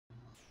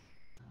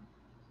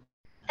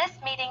This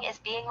meeting is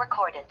being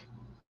recorded.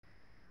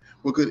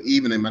 Well, good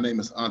evening. My name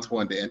is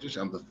Antoine Dandridge.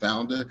 I'm the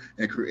founder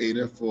and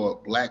creator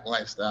for Black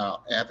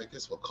Lifestyle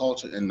Advocates for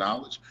Culture and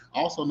Knowledge,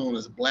 also known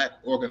as Black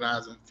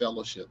Organizing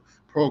Fellowship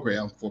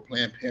Program for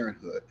Planned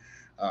Parenthood.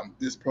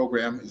 This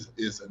program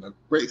is in a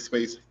great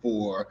space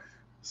for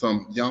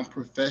some young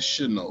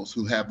professionals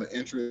who have an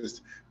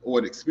interest or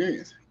an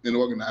experience in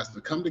organizing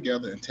to come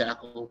together and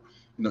tackle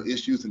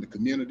issues in the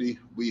community.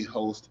 We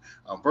host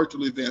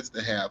virtual events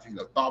that have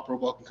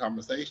thought-provoking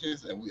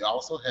conversations, and we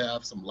also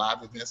have some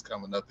live events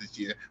coming up this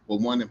year. Well,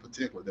 one in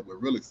particular that we're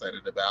really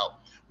excited about,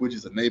 which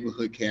is a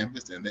neighborhood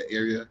canvas, and the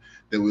area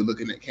that we're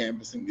looking at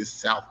canvassing is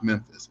South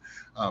Memphis.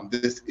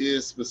 This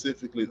is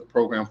specifically the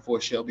program for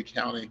Shelby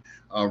County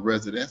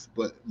residents,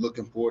 but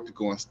looking forward to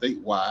going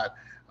statewide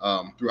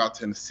throughout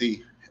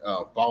Tennessee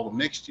fall of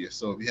next year.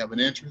 So if you have an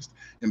interest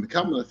in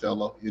becoming a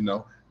fellow,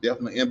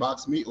 definitely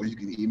inbox me or you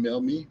can email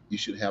me. You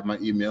should have my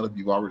email if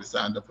you've already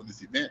signed up for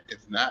this event. If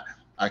not,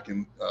 I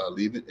can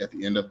leave it at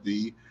the end of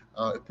the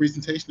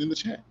presentation in the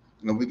chat.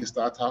 We can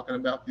start talking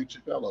about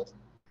future fellows.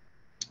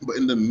 But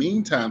in the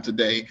meantime,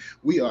 today,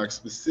 we are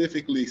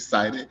specifically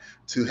excited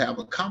to have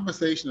a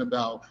conversation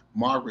about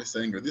Margaret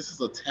Sanger. This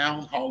is a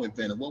town hall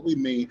event. And what we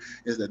mean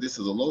is that this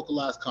is a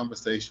localized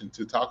conversation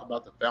to talk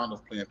about the founder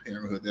of Planned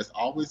Parenthood. There's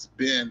always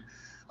been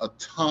a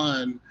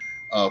ton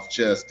of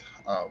just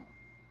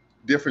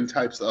different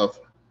types of,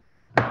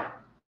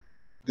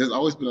 there's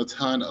always been a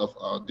ton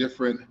of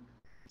different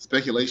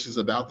speculations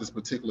about this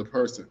particular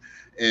person.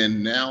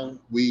 And now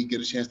we get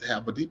a chance to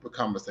have a deeper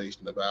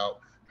conversation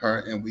about her,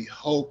 and we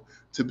hope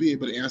to be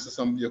able to answer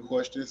some of your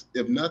questions.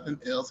 If nothing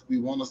else, we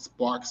want to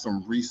spark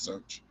some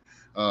research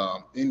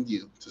in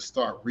you to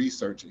start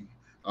researching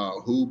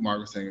who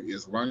Margaret Sanger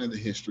is, learning the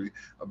history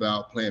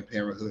about Planned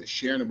Parenthood,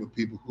 sharing it with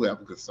people who have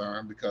a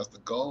concern, because the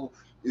goal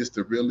is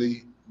to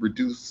really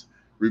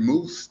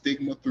remove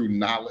stigma through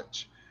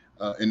knowledge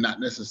and not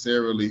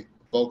necessarily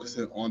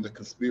focusing on the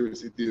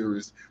conspiracy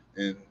theorists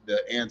and the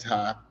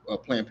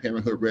anti-Planned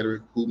Parenthood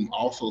rhetoric, who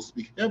also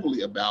speak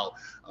heavily about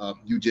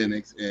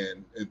eugenics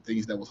and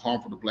things that was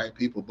harmful to Black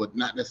people, but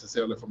not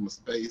necessarily from a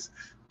space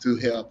to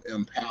help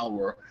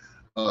empower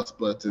us,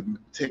 but to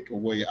take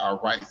away our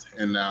rights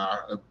and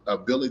our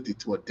ability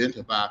to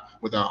identify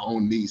with our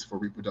own needs for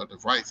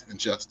reproductive rights and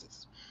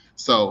justice.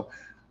 So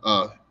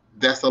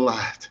that's a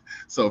lot.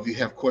 So if you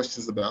have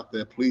questions about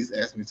that, please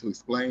ask me to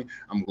explain.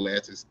 I'm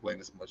glad to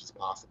explain as much as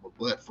possible.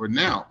 But for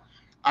now,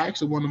 I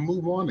actually want to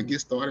move on and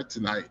get started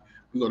tonight.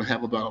 We're going to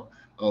have about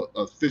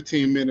a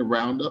 15-minute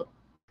roundup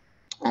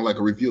on like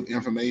a review of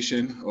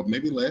information, or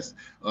maybe less,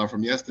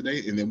 from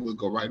yesterday, and then we'll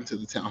go right into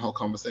the town hall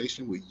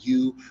conversation where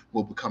you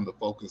will become the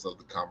focus of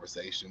the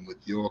conversation with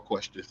your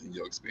questions and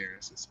your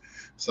experiences.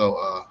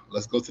 So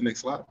let's go to the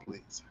next slide,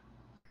 please.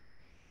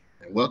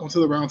 And welcome to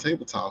the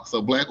Roundtable Talk.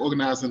 So Black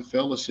Organizing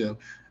Fellowship,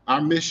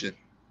 our mission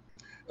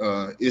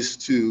is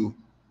to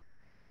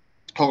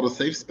hold a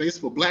safe space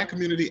for Black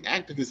community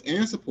activists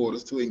and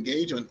supporters to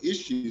engage on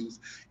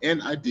issues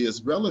and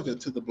ideas relevant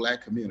to the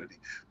Black community.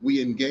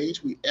 We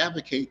engage, we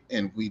advocate,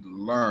 and we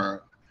learn.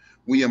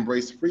 We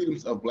embrace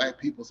freedoms of Black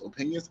people's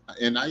opinions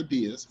and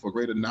ideas for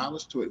greater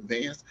knowledge to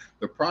advance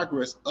the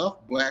progress of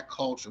Black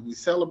culture. We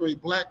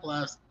celebrate Black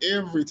lives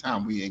every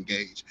time we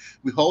engage.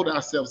 We hold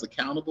ourselves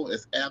accountable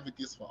as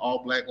advocates for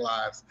all Black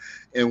lives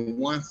in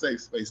one safe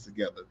space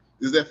together.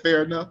 Is that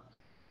fair enough?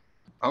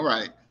 All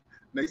right,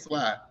 next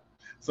slide.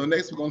 So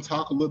next, we're going to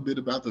talk a little bit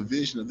about the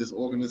vision of this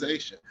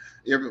organization.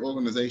 Every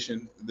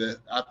organization that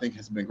I think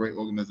has been great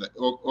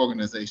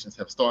organizations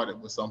have started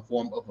with some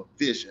form of a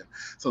vision.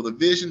 So the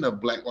vision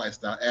of Black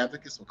Lifestyle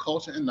Advocates for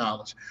Culture and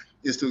Knowledge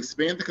is to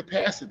expand the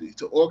capacity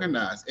to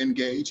organize,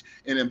 engage,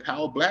 and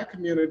empower Black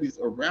communities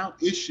around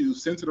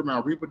issues centered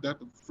around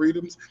reproductive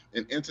freedoms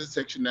and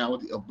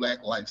intersectionality of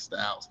Black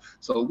lifestyles.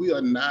 So we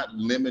are not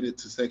limited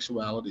to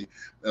sexuality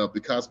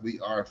because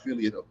we are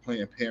affiliate of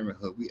Planned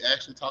Parenthood. We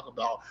actually talk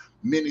about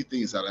many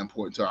things that are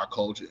important to our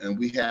culture, and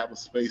we have a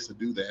space to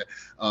do that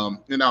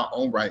in our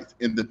own rights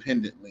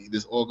independently.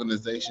 This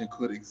organization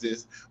could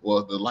exist,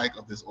 or the like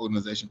of this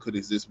organization could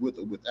exist with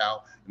or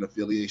without an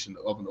affiliation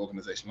of an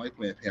organization like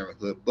Planned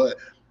Parenthood. But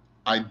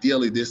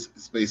ideally, this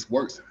space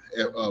works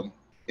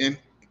in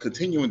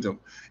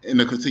in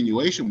a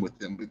continuation with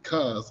them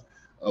because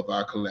of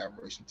our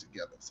collaboration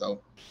together.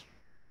 So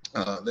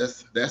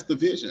that's the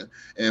vision.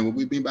 And what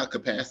we mean by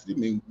capacity, I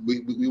mean,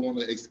 we want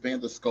to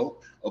expand the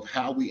scope of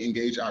how we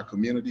engage our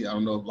community. I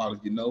don't know if a lot of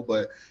you know,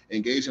 but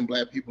engaging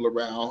Black people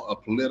around a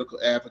political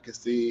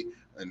advocacy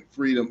and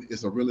freedom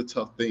is a really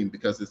tough thing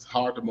because it's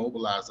hard to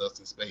mobilize us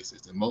in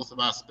spaces. And most of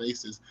our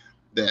spaces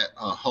that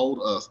hold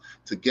us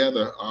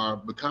together are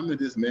becoming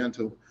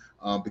dismantled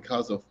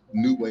because of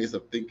new ways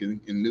of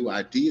thinking and new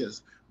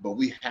ideas, but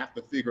we have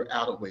to figure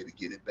out a way to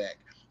get it back.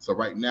 So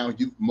right now,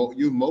 you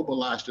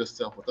mobilized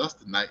yourself with us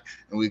tonight,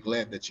 and we're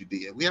glad that you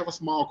did. We have a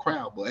small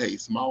crowd, but hey,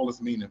 small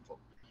is meaningful.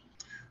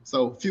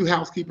 So a few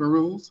housekeeping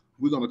rules.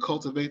 We're going to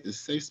cultivate this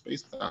safe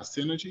space with our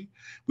synergy.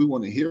 We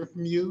want to hear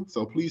from you,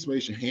 so please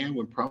raise your hand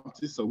when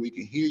prompted so we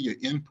can hear your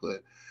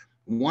input.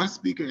 One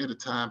speaker at a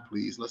time,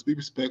 please. Let's be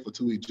respectful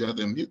to each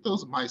other and mute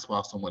those mics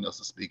while someone else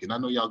is speaking. I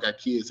know y'all got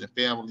kids and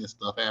family and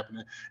stuff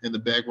happening in the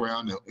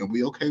background, and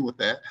we okay with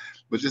that.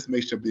 But just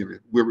make sure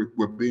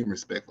we're being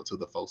respectful to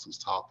the folks who's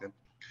talking.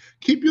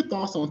 Keep your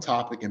thoughts on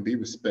topic and be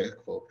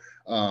respectful.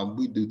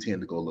 We do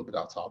tend to go a little bit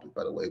off topic,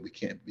 by the way. We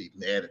can't be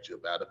mad at you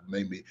about it.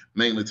 Maybe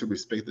mainly to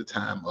respect the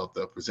time of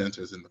the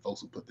presenters and the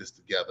folks who put this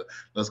together.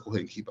 Let's go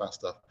ahead and keep our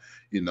stuff,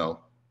 you know,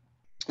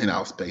 in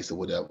our space or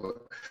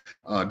whatever.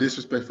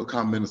 Disrespectful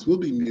comments will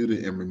be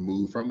muted and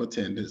removed from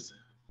attendance.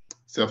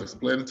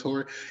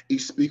 Self-explanatory.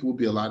 Each speaker will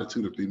be allotted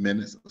 2 to 3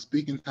 minutes of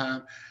speaking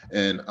time,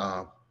 and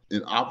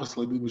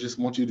obviously we would just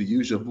want you to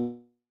use your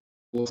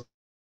voice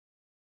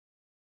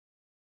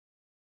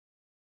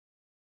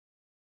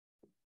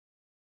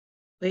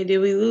Wait, did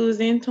we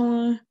lose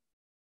Antoine?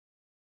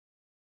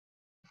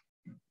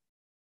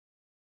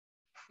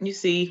 You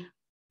see,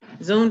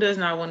 Zoom does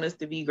not want us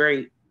to be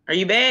great. Are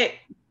you back?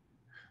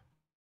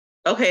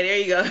 Okay, there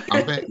you go.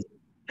 I'm back.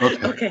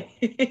 Okay.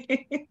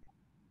 Okay.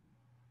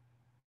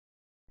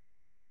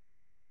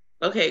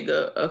 Okay,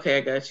 good. Okay,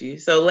 I got you.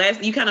 So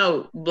you kind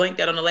of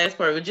blanked out on the last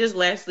part, but just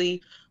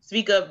lastly,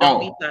 speak up, don't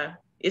be shy.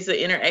 It's an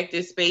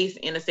interactive space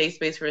and a safe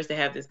space for us to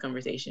have this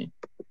conversation.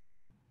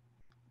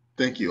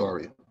 Thank you,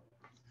 Aria.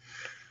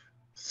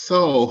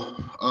 So,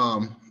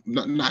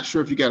 not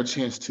sure if you got a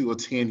chance to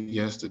attend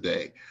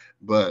yesterday,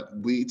 but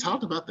we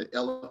talked about the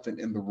elephant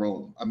in the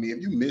room. I mean,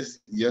 if you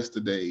missed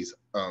yesterday's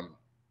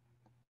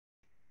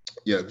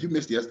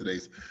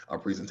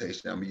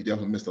presentation, I mean, you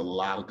definitely missed a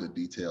lot of good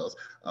details.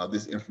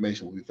 This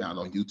information will be found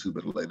on YouTube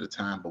at a later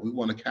time, but we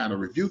want to kind of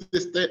review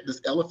this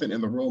elephant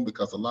in the room,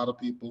 because a lot of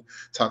people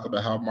talk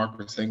about how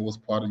Margaret Sanger was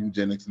part of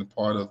eugenics and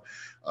part of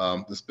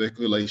the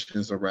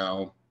speculations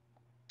around.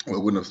 Well,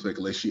 it wouldn't have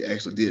speculated. She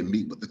actually did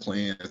meet with the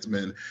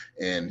Klansmen,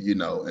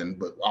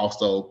 but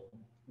also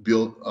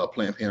build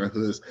Planned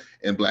Parenthoods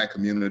in Black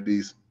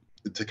communities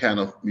to kind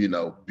of,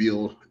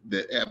 build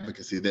that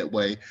advocacy that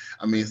way.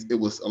 I mean, it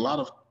was a lot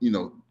of,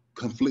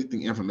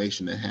 conflicting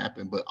information that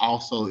happened, but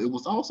also it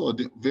was also a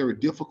very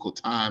difficult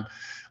time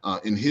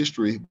in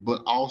history,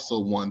 but also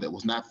one that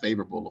was not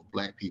favorable of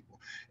Black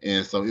people.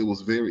 And so it was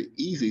very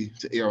easy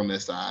to err on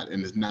that side,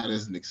 and it's not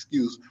as an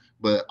excuse,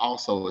 but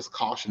also as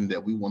caution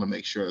that we want to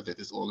make sure that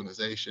this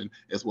organization,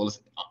 as well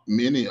as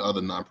many other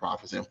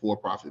nonprofits and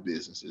for-profit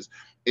businesses,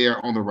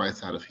 err on the right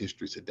side of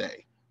history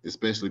today,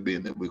 especially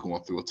being that we're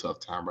going through a tough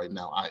time right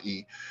now,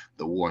 i.e.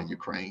 the war in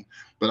Ukraine.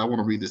 But I want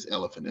to read this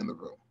elephant in the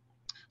room.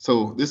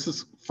 So this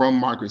is from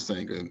Margaret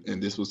Sanger,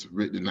 and this was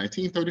written in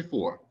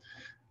 1934.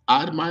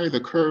 I admire the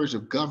courage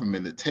of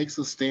government that takes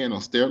a stand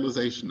on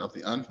sterilization of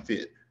the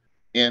unfit.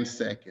 And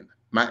second,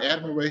 my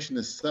admiration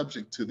is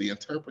subject to the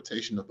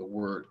interpretation of the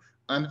word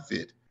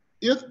unfit,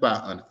 if by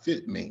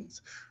unfit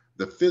means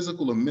the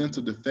physical or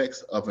mental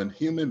defects of a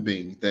human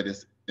being, that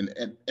is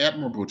an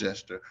admirable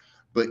gesture.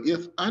 But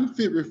if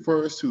unfit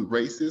refers to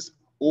races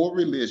or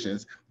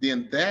religions,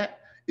 then that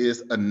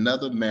is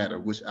another matter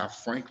which I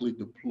frankly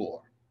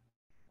deplore.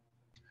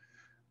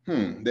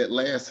 That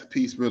last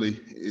piece really,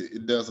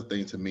 it does a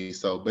thing to me.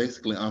 So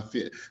basically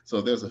unfit. So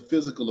if there's a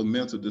physical or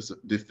mental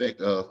defect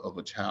of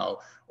a child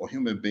or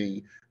human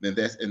being, then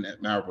that's an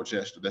admirable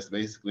gesture. That's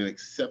basically an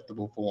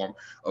acceptable form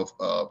of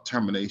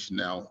termination.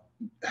 Now,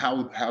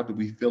 how do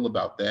we feel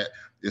about that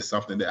is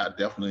something that I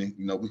definitely,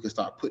 we could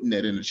start putting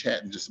that in the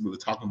chat and just really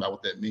talking about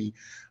what that means,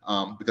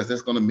 because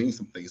that's going to mean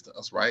some things to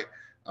us, right?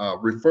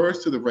 Refers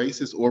to the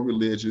races or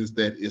religions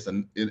that is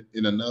in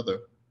another,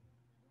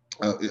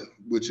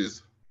 which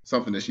is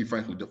something that she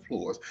frankly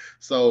deplores.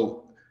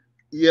 So,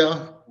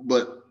 yeah,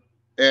 but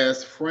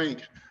as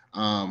Frank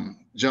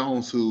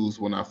Jones, who's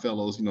one of our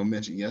fellows,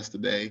 mentioned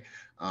yesterday,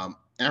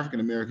 African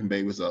American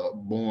babies are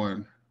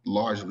born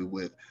largely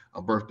with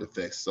birth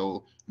defects.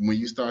 So when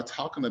you start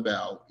talking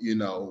about,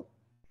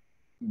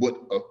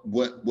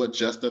 what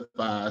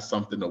justifies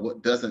something or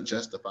what doesn't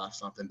justify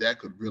something, that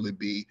could really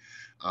be,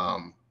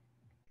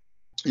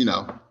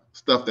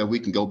 stuff that we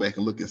can go back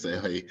and look and say,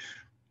 hey,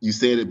 you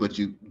said it, but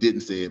you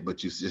didn't say it,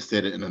 but you just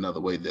said it in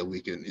another way that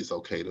it's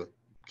okay to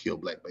kill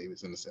Black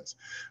babies in a sense.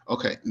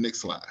 Okay,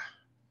 next slide.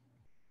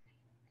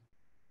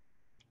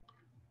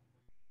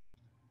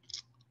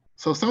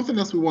 So something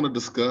else we want to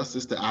discuss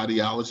is the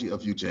ideology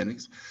of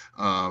eugenics.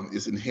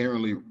 It's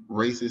inherently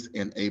racist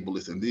and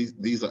ableist, and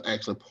these are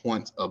actually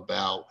points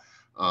about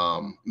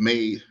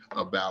made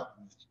about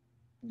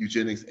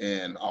eugenics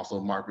and also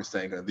Margaret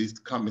Sanger. These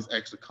comments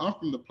actually come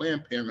from the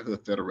Planned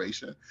Parenthood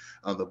Federation,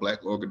 the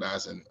Black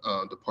organizing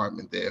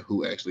department there,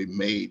 who actually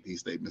made these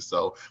statements.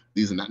 So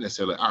these are not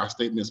necessarily our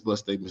statements, but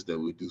statements that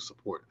we do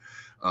support.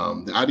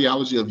 The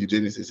ideology of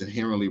eugenics is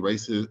inherently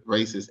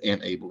racist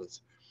and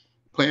ableist.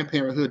 Planned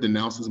Parenthood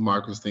denounces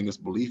Margaret Sanger's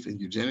belief in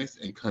eugenics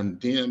and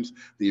condemns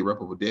the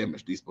irreparable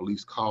damage these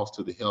beliefs cause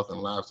to the health and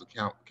lives of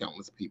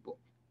countless people.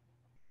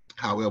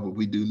 However,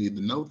 we do need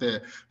to note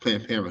that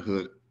Planned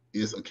Parenthood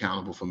is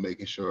accountable for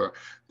making sure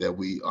that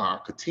we are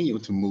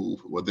continuing to move,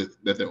 or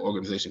that their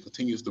organization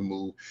continues to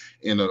move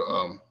in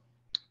an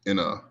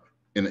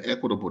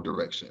equitable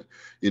direction,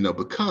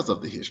 because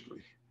of the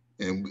history.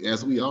 And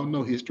as we all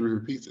know, history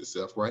repeats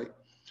itself, right?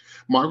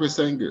 Margaret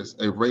Sanger's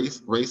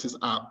racist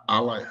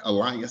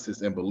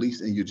alliances and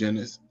beliefs in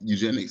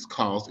eugenics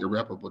caused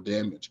irreparable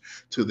damage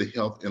to the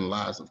health and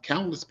lives of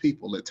countless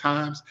people. At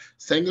times,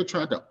 Sanger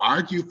tried to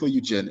argue for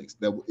eugenics,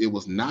 that it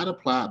was not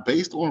applied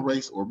based on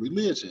race or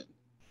religion.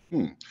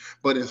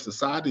 But in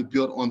society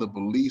built on the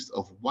beliefs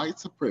of white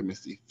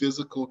supremacy,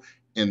 physical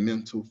and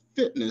mental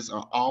fitness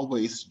are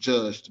always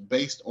judged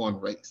based on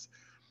race.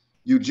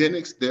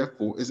 Eugenics,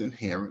 therefore, is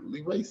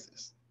inherently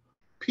racist.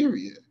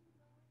 Period.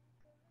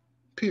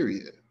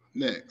 Period.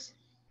 Next.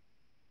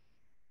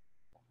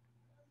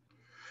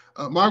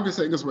 Margaret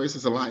Sanger's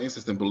racist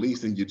alliances and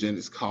beliefs in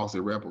eugenics caused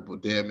irreparable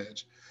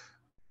damage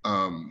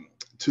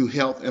to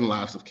health and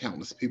lives of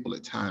countless people.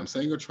 At times,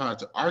 Sanger tried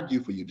to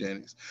argue for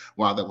eugenics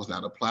while that was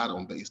not applied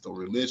on based on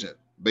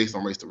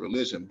race or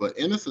religion. But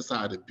in a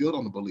society built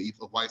on the belief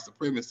of white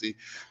supremacy,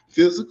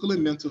 physical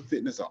and mental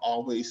fitness are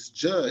always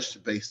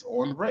judged based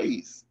on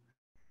race.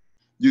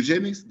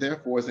 Eugenics,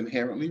 therefore, is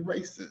inherently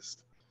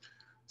racist.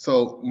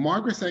 So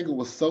Margaret Sanger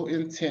was so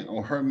intent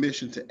on her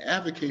mission to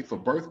advocate for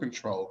birth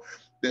control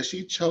that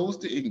she chose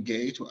to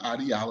engage with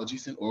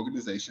ideologies and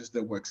organizations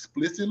that were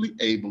explicitly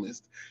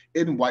ableist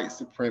and white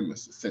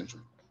supremacist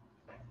centric.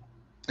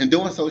 In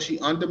doing so, she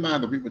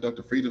undermined the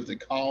reproductive freedoms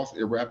that caused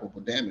irreparable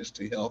damage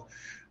to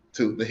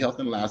the health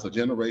and lives of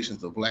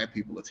generations of Black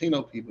people,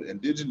 Latino people,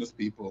 Indigenous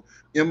people,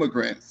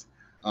 immigrants,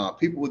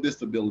 people with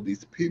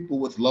disabilities, people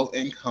with low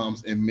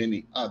incomes, and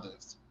many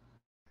others.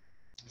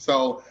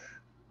 So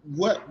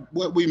what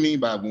we mean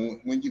by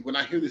when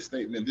I hear this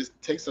statement, this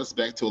takes us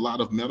back to a lot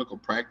of medical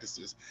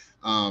practices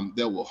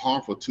that were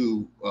harmful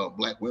to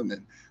Black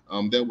women.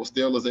 There were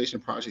sterilization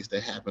projects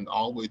that happened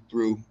all the way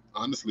through,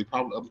 honestly,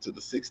 probably up to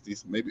the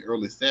 60s, maybe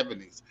early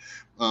 70s.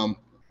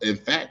 In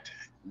fact,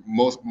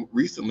 most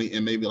recently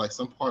in maybe like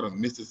some part of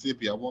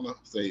Mississippi, I want to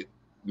say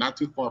not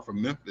too far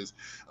from Memphis,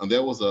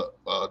 there was a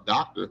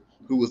doctor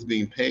who was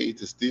being paid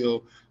to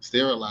still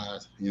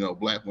sterilize,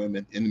 Black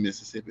women in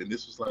Mississippi. And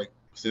this was like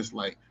since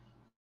like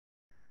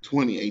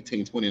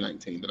 2018,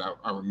 2019 that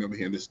I remember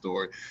hearing this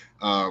story.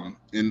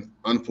 And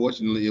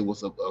unfortunately, it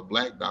was a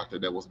Black doctor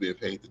that was being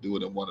paid to do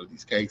it in one of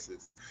these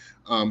cases.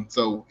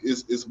 So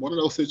it's one of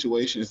those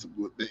situations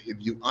that if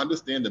you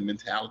understand the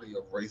mentality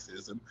of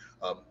racism,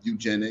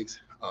 eugenics,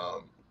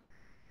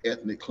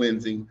 ethnic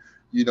cleansing,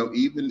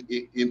 even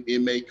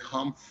it may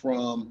come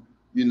from,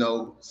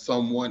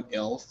 someone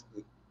else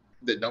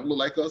that don't look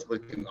like us,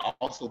 but can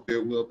also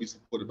very well be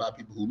supported by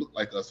people who look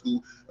like us,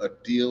 who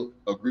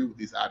agree with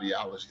these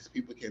ideologies.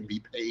 People can be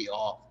paid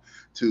off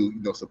to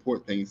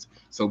support things.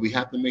 So we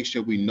have to make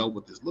sure we know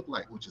what this look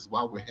like, which is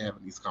why we're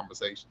having these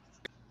conversations.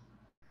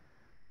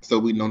 So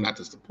we know not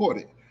to support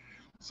it.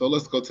 So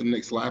let's go to the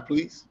next slide,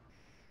 please.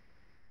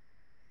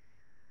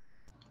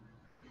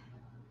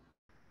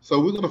 So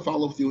we're going to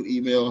follow with you an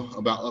email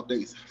about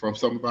updates from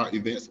some of our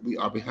events. We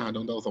are behind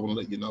on those. I want to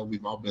let you know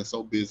we've all been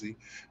so busy,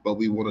 but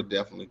we want to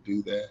definitely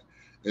do that.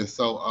 And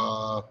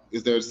so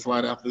is there a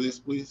slide after this,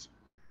 please?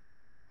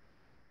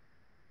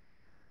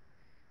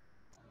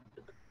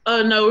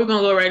 No, we're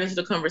going to go right into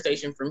the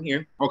conversation from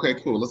here. Okay,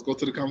 cool. Let's go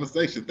to the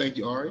conversation. Thank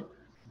you, Ari.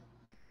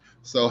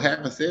 So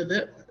having said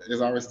that,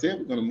 as I already said,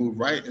 we're going to move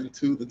right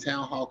into the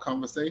town hall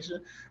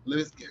conversation.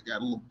 Let's get,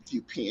 got a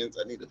few pens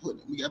I need to put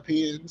in. We got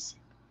pens.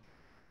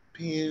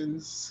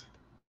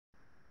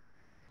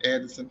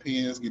 Added some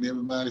pens, get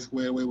everybody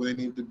squared away where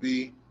they need to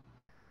be.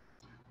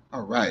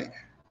 All right.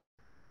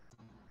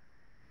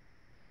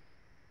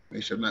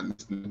 Make sure I'm not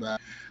missing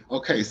anybody.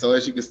 Okay, so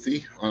as you can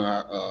see on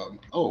our,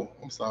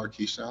 I'm sorry,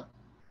 Keisha.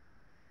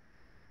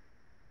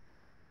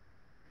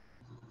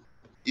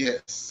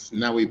 Yes,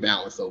 now we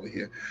balance over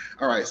here.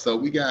 All right, so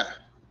we got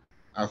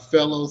our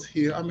fellows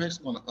here. I'm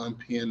actually going to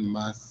unpin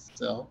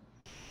myself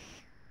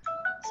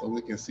so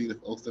we can see the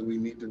folks that we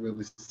need to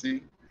really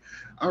see.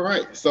 All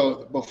right,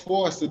 so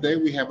before us today,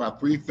 we have our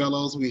three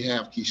fellows. We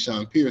have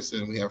Keyshawn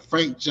Pearson, we have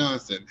Frank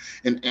Johnson,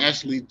 and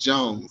Ashley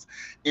Jones.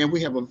 And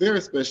we have a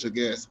very special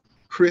guest,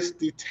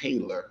 Christy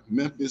Taylor,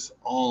 Memphis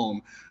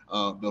own,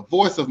 the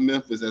voice of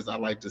Memphis, as I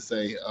like to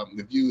say.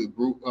 If you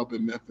grew up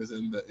in Memphis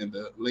in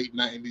the late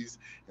 90s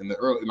and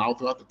all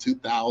throughout the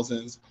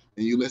 2000s,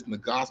 and you listen to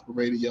gospel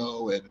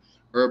radio and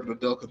urban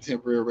adult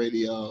contemporary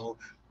radio,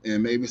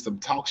 and maybe some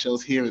talk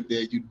shows here and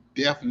there, you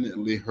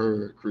definitely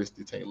heard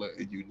Christy Taylor,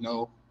 and you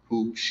know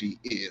who she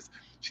is.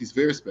 She's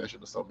very special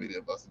to so many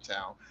of us in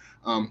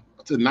town.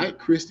 Tonight,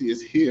 Christy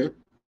is here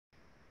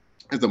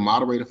as a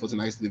moderator for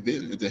tonight's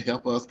event and to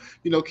help us,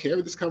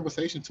 carry this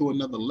conversation to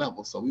another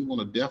level. So we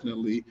want to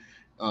definitely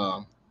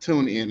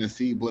tune in and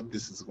see what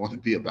this is going to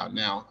be about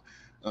now.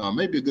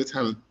 Maybe a good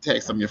time to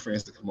tag some of your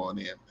friends to come on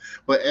in.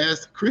 But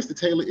as Christy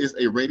Taylor is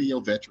a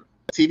radio veteran,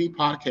 TV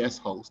podcast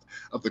host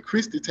of the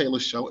Christy Taylor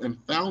Show, and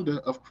founder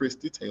of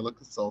Christy Taylor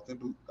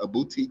Consulting, a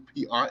boutique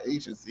PR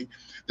agency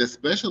that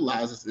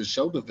specializes in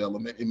show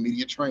development and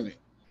media training.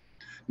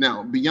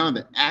 Now, beyond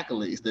the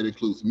accolades that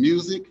includes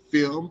music,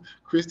 film,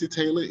 Christy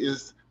Taylor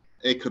is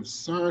a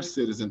concerned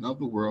citizen of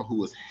the world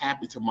who is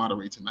happy to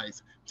moderate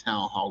tonight's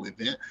town hall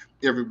event.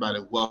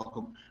 Everybody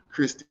welcome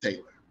Christy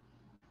Taylor.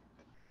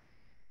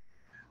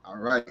 All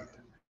right.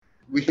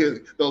 We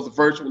hear those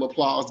virtual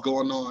applause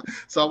going on.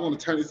 So I want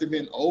to turn this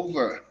event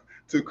over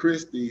to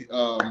Christy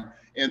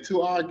and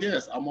to our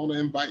guests. I'm going to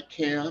invite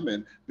Cam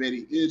and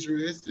Betty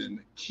Idris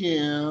and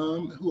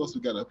Kim. Who else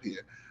we got up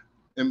here?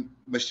 And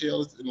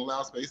Michelle is in the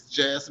loud space.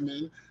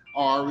 Jasmine,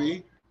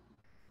 Ari.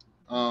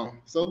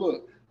 So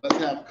look, let's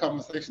have a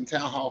conversation.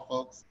 Town hall,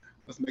 folks.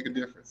 Let's make a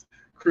difference.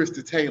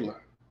 Christy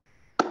Taylor,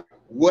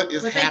 what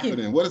is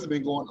happening? What has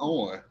been going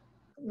on?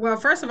 Well,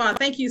 first of all,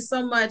 thank you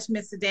so much,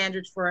 Mr.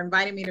 Dandridge, for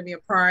inviting me to be a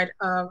part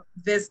of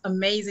this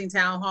amazing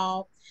town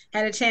hall.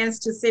 Had a chance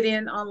to sit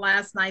in on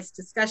last night's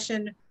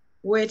discussion,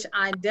 which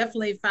I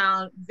definitely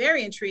found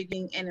very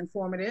intriguing and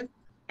informative.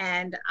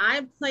 And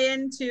I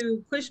plan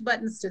to push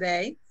buttons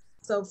today.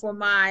 So for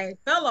my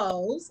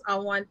fellows, I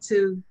want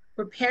to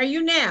prepare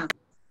you now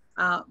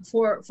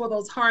for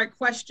those hard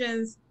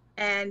questions.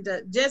 And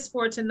just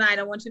for tonight,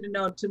 I want you to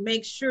know to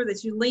make sure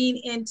that you lean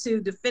into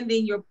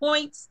defending your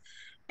points.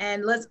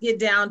 And let's get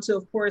down to,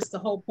 of course, the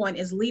whole point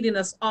is leading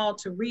us all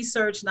to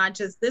research, not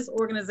just this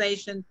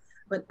organization,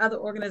 but other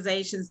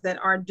organizations that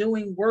are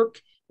doing work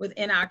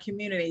within our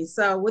community.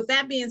 So with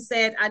that being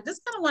said, I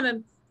just kind of want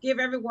to give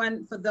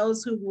everyone, for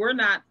those who were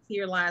not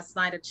here last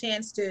night, a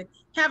chance to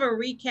have a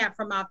recap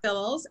from our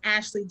fellows,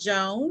 Ashley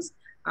Jones,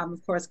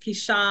 of course,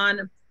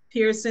 Keyshawn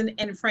Pearson,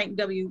 and Frank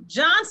W.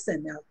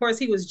 Johnson. Now, of course,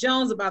 he was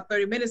Jones about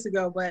 30 minutes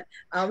ago, but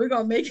we're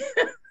going to make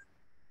it.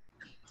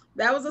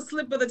 That was a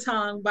slip of the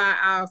tongue by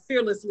our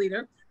fearless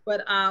leader,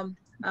 but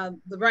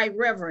the Right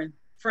Reverend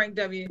Frank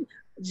W.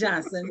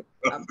 Johnson.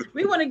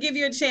 We want to give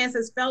you a chance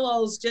as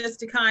fellows just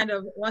to kind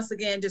of, once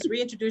again, just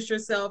reintroduce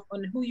yourself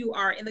on who you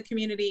are in the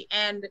community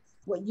and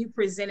what you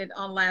presented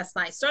on last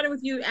night. Starting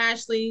with you,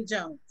 Ashley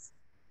Jones.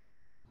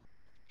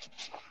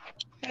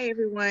 Hey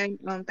everyone,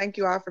 thank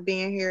you all for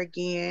being here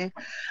again.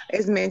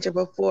 As mentioned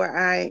before,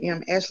 I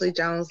am Ashley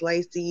Jones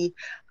Lacey.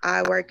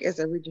 I work as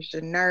a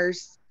registered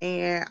nurse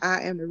and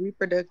I am a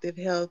reproductive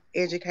health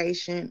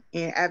education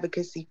and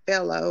advocacy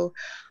fellow.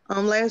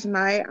 Last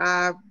night,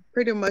 I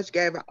pretty much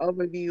gave an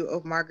overview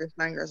of Margaret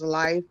Sanger's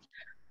life,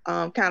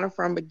 kind of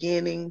from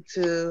beginning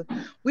to,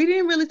 we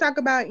didn't really talk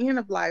about end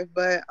of life,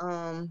 but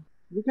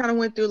we kind of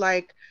went through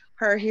like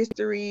her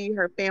history,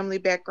 her family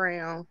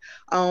background.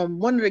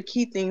 One of the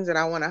key things that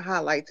I want to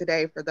highlight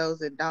today for those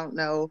that don't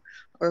know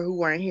or who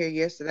weren't here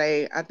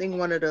yesterday, I think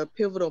one of the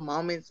pivotal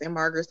moments in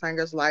Margaret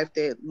Sanger's life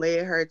that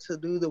led her to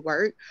do the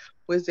work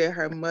was that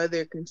her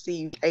mother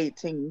conceived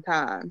 18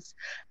 times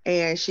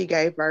and she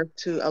gave birth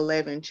to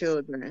 11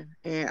 children.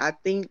 And I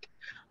think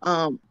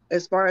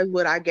as far as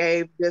what I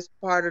gave, that's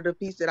part of the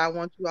piece that I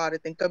want you all to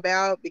think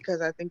about,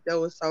 because I think that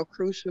was so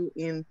crucial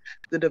in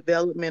the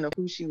development of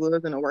who she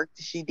was and the work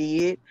that she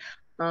did.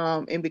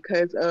 And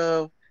because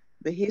of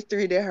the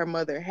history that her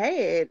mother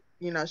had,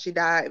 you know, she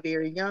died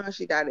very young.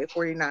 She died at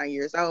 49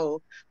 years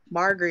old.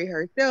 Margaret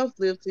herself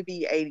lived to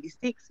be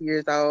 86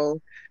 years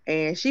old,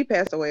 and she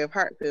passed away of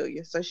heart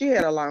failure. So she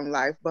had a long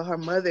life, but her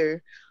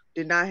mother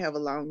did not have a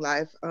long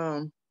life.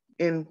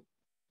 And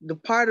the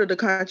part of the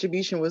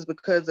contribution was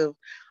because of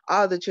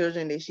all the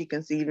children that she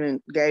conceived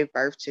and gave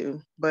birth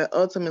to. But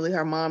ultimately,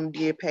 her mom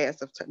did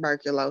pass of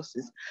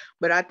tuberculosis.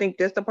 But I think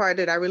that's the part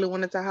that I really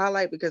wanted to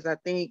highlight, because I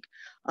think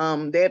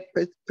that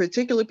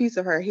particular piece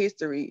of her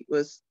history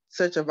was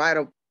such a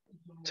vital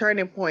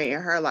turning point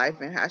in her life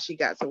and how she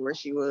got to where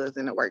she was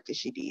and the work that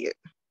she did.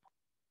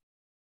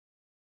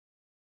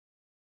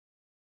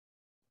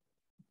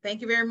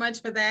 Thank you very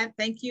much for that.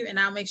 Thank you. And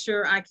I'll make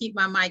sure I keep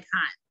my mic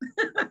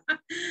hot.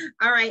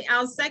 All right.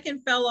 Our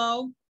second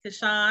fellow,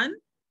 Keyshawn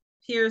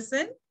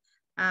Pearson.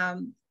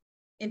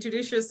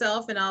 Introduce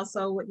yourself and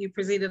also what you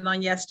presented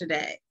on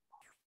yesterday.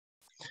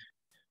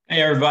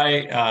 Hey,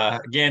 everybody.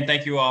 Again,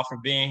 thank you all for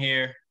being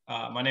here.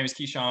 My name is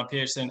Keyshawn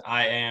Pearson.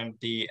 I am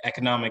the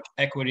economic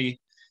equity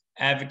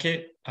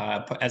advocate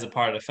as a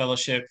part of the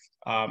fellowship.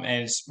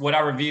 And what I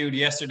reviewed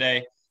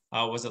yesterday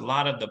was a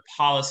lot of the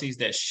policies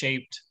that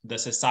shaped the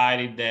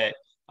society that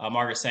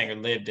Margaret Sanger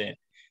lived in.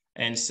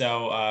 And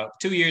so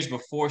 2 years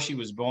before she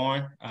was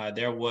born,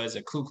 there was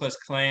a Ku Klux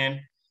Klan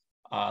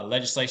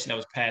legislation that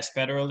was passed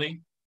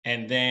federally.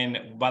 And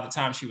then by the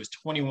time she was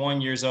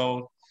 21 years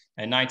old,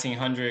 in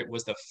 1900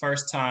 was the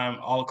first time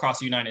all across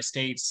the United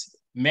States,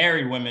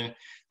 married women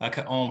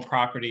could own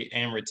property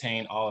and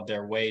retain all of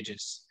their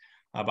wages.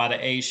 By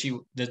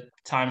the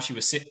time she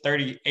was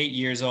 38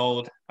 years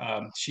old,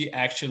 she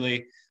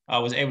actually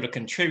was able to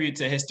contribute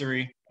to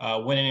history,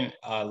 winning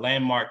a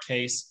landmark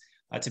case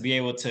to be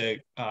able to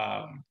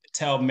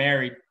tell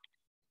married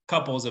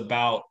couples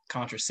about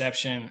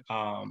contraception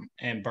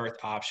and birth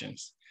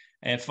options.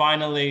 And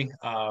finally,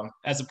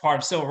 as a part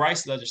of civil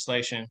rights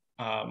legislation,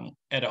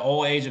 at an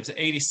old age of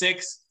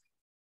 86,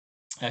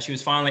 she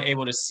was finally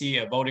able to see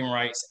a voting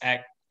rights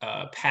act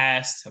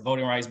passed, a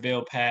voting rights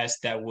bill passed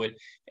that would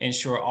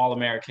ensure all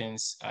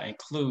Americans,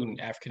 including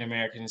African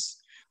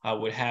Americans,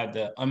 would have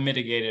the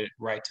unmitigated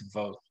right to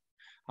vote.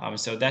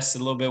 So that's a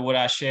little bit what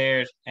I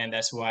shared, and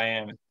that's who I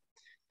am.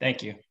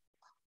 Thank you.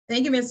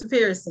 Thank you, Mr.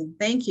 Pearson.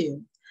 Thank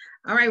you.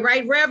 All right,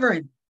 Right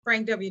Reverend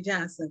Frank W.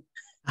 Johnson.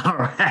 All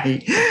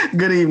right.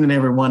 Good evening,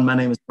 everyone. My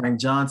name is Frank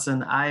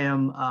Johnson. I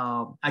am,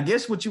 I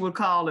guess, what you would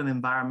call an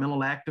environmental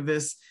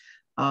activist.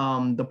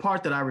 The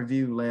part that I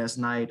reviewed last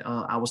night,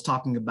 I was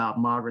talking about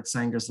Margaret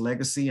Sanger's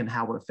legacy and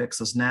how it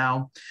affects us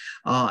now,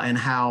 and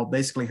how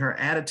basically her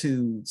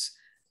attitudes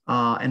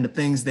and the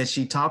things that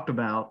she talked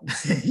about, and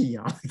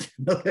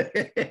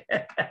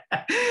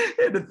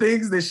the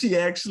things that she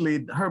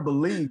actually, her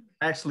belief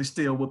actually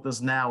still with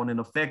us now, and it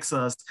affects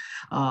us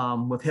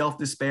with health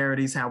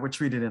disparities, how we're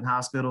treated in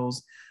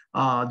hospitals,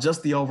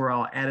 just the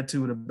overall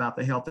attitude about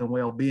the health and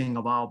well-being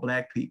of all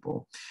Black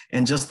people.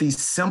 And just these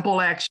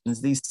simple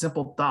actions, these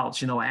simple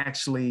thoughts,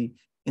 actually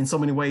in so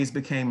many ways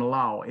became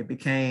law. It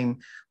became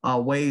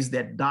ways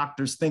that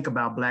doctors think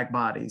about Black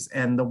bodies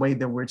and the way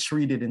that we're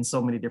treated in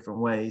so many different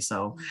ways.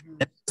 So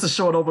that's a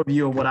short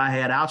overview of what I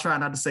had. I'll try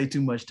not to say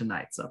too much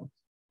tonight. So.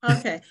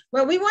 Okay,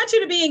 well, we want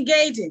you to be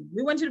engaging.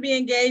 We want you to be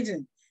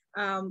engaging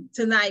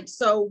tonight.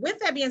 So with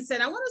that being said,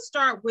 I want to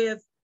start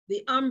with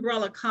the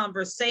umbrella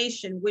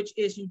conversation, which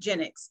is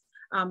eugenics.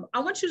 I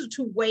want you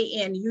to weigh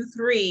in, you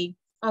three,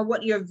 on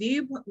what your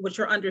view, what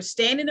your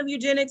understanding of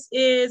eugenics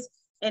is,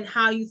 and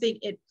how you think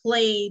it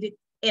played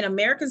in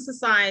American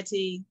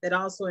society that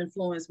also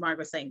influenced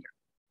Margaret Sanger.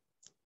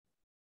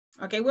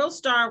 Okay, we'll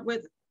start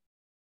with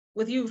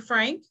you,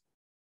 Frank.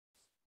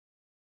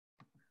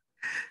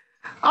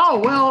 Oh,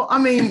 well, I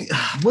mean,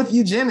 with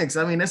eugenics,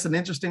 I mean, that's an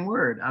interesting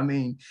word. I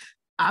mean,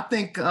 I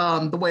think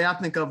the way I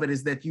think of it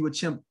is that you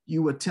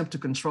attempt to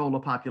control a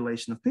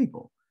population of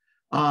people.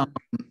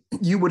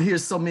 You would hear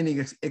so many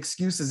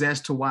excuses as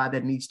to why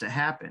that needs to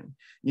happen.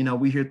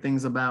 We hear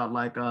things about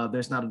like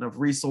there's not enough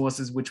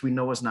resources, which we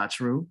know is not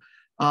true.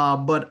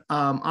 But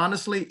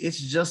honestly, it's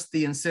just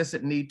the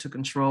incessant need to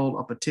control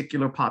a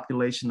particular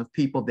population of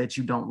people that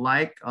you don't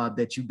like,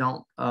 that you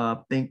don't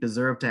think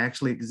deserve to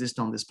actually exist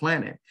on this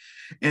planet.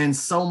 And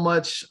so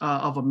much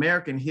of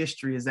American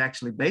history is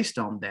actually based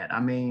on that. I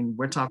mean,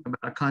 we're talking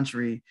about a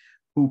country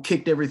who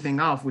kicked everything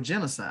off with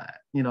genocide.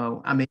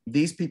 I mean,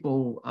 these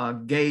people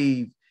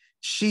gave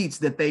sheets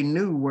that they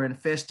knew were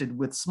infested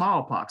with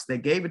smallpox. They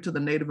gave it to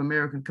the Native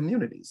American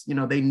communities.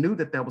 They knew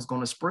that was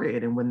going to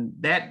spread. And when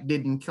that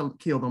didn't kill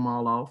them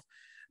all off,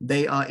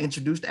 they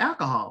introduced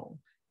alcohol,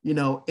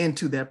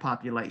 into that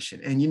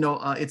population. And,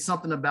 it's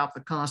something about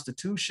the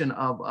constitution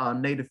of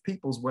Native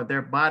peoples where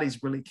their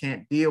bodies really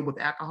can't deal with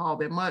alcohol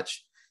that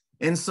much.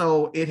 And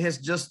so it has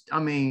just,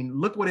 I mean,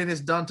 look what it has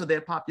done to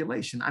that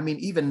population. I mean,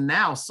 even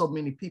now, so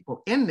many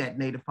people in that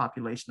Native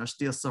population are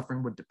still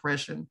suffering with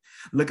depression.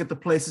 Look at the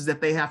places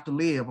that they have to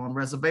live on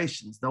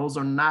reservations. Those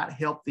are not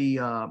healthy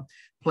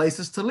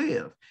places to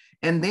live.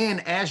 And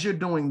then as you're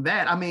doing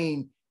that, I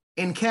mean,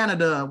 in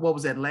Canada, what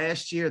was that,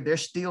 last year, they're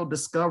still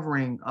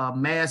discovering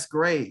mass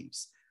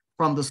graves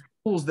from the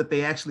schools that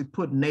they actually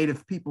put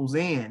Native peoples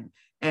in,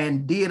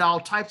 and did all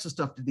types of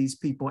stuff to these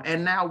people.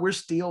 And now we're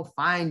still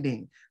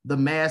finding the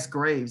mass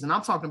graves. And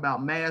I'm talking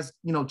about mass,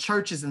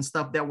 churches and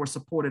stuff that were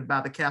supported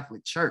by the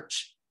Catholic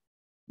Church.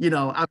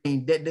 I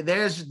mean,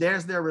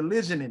 there's their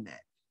religion in that.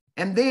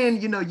 And then,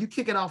 you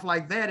kick it off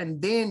like that,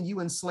 and then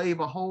you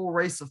enslave a whole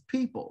race of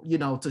people,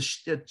 to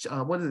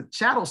what is it,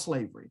 chattel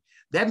slavery.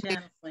 That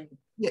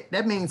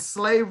means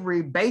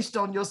slavery based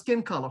on your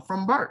skin color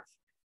from birth.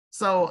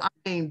 So, I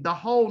mean, the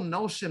whole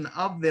notion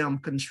of them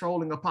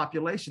controlling a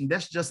population,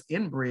 that's just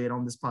inbred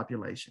on this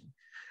population.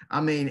 I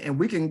mean, and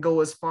we can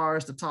go as far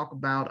as to talk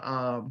about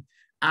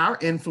our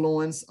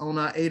influence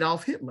on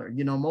Adolf Hitler.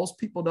 Most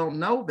people don't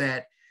know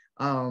that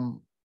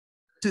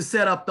to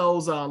set up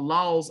those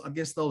laws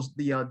against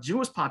the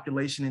Jewish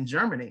population in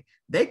Germany,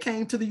 they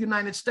came to the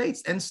United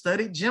States and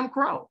studied Jim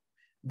Crow.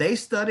 They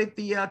studied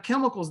the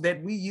chemicals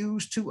that we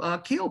use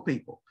to kill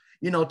people.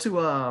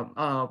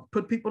 To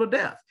put people to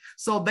death.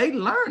 So they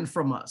learned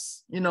from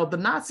us. The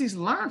Nazis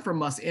learned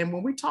from us. And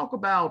when we talk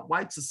about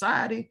white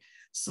society,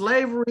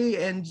 slavery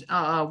and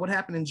what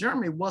happened in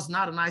Germany was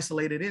not an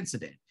isolated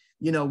incident.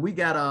 We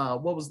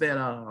got, what was that,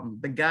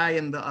 the guy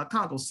in the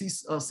Congo,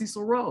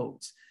 Cecil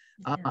Rhodes.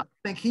 I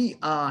think he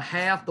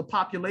halved the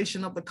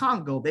population of the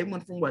Congo. They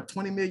went from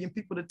 20 million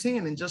people to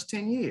 10 in just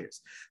 10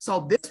 years.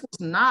 So this was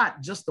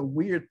not just a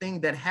weird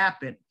thing that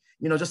happened,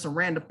 just a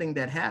random thing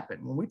that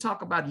happened. When we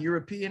talk about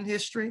European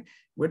history,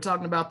 we're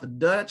talking about the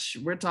Dutch,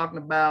 we're talking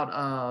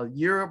about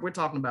Europe, we're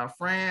talking about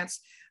France.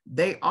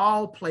 They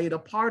all played a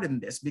part in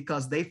this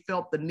because they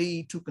felt the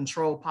need to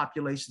control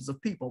populations of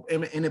people,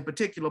 and in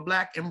particular,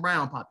 Black and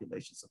brown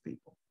populations of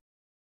people.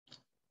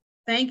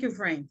 Thank you,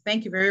 Frank.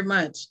 Thank you very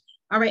much.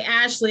 All right,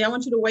 Ashley, I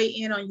want you to weigh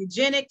in on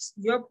eugenics,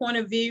 your point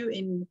of view,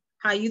 and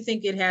how you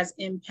think it has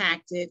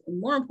impacted,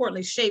 and more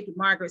importantly, shaped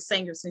Margaret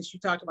Sanger, since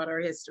you talked about her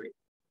history.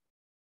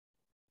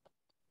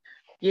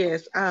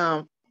 Yes,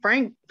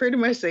 Frank pretty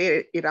much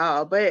said it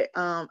all, but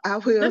I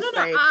will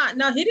say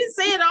no, he didn't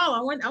say it all.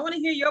 I want to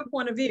hear your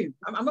point of view.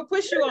 I'm gonna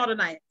push you all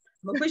tonight.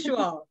 I'm gonna push you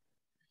all.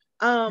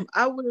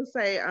 I will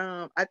say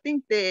I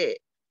think that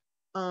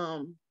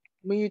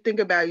when you think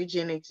about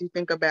eugenics, you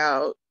think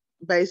about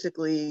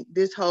basically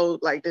this whole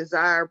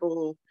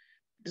desirable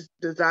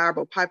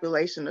desirable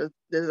population of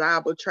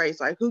desirable traits.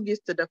 Like, who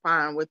gets to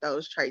define what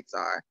those traits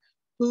are?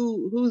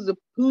 Who's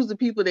the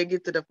people that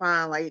get to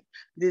define, like,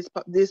 this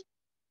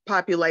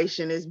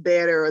population is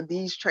better, or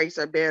these traits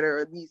are better,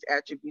 or these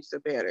attributes are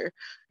better?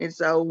 And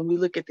so when we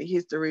look at the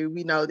history,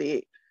 we know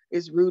that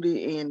it's rooted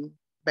in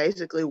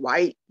basically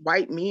white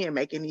men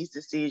making these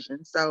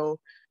decisions. So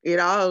it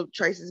all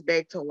traces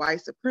back to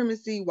white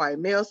supremacy, white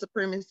male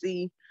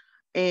supremacy.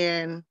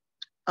 And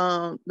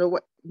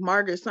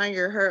Margaret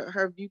Sanger,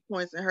 her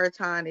viewpoints and her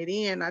tying it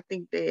in, I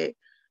think that,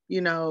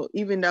 you know,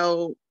 even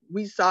though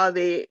we saw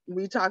that,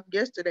 we talked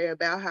yesterday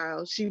about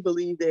how she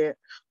believed that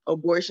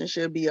abortion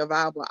should be a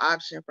viable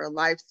option for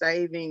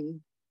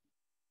life-saving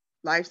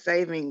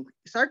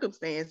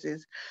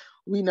circumstances,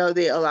 we know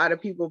that a lot of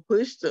people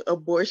push the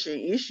abortion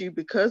issue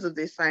because of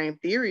this same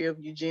theory of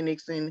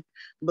eugenics and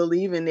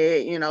believing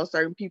that, you know,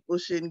 certain people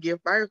shouldn't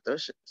give birth, or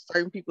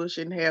certain people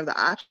shouldn't have the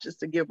options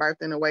to give birth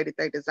in a way that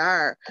they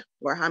desire,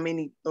 or how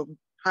many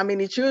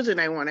children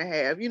they want to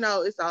have. You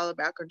know, it's all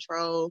about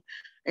control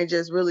and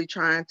just really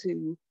trying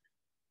to,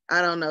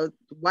 I don't know,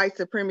 white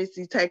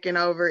supremacy taking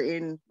over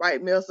and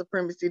white male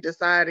supremacy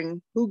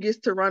deciding who gets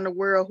to run the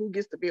world, who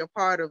gets to be a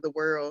part of the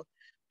world.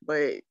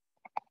 But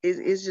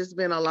it's just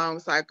been a long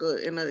cycle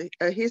and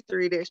a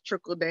history that's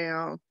trickled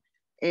down.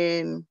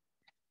 And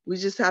we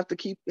just have to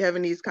keep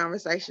having these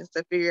conversations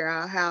to figure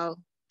out how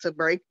to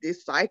break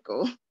this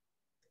cycle.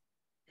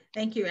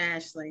 Thank you,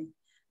 Ashley.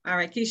 All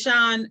right,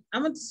 Keyshawn,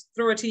 I'm going to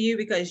throw it to you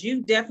because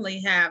you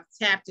definitely have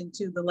tapped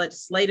into the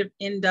legislative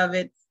end of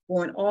it,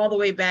 going all the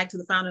way back to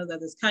the founding of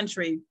this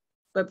country.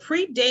 But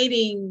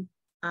predating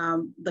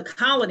the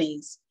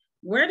colonies,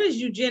 where does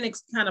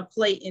eugenics kind of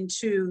play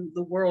into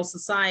the world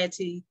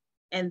society?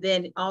 And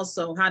then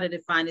also, how did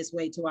it find its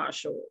way to our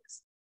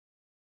shores?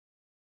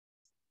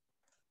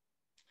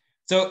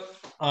 So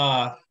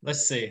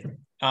let's see.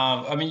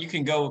 I mean, you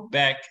can go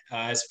back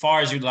as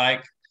far as you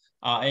like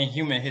in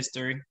human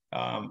history.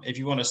 If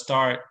you want to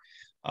start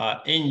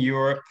in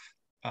Europe,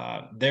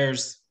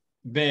 there's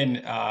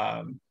been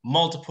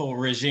multiple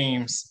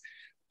regimes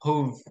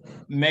who've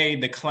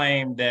made the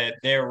claim that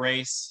their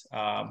race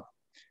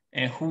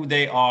and who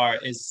they are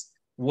is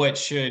what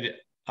should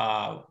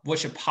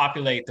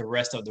populate the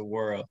rest of the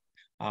world.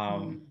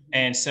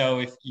 And so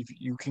if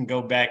you can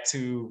go back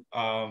to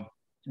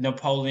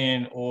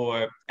Napoleon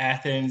or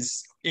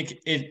Athens,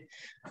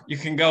 you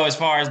can go as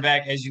far as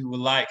back as you would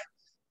like.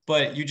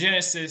 But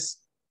eugenesis,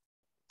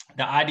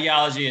 the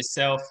ideology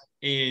itself,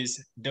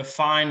 is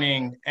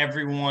defining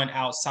everyone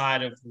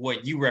outside of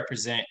what you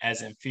represent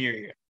as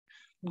inferior,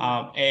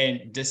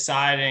 and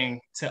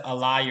deciding to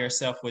ally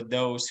yourself with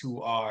those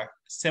who are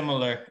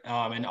similar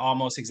and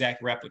almost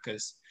exact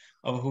replicas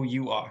of who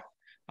you are.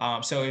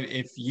 So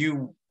if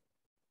you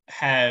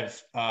have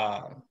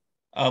a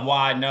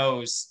wide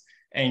nose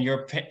and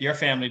your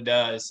family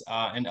does,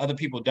 and other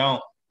people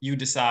don't, you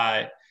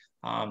decide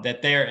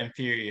that they're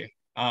inferior.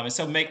 And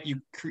so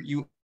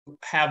you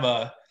have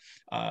a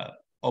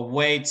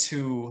way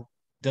to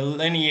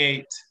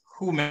delineate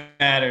who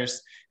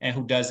matters and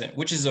who doesn't,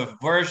 which is a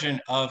version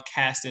of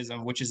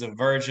casteism, which is a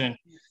version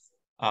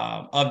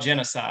of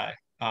genocide.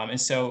 And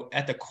so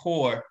at the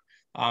core,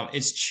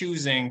 it's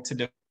choosing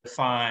to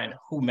define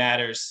who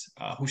matters,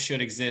 who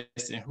should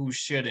exist and who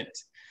shouldn't,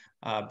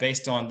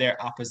 based on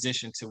their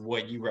opposition to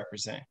what you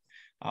represent.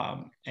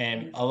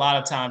 And a lot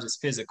of times it's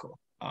physical.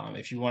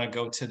 If you want to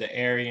go to the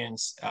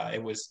Aryans,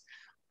 it was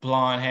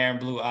blonde hair and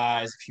blue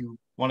eyes. If you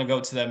want to go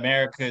to the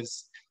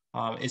Americas,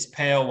 it's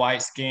pale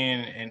white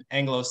skin and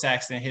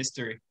Anglo-Saxon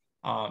history.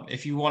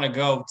 If you want to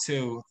go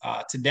to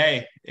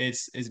today,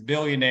 it's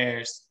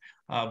billionaires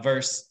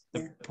versus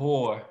the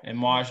poor and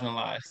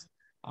marginalized.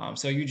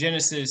 So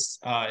eugenesis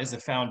is a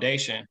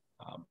foundation,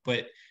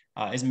 but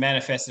it's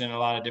manifested in a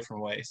lot of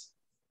different ways.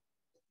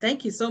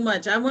 Thank you so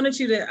much.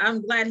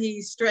 I'm glad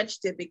he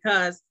stretched it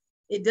because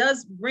it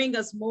does bring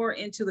us more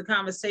into the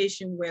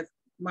conversation with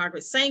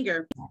Margaret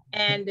Sanger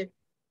and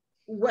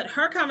what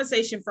her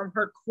conversation from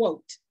her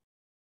quote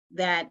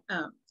that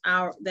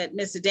that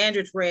Mr.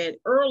 Dandridge read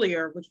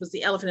earlier, which was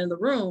the elephant in the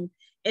room,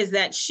 is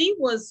that she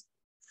was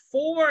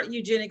for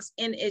eugenics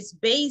in its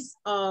base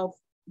of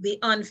the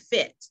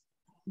unfit,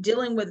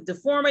 dealing with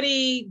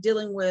deformity,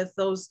 dealing with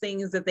those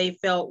things that they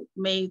felt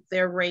made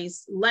their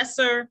race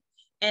lesser,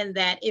 and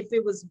that if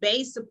it was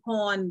based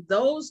upon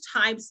those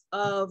types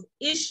of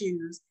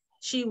issues,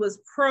 she was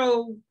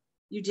pro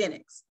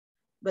eugenics.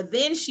 But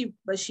then she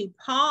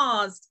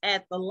paused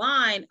at the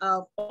line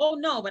of, oh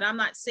no, but I'm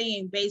not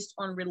saying based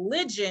on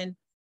religion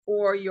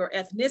or your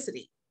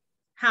ethnicity.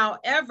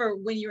 However,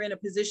 when you're in a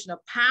position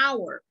of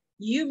power,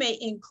 you may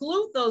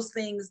include those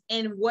things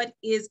in what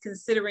is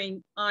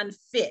considering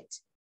unfit.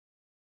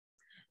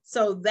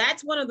 So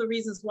that's one of the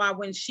reasons why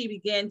when she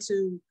began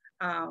to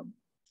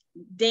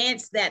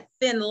dance that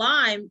thin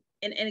line,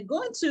 and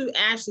going to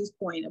Ashley's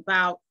point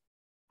about,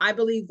 I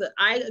believe that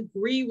I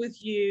agree with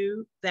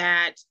you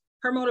that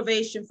her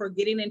motivation for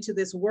getting into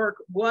this work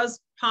was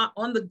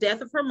on the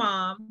death of her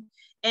mom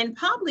and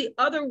probably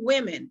other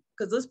women,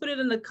 because let's put it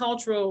in the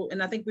cultural,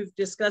 and I think we've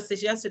discussed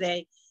this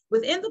yesterday,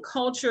 within the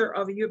culture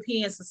of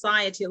European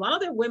society, a lot of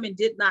their women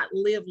did not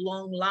live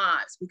long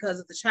lives because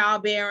of the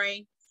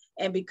childbearing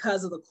and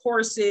because of the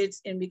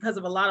corsets and because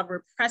of a lot of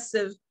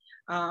repressive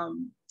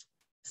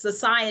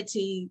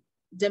society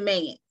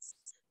demands.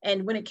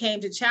 And when it came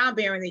to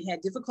childbearing, they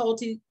had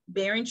difficulty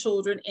bearing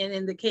children. And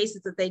in the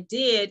cases that they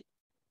did,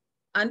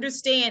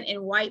 understand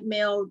in white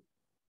male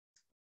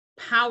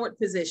powered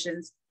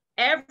positions,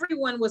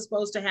 everyone was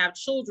supposed to have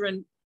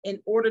children in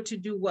order to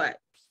do what?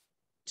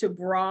 To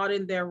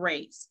broaden their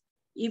race.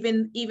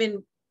 Even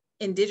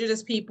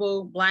indigenous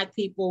people, Black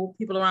people,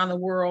 people around the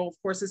world,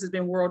 of course, this has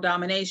been world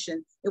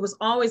domination. It was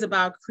always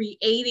about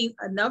creating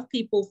enough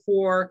people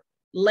for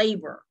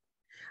labor.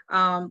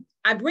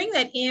 I bring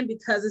that in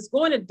because it's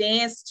going to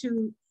dance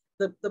to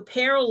the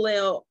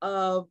parallel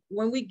of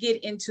when we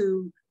get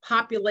into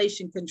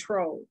population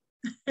control,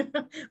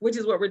 which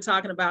is what we're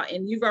talking about.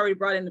 And you've already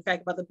brought in the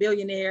fact about the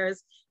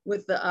billionaires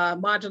with the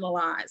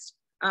marginalized.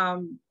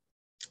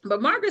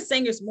 But Margaret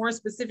Sanger's more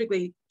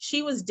specifically,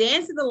 she was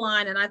dancing the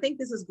line, and I think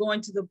this is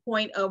going to the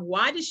point of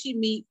why did she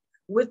meet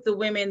with the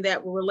women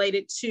that were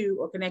related to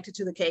or connected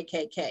to the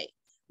KKK?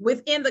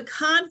 Within the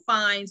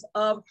confines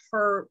of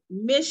her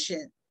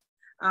mission,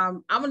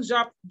 I'm going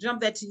to jump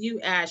that to you,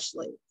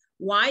 Ashley.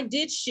 Why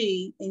did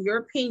she, in your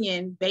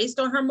opinion, based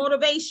on her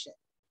motivation,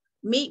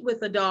 meet with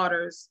the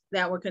daughters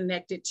that were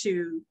connected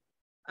to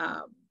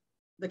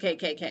the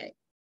KKK?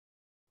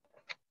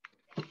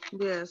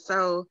 Yeah,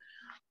 so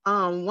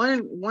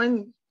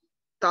one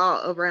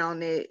thought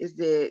around it is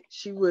that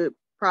she would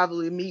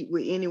probably meet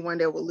with anyone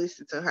that would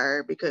listen to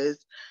her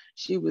because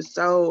she was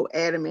so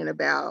adamant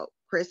about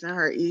pressing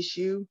her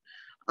issue.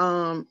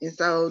 And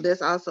so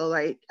that's also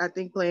like, I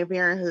think Planned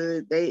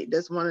Parenthood,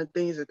 that's one of the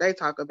things that they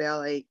talk about.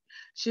 Like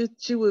she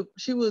would,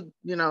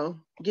 you know,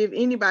 give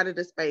anybody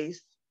the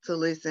space to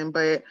listen.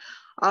 But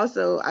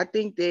also I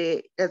think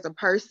that as a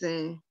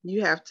person,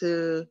 you have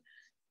to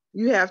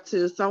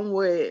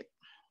somewhat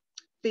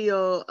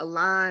feel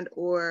aligned,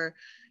 or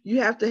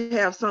you have to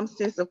have some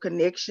sense of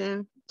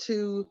connection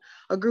to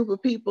a group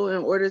of people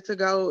in order to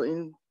go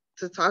and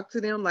to talk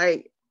to them.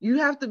 Like you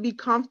have to be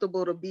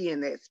comfortable to be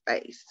in that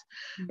space.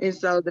 Mm-hmm. And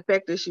so the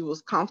fact that she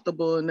was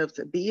comfortable enough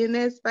to be in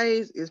that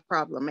space is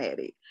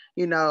problematic,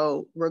 you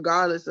know,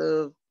 regardless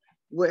of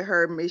what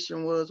her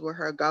mission was, what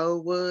her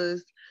goal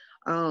was.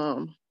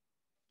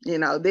 You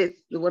know, that's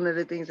one of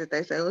the things that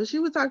they say, well, she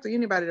would talk to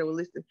anybody that would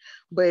listen.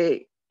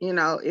 But, you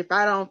know, if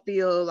I don't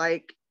feel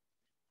like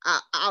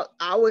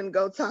I wouldn't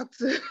go talk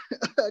to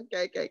a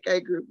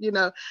KKK group, you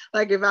know,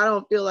 like if I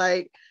don't feel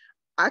like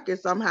I can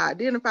somehow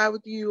identify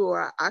with you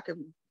or I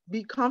can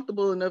be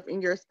comfortable enough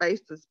in your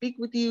space to speak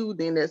with you,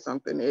 then that's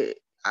something that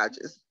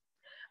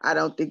I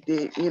don't think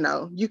that, you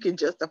know, you can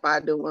justify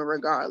doing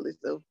regardless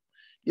of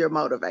your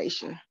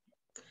motivation.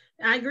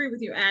 I agree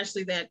with you,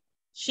 Ashley, that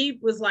she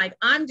was like,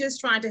 I'm just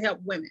trying to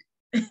help women.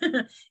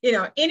 You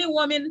know, any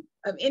woman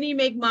of any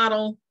make,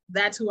 model,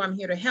 that's who I'm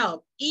here to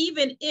help,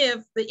 even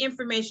if the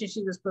information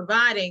she was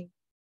providing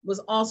was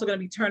also going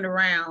to be turned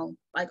around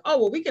like, oh,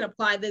 well, we can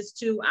apply this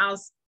to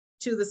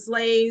the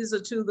slaves or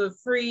to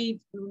the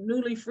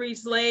newly freed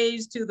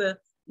slaves, to the,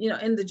 you know,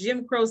 in the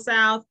Jim Crow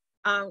South.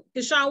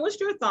 Keshawn, what's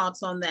your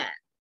thoughts on that,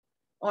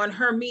 on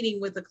her meeting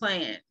with the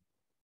Klan?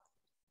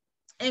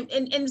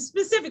 And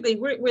specifically,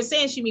 we're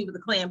saying she met with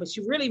the Klan, but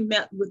she really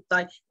met with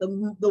like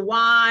the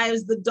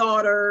wives, the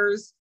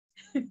daughters.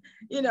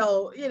 you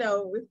know,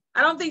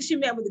 I don't think she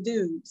met with the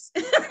dudes.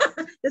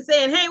 They're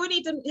saying, hey, we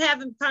need to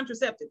have them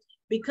contraceptives,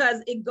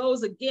 because it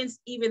goes against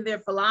even their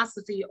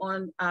philosophy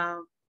on.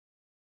 I'm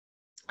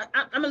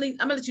gonna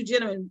let you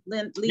gentlemen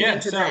lead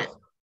into that.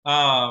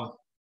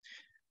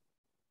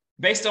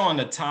 Based on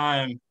the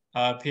time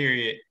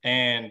period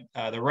and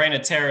the reign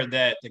of terror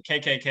that the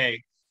KKK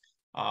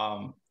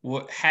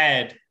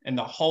had and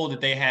the hold that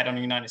they had on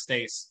the United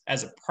States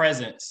as a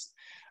presence,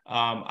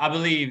 I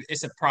believe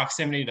it's a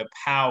proximity to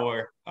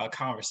power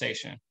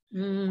conversation.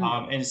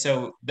 And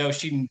so though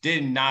she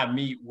did not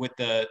meet with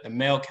the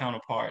male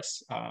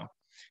counterparts,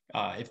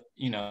 if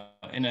you know,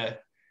 in a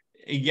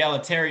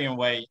egalitarian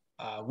way,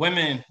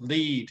 women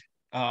lead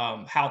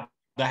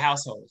the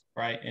household,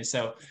 right? And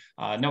so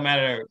no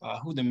matter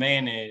who the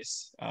man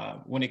is,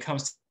 when it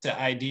comes to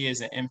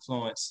ideas and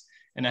influence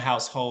in the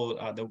household,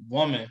 the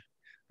woman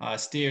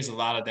steers a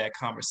lot of that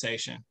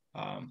conversation.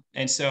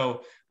 And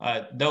so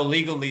though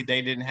legally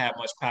they didn't have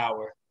much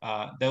power,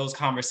 those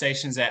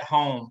conversations at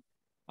home,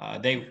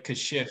 they could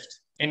shift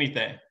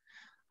anything.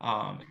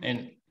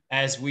 And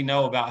as we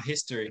know about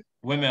history,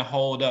 women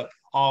hold up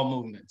all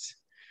movements,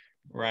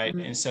 right?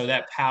 Mm-hmm. And so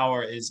that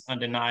power is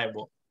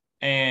undeniable.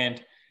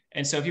 And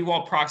so if you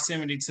want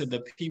proximity to the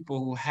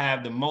people who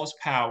have the most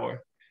power,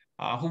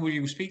 who would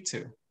you speak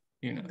to?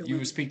 You know, you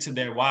would speak to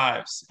their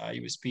wives.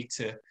 You would speak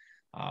to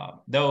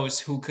those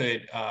who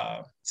could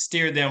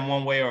steer them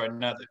one way or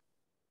another.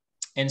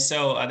 And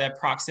so that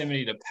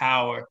proximity to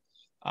power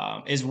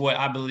is what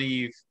I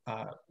believe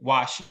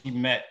why she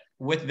met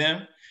with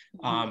them,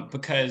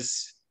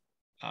 because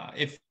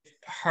if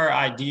her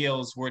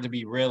ideals were to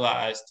be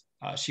realized,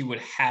 she would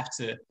have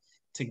to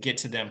to get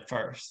to them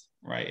first,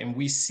 right? And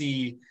we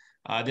see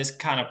this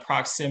kind of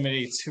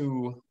proximity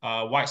to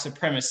white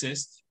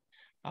supremacists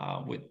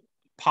with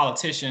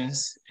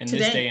politicians in Today.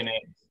 this day and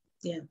age.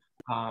 Yeah.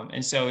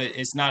 And so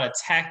it's not a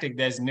tactic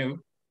that's new,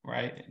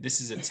 right?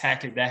 This is a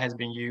tactic that has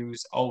been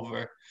used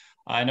over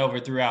and over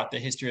throughout the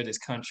history of this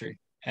country.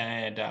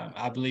 And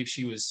I believe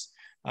she was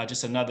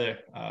just another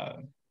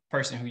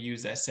person who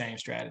used that same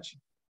strategy.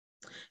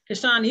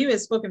 Kashawn, you have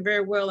spoken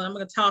very well, and I'm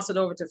going to toss it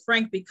over to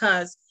Frank,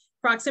 because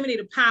proximity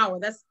to power,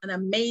 that's a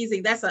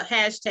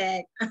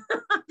hashtag.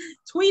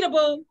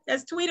 Tweetable,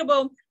 that's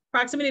tweetable,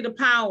 proximity to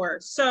power.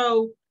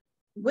 So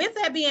with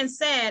that being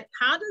said,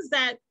 how does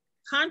that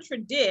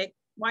contradict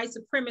white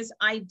supremacist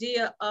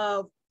idea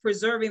of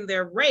preserving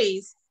their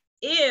race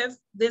if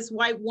this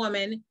white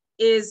woman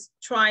is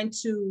trying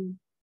to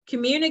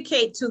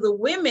communicate to the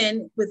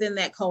women within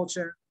that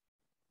culture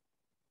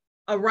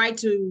a right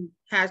to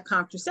have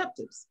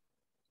contraceptives?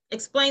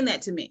 Explain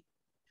that to me.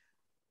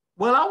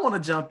 Well, I want to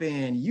jump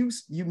in. You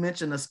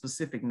mentioned a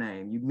specific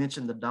name. You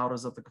mentioned the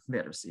Daughters of the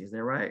Confederacy. Is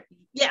that right?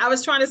 Yeah, I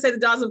was trying to say the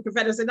Daughters of the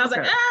Confederacy, and I was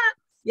like,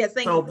 yes,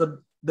 thank you. So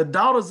the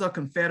Daughters of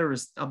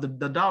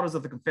the Daughters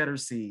of the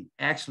Confederacy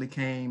actually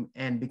came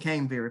and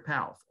became very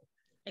powerful.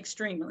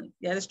 Extremely.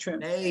 Yeah, that's true.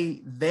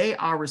 They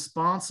are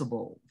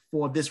responsible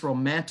for this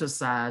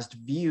romanticized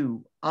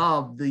view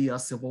of the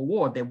Civil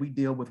War that we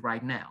deal with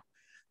right now.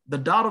 The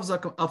Daughters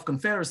of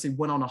Confederacy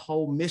went on a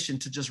whole mission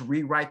to just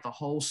rewrite the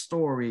whole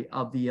story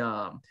of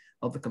the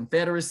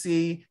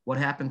Confederacy, what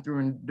happened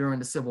during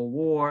the Civil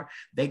War.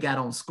 They got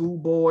on school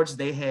boards.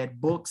 They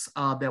had books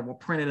that were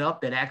printed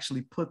up that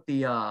actually put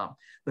the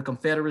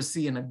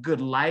Confederacy in a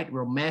good light,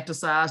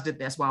 romanticized it.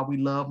 That's why we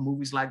love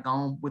movies like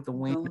Gone with the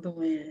Wind. Gone with the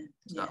Wind.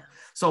 Yeah.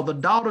 So the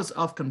Daughters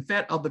of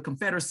the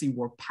Confederacy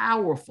were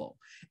powerful.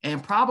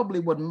 And probably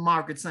what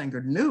Margaret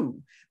Sanger knew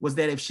was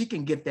that if she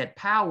can get that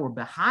power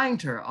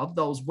behind her of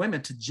those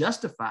women to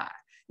justify,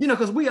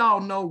 because we all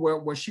know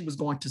where she was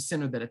going to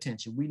center that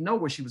attention. We know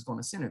where she was going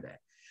to center that.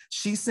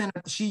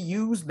 She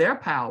used their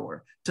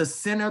power to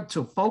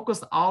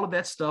focus all of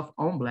that stuff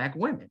on Black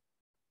women.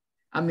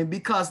 I mean,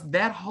 because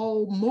that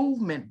whole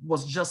movement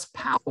was just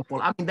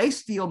powerful. I mean, they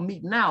still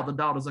meet now, the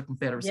Daughters of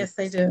Confederacy. Yes,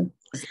 they do.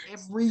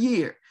 Every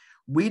year.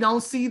 We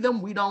don't see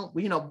them. We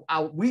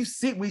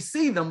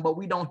see them, but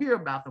we don't hear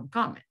about them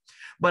coming.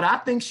 But I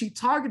think she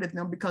targeted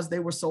them because they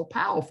were so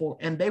powerful,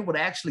 and they would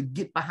actually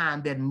get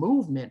behind that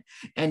movement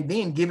and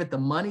then give it the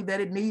money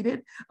that it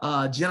needed,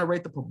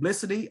 generate the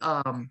publicity.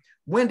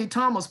 Wendy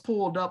Thomas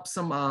pulled up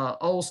some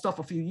old stuff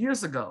a few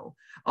years ago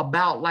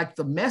about like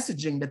the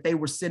messaging that they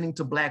were sending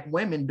to Black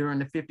women during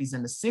the 50s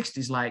and the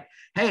 60s. Like,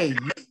 hey,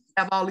 you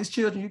have all these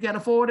children, you can't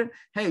afford it.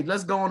 Hey,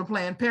 let's go on to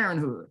Planned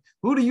Parenthood.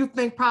 Who do you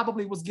think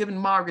probably was giving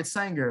Margaret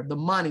Sanger the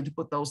money to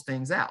put those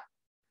things out?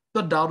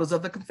 The Daughters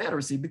of the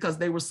Confederacy, because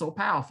they were so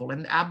powerful.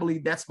 And I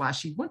believe that's why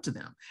she went to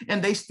them.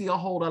 And they still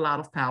hold a lot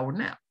of power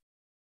now.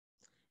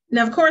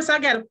 Now, of course, I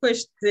got to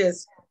push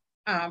this.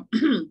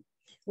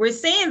 We're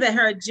saying that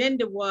her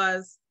agenda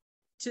was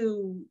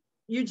to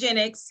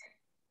eugenics,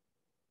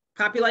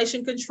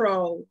 population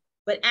control,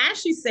 but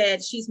Ashley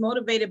said she's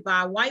motivated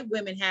by white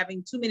women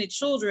having too many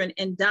children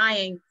and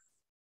dying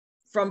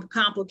from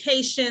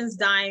complications,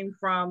 dying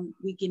from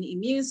weakened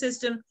immune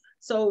system.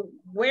 So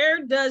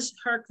where does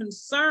her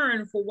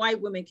concern for white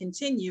women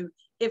continue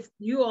if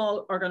you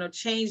all are going to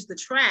change the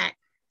track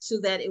so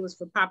that it was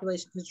for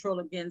population control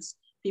against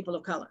people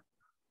of color?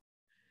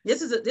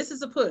 This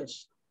is a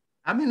push.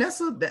 I mean, that's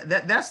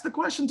the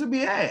question to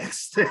be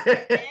asked.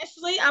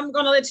 Ashley, I'm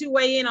going to let you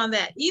weigh in on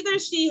that. Either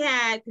she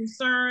had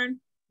concern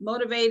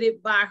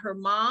motivated by her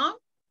mom,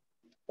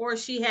 or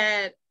she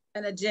had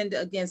an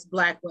agenda against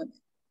Black women.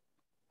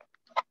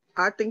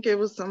 I think it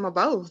was some of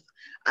both.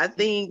 I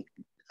think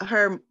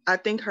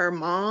her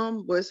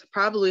mom was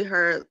probably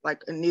her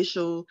like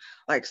initial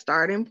like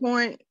starting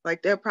point.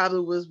 Like that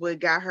probably was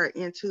what got her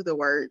into the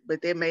work,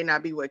 but that may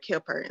not be what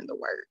kept her in the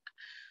work.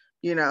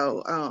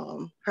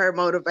 Her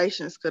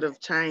motivations could have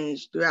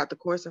changed throughout the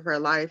course of her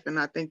life. And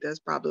I think that's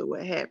probably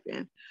what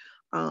happened,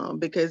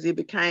 because it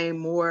became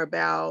more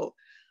about,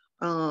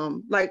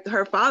 like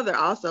her father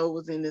also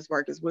was in this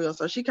work as well.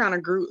 So she kind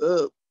of grew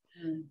up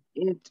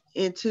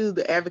into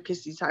the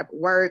advocacy type of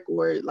work,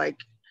 or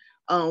like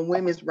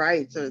women's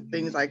rights or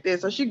things like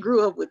that. So she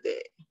grew up with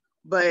it.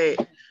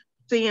 But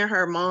seeing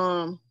her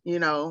mom,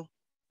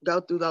 go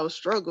through those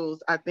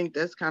struggles, I think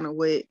that's kind of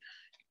what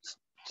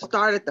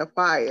started the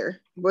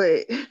fire.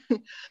 But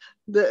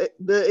the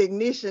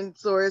ignition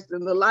source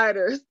and the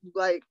lighter,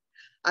 like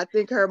I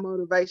think her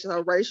motivation,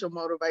 her racial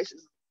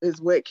motivations,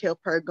 is what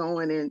kept her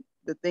going, and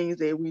the things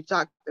that we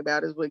talked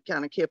about is what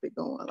kind of kept it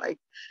going. Like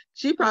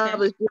she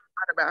probably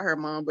thought about her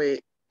mom, but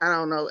I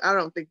don't know. I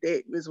don't think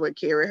that is what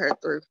carried her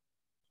through.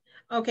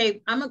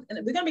 Okay,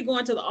 we're gonna be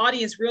going to the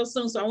audience real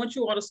soon, so I want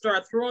you all to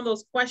start throwing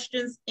those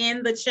questions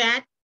in the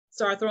chat.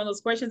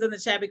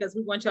 Because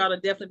we want you all to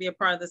definitely be a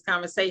part of this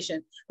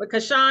conversation. But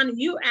Kashawn,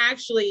 you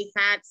actually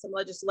had some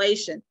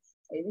legislation.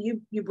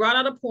 You brought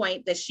out a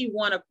point that she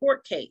won a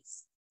court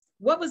case.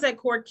 What was that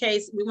court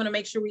case? We want to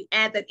make sure we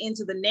add that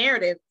into the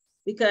narrative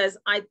because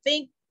I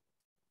think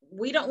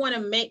we don't want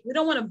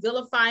to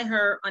vilify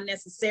her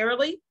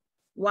unnecessarily,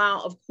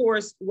 while of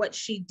course what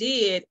she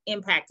did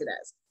impacted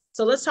us.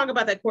 So let's talk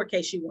about that court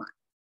case she won.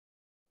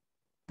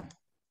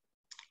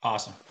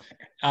 Awesome.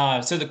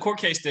 So the court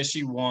case that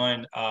she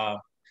won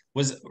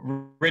was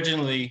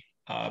originally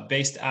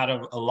based out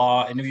of a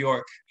law in New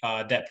York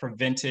that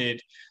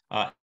prevented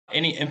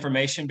any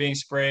information being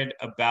spread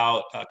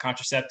about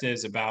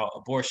contraceptives, about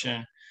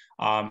abortion,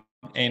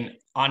 and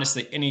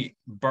honestly, any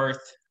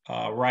birth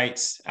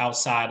rights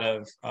outside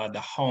of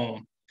the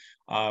home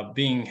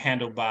being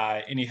handled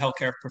by any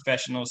healthcare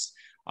professionals,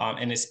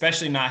 and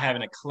especially not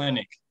having a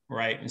clinic,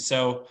 right? And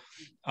so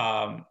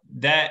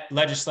that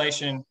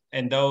legislation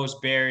and those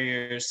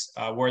barriers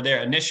were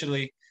there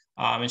initially,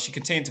 and she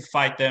continued to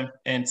fight them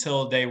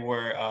until they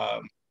were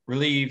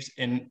relieved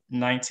in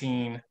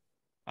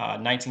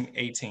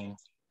 1918.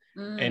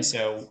 And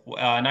so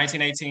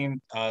 1918,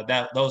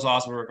 those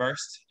laws were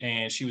reversed,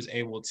 and she was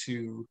able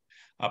to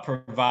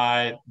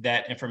provide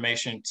that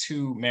information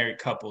to married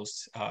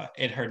couples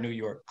at her New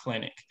York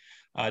clinic.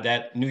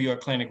 That New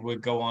York clinic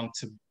would go on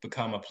to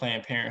become a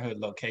Planned Parenthood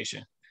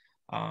location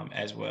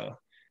as well.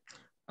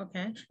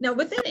 Okay. Now,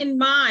 with that in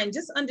mind,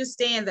 just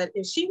understand that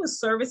if she was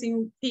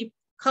servicing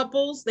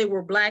couples, they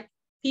were Black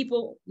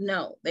people.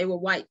 No, they were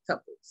white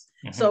couples.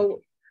 Mm-hmm.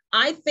 So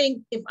I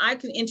think if I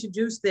can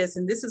introduce this,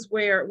 and this is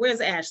where's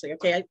Ashley?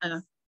 Okay,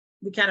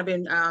 we kind of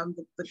been,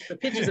 the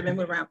pictures have been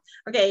moved around.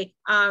 Okay,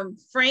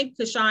 Frank,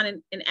 Kashawn,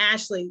 and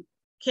Ashley,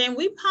 can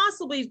we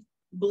possibly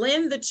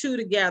blend the two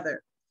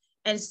together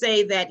and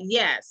say that,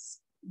 yes,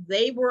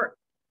 they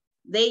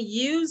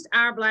used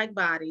our Black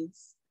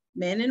bodies,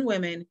 men and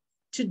women,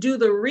 to do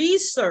the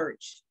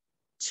research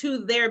to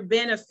their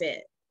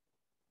benefit?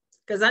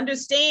 Because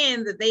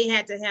understand that they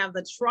had to have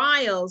the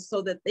trials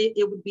so that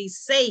it would be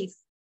safe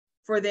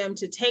for them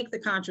to take the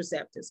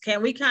contraceptives.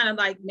 Can we kind of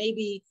like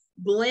maybe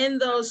blend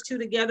those two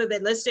together,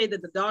 that let's say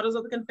that the Daughters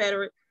of the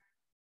Confederate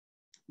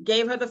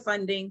gave her the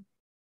funding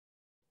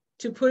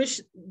to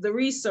push the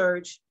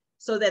research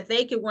so that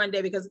they could one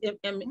day, because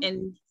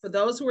and for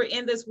those who are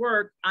in this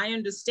work, I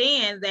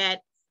understand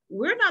that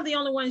we're not the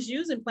only ones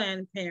using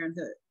Planned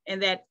Parenthood,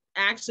 and that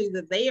actually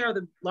that they are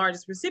the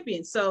largest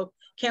recipients. So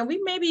can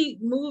we maybe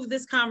move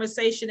this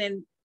conversation,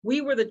 and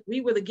we were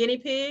the guinea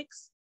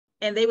pigs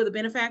and they were the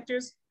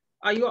benefactors?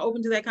 Are you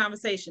open to that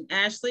conversation?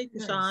 Ashley,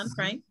 Kashawn, yes.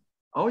 Frank?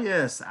 Oh,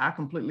 yes, I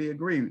completely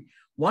agree.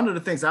 One of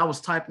the things, I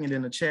was typing it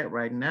in the chat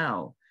right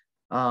now,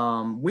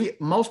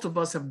 most of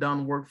us have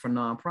done work for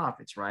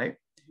nonprofits, right?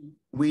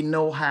 Mm-hmm. We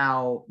know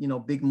how,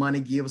 big money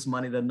gives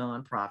money to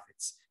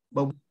nonprofits.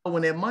 But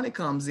when that money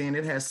comes in,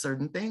 it has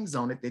certain things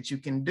on it that you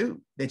can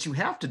do, that you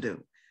have to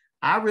do.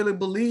 I really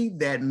believe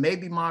that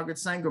maybe Margaret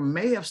Sanger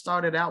may have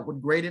started out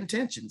with great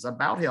intentions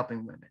about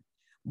helping women.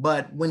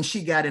 But when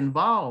she got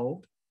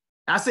involved,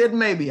 I said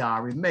maybe,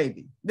 Ari,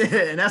 maybe,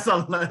 and that's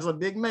a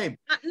big maybe.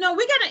 No,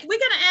 we gotta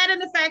add in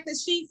the fact that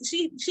she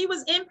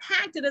was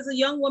impacted as a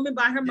young woman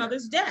by her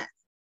mother's death.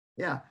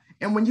 Yeah,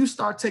 and when you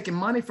start taking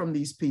money from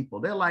these people,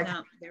 they're like,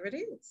 there it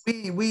is.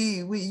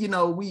 We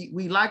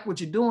like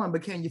what you're doing,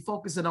 but can you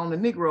focus it on the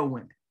Negro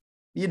women?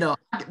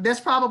 That's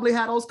probably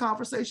how those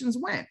conversations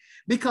went,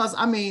 because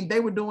they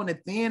were doing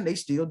it then, they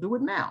still do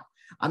it now.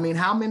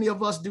 How many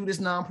of us do this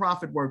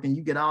nonprofit work and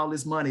you get all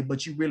this money,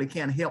 but you really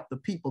can't help the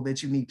people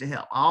that you need to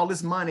help? All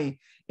this money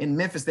in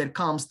Memphis that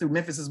comes through.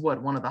 Memphis is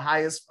one of the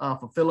highest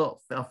for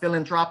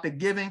philanthropic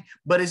giving,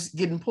 but it's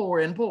getting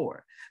poorer and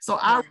poorer. So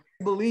I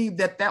believe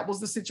that was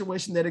the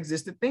situation that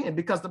existed then,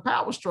 because the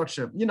power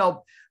structure,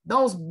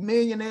 those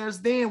millionaires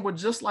then were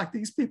just like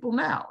these people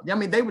now.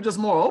 They were just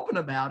more open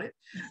about it.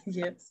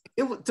 Yes.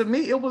 To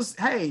me, it was,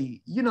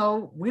 hey,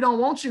 we don't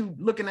want you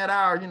looking at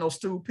our,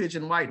 stool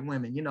pigeon white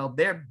women.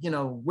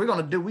 We're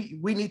going to do,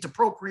 we need to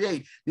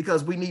procreate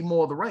because we need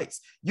more of the race.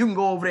 You can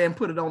go over there and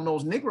put it on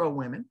those Negro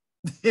women.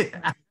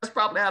 That's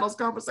probably how those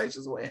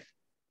conversations went.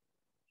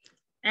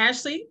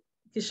 Ashley,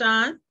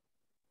 Kashawn?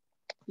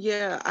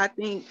 Yeah, I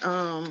think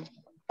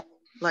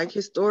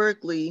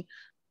historically,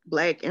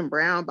 Black and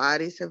brown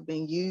bodies have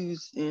been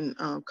used in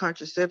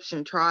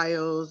contraception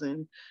trials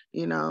and,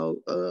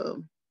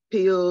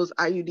 pills,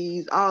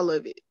 IUDs, all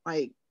of it.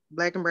 Like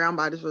Black and brown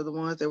bodies were the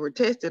ones that were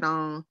tested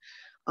on.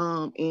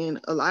 And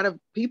a lot of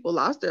people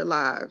lost their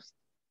lives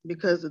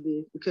because of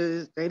this,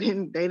 because they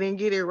didn't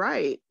get it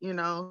right,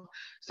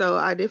 So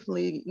I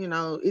definitely,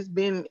 it's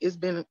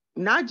been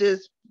not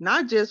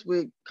just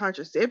with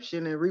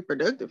contraception and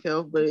reproductive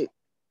health, but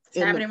it's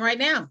happening right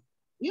now.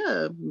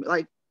 Yeah,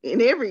 like in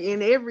every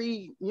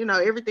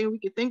everything we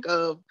could think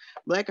of,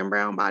 Black and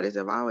brown bodies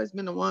have always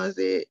been the ones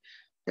that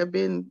have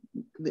been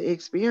the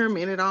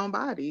experimented on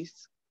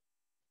bodies.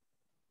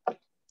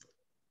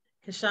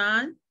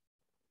 Kashawn?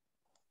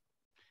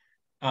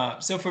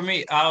 So for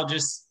me,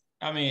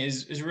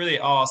 it's really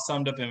all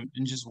summed up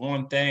in just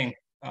one thing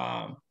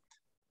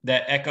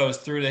that echoes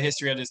through the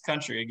history of this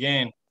country.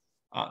 Again,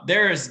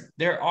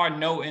 there are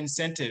no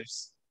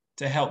incentives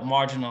to help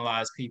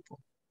marginalized people,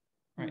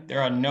 right?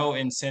 There are no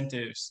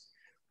incentives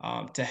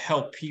to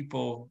help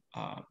people,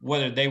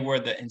 whether they were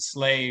the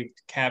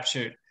enslaved,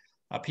 captured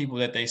people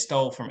that they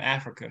stole from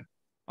Africa,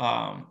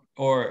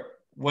 or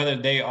whether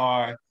they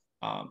are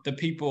the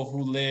people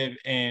who live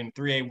in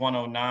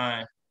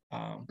 38109,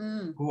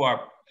 who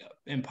are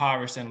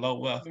impoverished and low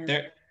wealth.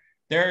 Yeah.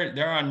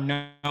 There are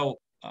no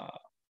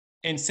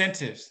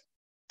incentives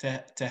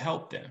to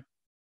help them,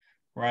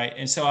 right?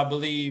 And so I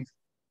believe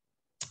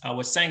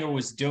what Sanger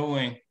was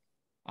doing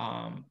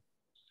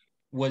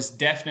was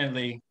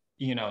definitely,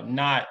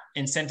 not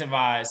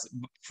incentivized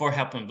for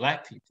helping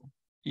Black people.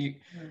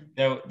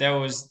 There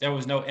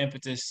was no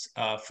impetus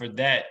for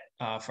that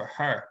for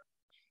her.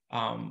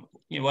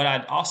 What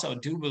I also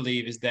do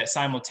believe is that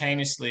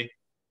simultaneously,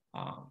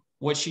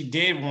 what she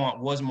did want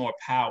was more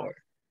power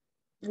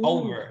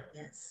over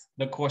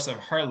the course of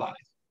her life,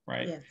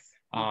 right? Yes.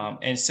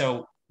 And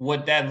so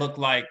what that looked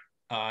like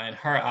in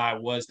her eye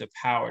was the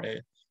power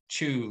to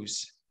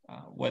choose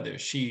whether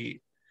she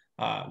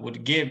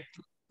would give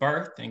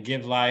birth and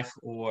give life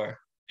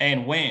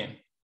and win,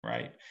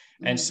 right?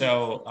 And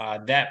so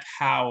that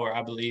power,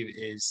 I believe,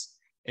 is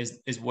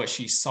what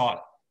she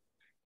sought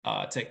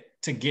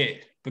to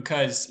get,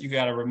 because you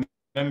got to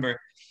remember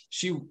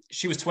she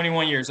was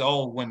 21 years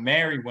old when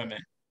married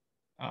women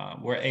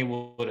were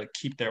able to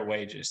keep their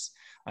wages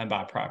and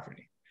buy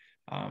property.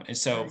 And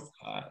so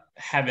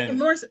having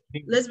more,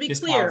 let's be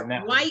clear,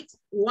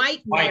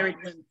 white married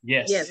women.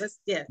 Yes.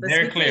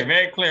 Very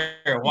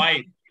clear.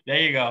 White. There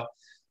you go.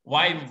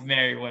 White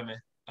married women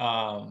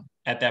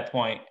at that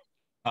point.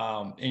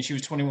 And she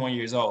was 21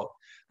 years old.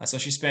 So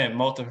she spent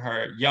most of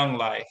her young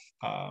life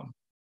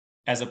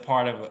as a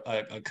part of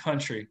a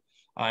country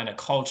and a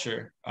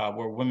culture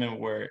where women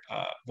were,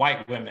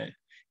 white women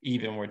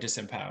even, were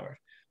disempowered.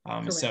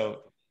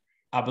 So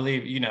I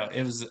believe,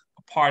 it was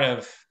a part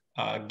of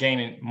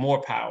gaining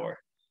more power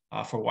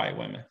for white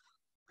women.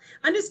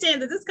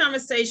 Understand that this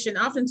conversation,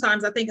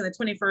 oftentimes, I think in the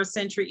 21st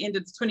century,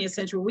 into the 20th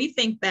century, we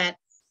think that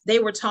they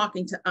were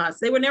talking to us.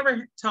 They were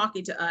never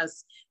talking to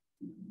us.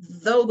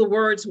 Though the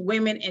words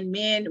women and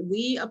men,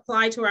 we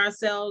apply to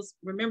ourselves.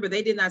 Remember,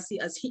 they did not see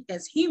us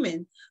as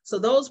human. So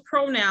those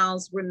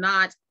pronouns were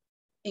not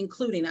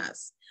including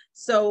us.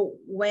 So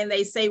when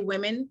they say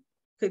women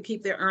could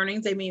keep their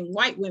earnings, they mean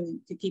white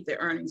women could keep their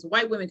earnings.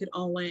 White women could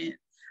own land.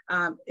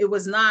 It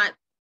was not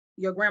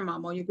your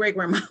grandmama or your great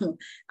grandmama,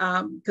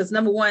 because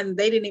number one,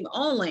 they didn't even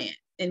own land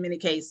in many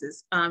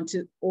cases,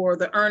 or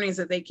the earnings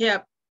that they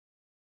kept,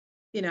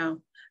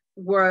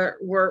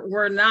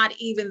 were not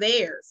even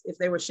theirs if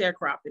they were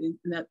sharecropping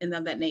and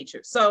of that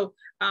nature. So,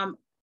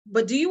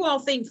 but do you all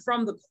think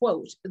from the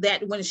quote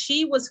that when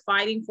she was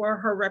fighting for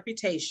her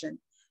reputation,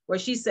 where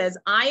she says,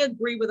 I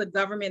agree with a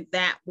government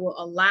that will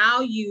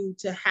allow you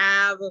to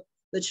have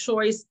the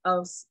choice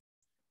of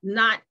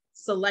not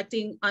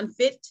selecting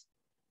unfit,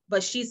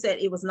 but she said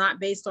it was not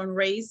based on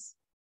race.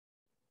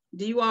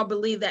 Do you all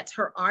believe that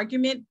her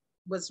argument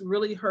was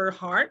really her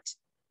heart?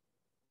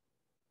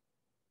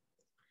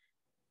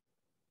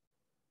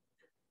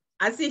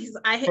 I think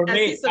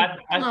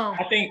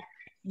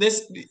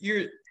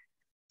you're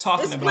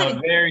talking about a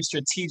very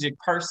strategic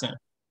person,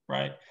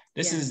 right?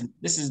 This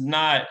is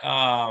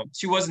not,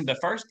 she wasn't the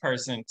first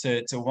person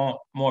to want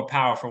more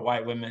power for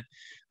white women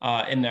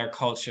in their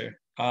culture.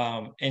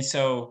 And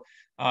so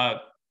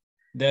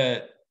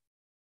the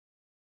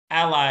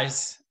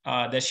allies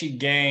that she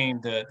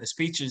gained, the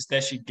speeches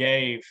that she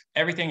gave,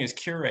 everything is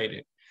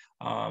curated.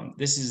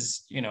 This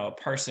is, a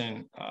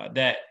person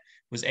that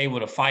was able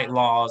to fight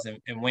laws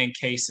and win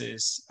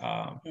cases.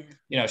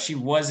 She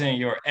wasn't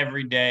your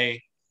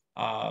everyday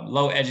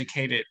low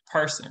educated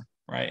person,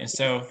 right? And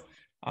so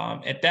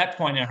at that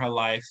point in her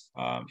life,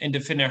 in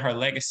defending her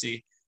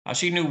legacy,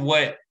 she knew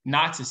what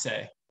not to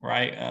say,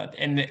 right?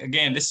 And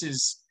again, this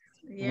is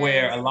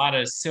where a lot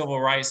of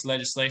civil rights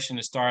legislation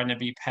is starting to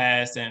be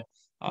passed, and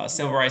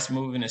civil rights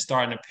movement is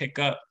starting to pick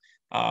up,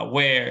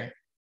 where,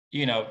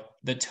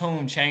 the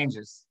tune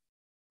changes,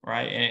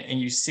 right? And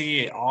you see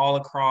it all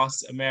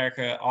across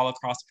America, all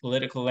across the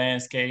political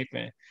landscape,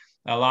 and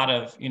a lot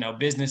of,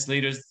 business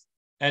leaders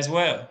as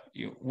well.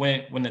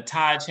 When the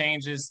tide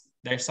changes,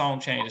 their song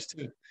changes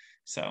too.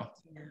 So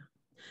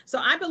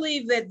I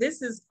believe that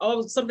this is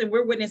all something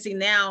we're witnessing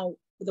now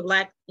with the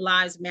Black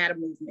Lives Matter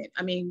movement.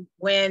 I mean,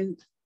 when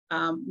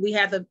we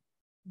had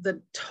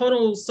the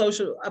total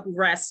social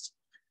unrest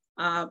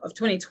of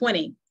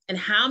 2020, and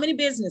how many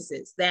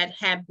businesses that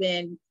have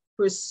been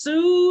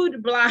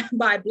pursued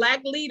by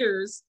Black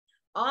leaders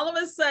all of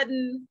a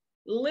sudden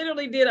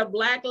literally did a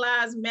Black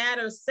Lives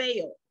Matter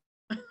sale.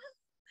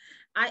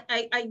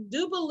 I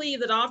do believe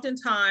that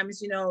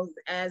oftentimes,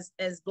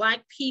 as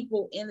Black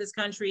people in this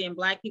country, and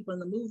Black people in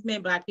the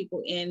movement, Black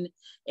people in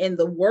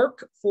the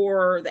work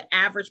for the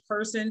average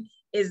person,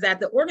 is that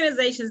the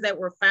organizations that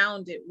were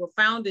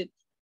founded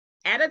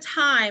at a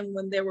time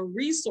when there were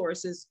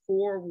resources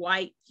for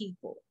white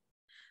people.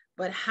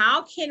 But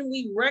how can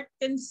we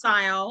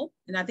reconcile,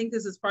 and I think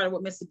this is part of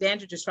what Mr.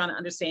 Dandridge is trying to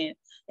understand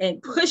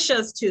and push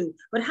us to,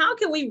 but how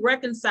can we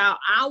reconcile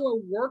our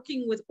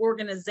working with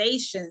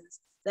organizations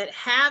that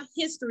have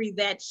history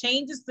that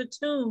changes the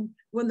tune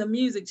when the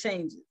music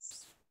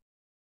changes.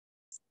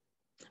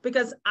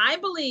 Because I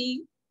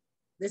believe,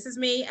 this is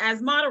me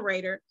as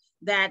moderator,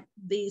 that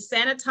the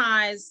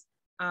sanitized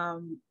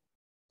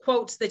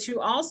quotes that you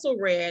also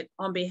read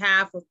on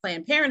behalf of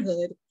Planned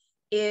Parenthood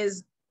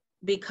is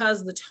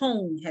because the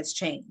tone has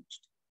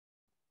changed.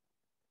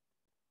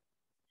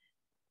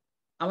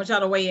 I want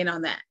y'all to weigh in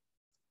on that.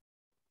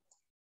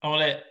 I'll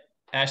let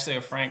Ashley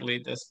or Frank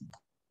lead this.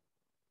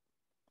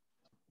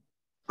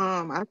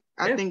 I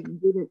think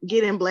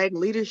getting Black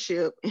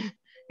leadership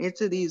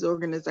into these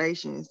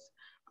organizations.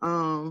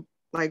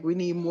 Like we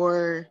need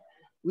more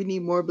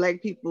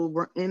Black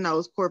people in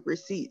those corporate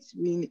seats.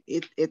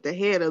 At the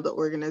head of the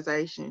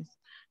organizations,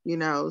 you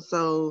know,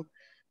 so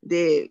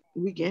that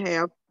we can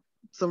have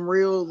some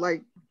real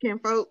like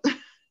kinfolk.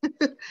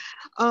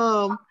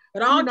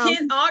 But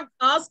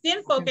all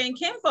skin folk ain't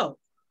kinfolk.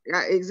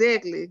 Yeah,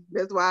 exactly.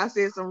 That's why I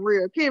said some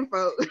real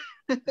kinfolk.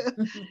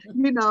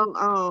 You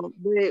know,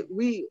 but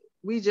we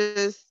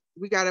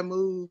gotta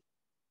move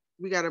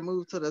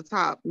to the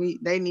top.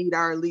 They need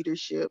our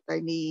leadership. They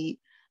need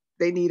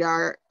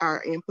our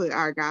input,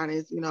 our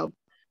guidance. You know,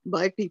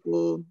 Black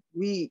people,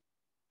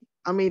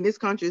 this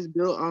country is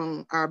built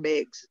on our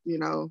backs. You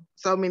know,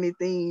 so many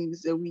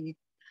things that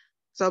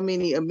so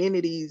many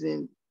amenities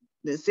and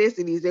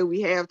necessities that we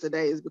have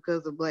today is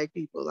because of Black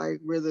people. Like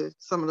we're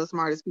some of the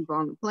smartest people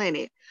on the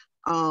planet.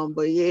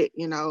 But yet,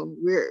 you know,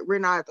 we're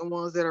not the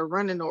ones that are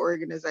running the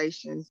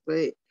organizations,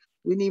 but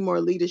we need more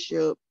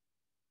leadership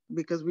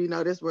because we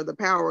know that's where the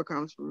power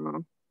comes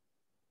from.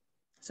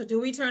 So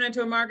do we turn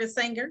into a Margaret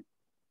Sanger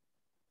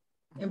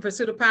in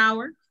pursuit of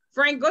power?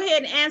 Frank, go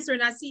ahead and answer.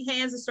 And I see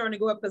hands are starting to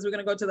go up because we're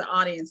going to go to the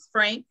audience.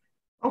 Frank?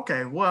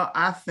 Okay, well,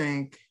 I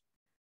think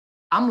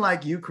I'm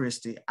like you,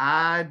 Christy.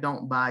 I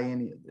don't buy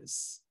any of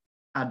this.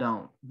 I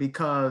don't,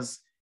 because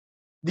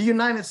the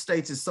United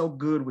States is so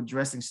good with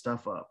dressing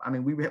stuff up. I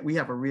mean, we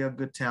have a real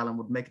good talent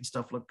with making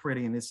stuff look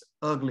pretty, and it's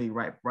ugly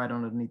right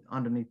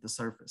underneath the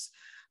surface.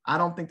 I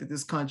don't think that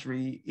this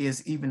country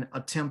is even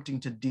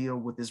attempting to deal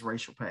with this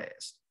racial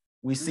past.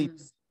 We see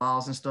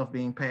laws and stuff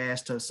being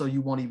passed so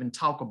you won't even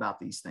talk about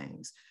these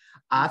things.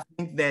 I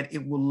think that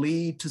it will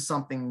lead to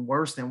something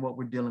worse than what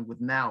we're dealing with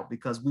now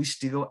because we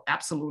still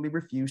absolutely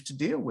refuse to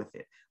deal with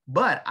it.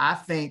 But I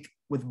think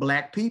with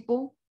Black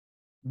people,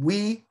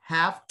 we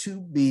have to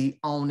be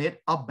on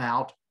it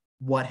about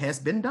what has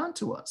been done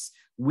to us.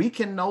 We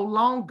can no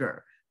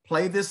longer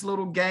play this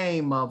little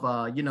game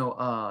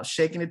of,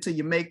 shaking it till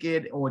you make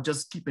it or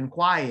just keeping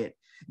quiet,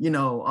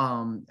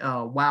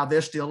 while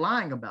they're still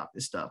lying about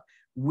this stuff.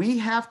 We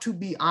have to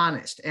be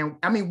honest. And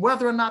I mean,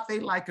 whether or not they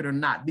like it or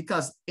not,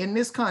 because in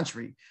this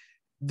country,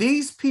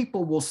 these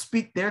people will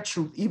speak their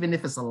truth, even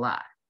if it's a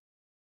lie.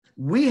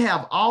 We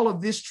have all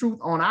of this truth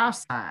on our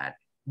side,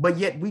 but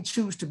yet we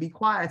choose to be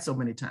quiet so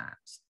many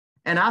times.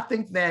 And I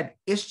think that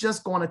it's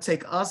just going to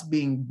take us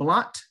being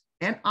blunt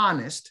and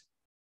honest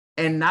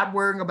and not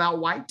worrying about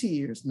white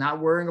tears, not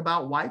worrying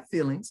about white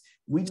feelings.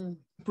 We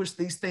push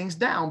these things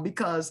down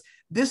because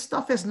this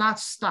stuff has not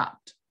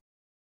stopped.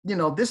 You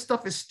know, this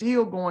stuff is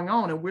still going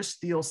on and we're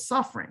still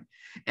suffering.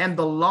 And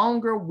the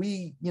longer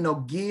we,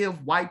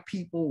 give white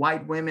people,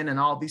 white women, and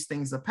all these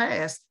things a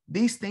pass,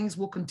 these things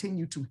will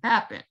continue to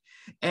happen.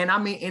 And I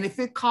mean, and if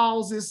it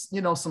causes,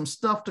 some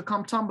stuff to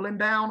come tumbling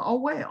down, oh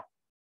well,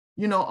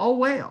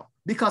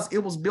 because it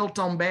was built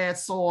on bad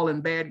soil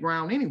and bad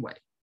ground anyway.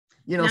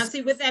 Now,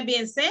 see, with that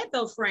being said,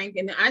 though, Frank,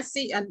 and I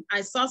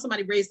saw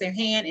somebody raise their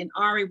hand, and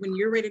Ari, when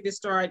you're ready to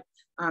start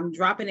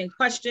dropping in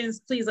questions,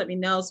 please let me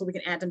know so we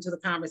can add them to the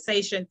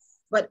conversation.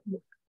 But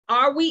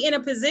are we in a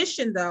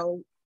position,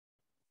 though,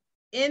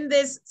 in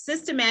this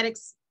systematic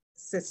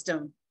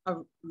system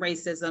of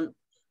racism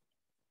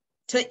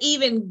to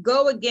even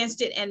go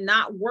against it and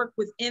not work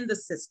within the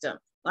system?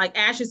 Like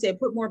Ashley said,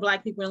 put more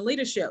Black people in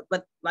leadership.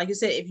 But like you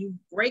said, if you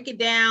break it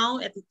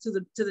down to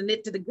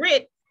the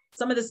grit,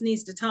 some of this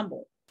needs to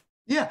tumble.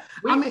 Yeah,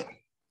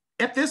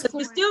 at this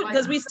point,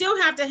 we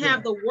still have to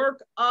have the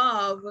work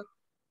of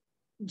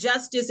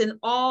justice in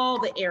all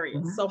the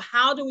areas. So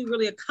how do we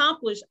really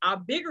accomplish our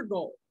bigger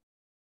goal?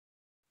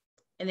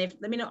 And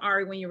let me know,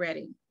 Ari, when you're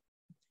ready.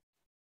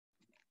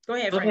 Go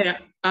ahead, Frank. Okay,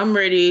 I'm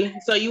ready.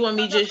 So you want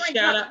me just Frank,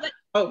 shout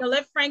out?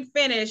 Let Frank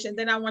finish, and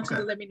then I want you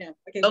to let me know.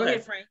 Okay, go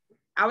ahead, Frank.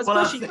 I was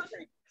pushing you,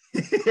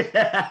 Frank.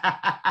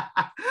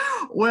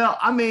 Well,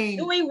 I mean,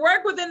 do we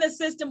work within the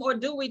system or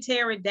do we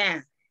tear it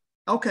down?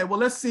 Okay, well,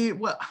 let's see.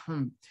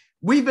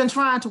 We've been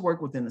trying to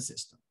work within the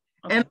system.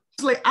 Okay. And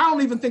honestly, I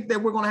don't even think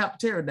that we're going to have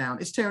to tear it down.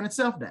 It's tearing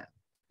itself down.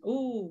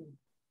 Ooh,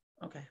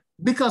 okay.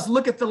 Because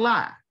look at the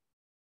lie.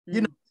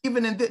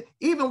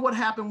 Even what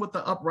happened with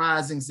the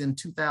uprisings in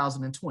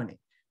 2020.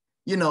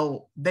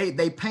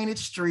 They painted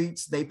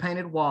streets, they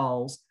painted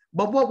walls.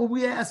 But what were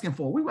we asking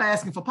for? We were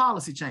asking for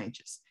policy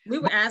changes. We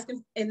were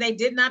asking, and they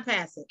did not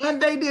pass it.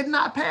 And they did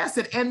not pass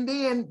it, and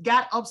then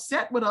got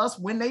upset with us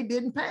when they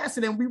didn't pass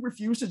it, and we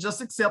refused to just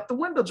accept the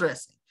window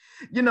dressing.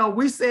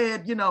 We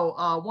said,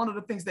 one of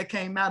the things that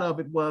came out of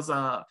it was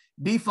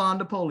defund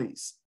the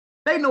police.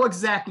 They know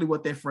exactly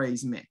what that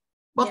phrase meant,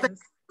 but they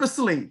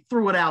purposely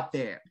threw it out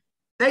there.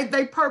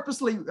 They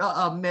purposely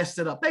messed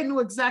it up. They knew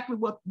exactly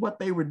what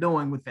they were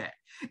doing with that.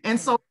 And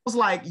so it was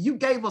like, you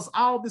gave us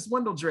all this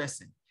window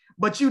dressing,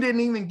 but you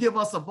didn't even give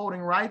us a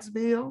voting rights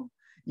bill.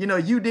 You know,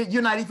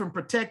 you're not even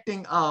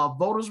protecting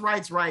voters'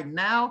 rights right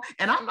now.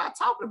 And I'm not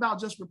talking about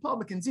just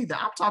Republicans either.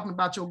 I'm talking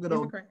about your good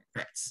old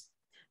Democrats.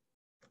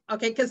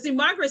 Okay, because see,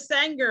 Margaret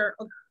Sanger,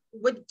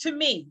 to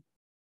me,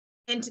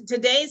 in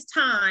today's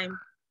time,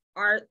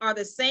 are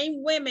the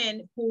same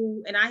women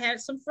who, and I had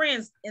some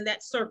friends in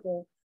that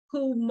circle,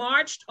 who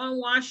marched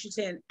on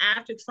Washington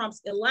after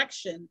Trump's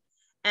election.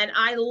 And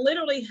I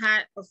literally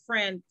had a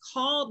friend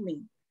called me,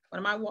 one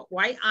of my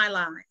white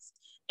allies,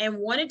 and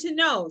wanted to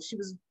know, she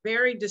was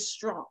very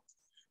distraught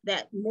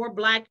that more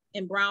Black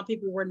and brown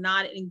people were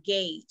not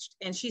engaged.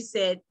 And she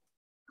said,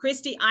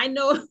 Christy, I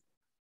know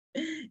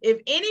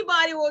if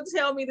anybody will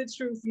tell me the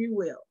truth, you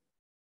will.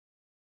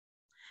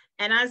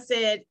 And I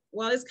said,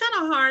 well, it's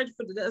kind of hard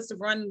for us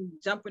to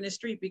jump in the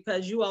street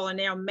because you all are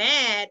now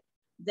mad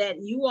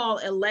that you all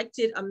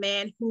elected a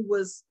man who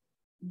was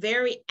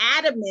very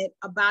adamant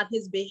about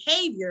his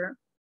behavior,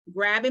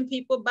 grabbing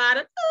people by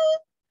the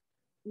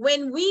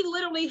when we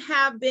literally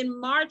have been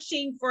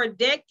marching for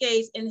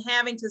decades and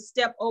having to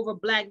step over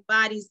Black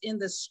bodies in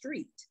the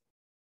street.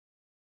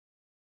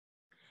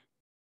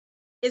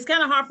 It's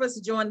kind of hard for us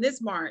to join this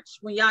march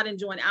when y'all didn't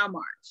join our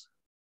march.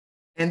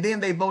 And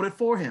then they voted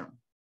for him.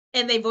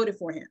 And they voted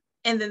for him.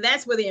 And then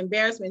that's where the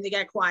embarrassment, they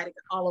got quiet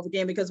all over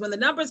again, because when the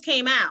numbers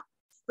came out,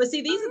 but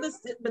see,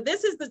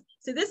 this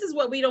is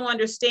what we don't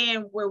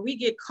understand, where we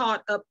get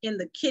caught up in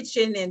the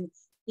kitchen. And,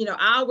 you know,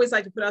 I always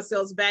like to put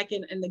ourselves back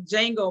in the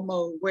Django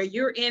mode, where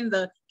you're in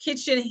the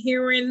kitchen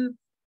hearing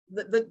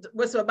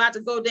what's about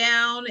to go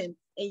down, and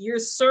you're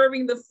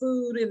serving the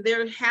food and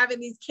they're having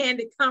these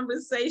candid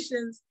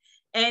conversations.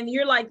 And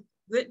you're like,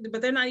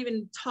 but they're not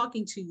even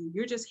talking to you.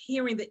 You're just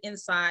hearing the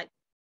inside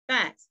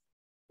facts.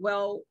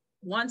 Well,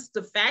 once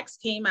the facts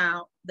came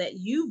out that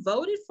you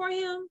voted for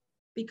him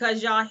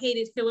because y'all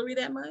hated Hillary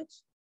that much,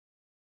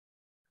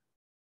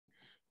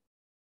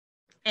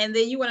 and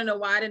then you want to know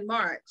why I didn't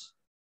march.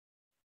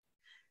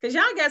 Because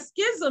y'all got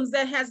schisms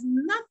that has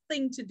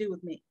nothing to do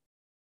with me,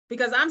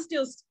 because I'm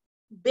still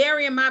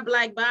burying my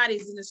Black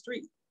bodies in the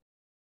street.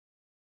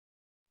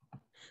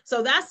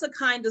 So that's the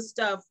kind of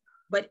stuff.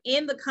 But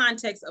in the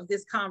context of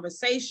this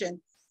conversation,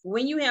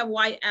 when you have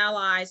white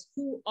allies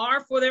who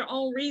are, for their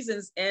own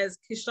reasons, as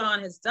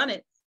Keyshawn has done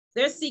it,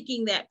 they're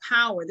seeking that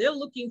power. They're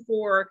looking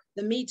for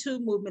the Me Too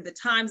movement, the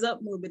Time's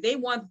Up movement. They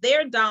want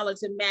their dollar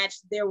to match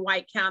their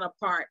white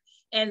counterpart.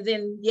 And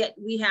then yet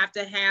we have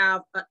to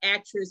have an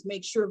actress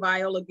make sure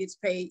Viola gets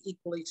paid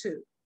equally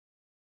too.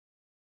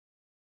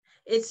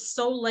 It's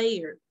so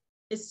layered.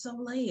 It's so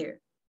layered.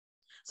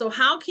 So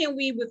how can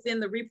we, within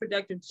the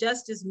reproductive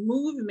justice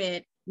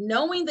movement,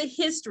 knowing the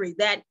history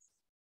that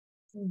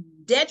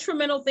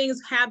detrimental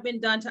things have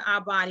been done to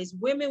our bodies,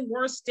 women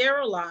were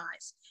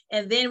sterilized,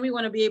 and then we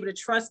want to be able to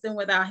trust them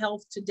with our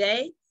health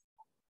today?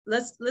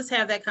 Let's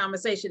have that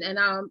conversation. And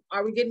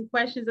are we getting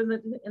questions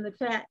in the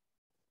chat?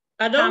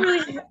 I don't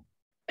really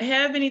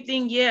have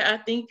anything yet. I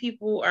think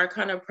people are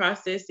kind of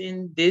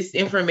processing this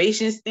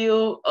information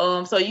still.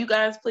 So you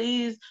guys,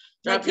 please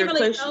drop your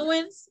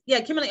questions.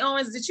 Kimberly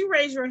Owens, did you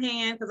raise your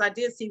hand? Because I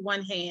did see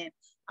one hand.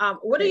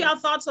 What are y'all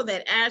thoughts on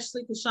that,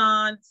 Ashley,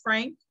 Keyshawn,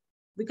 Frank?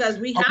 Because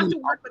we have to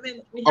work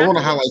within. I want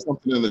to highlight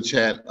something in the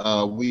chat.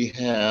 We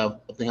have,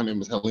 I think her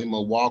name is Halima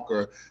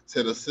Walker,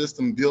 said a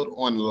system built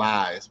on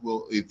lies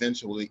will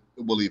eventually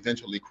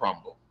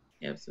crumble.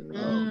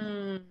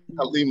 Absolutely.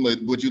 Halima,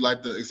 would you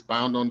like to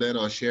expound on that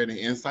or share any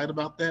insight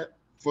about that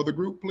for the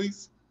group,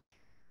 please?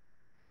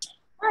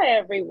 Hi,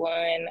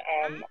 everyone.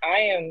 I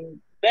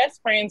am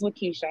best friends with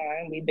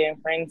Keyshawn. We've been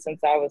friends since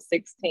I was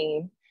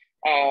 16.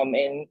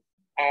 And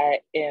I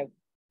have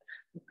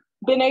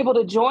been able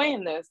to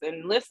join this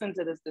and listen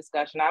to this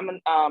discussion. I'm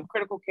a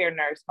critical care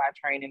nurse by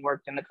training,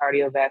 worked in the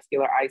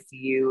cardiovascular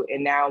ICU,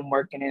 and now I'm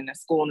working in a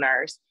school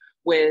nurse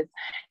with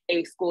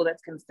a school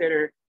that's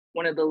considered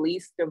one of the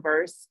least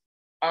diverse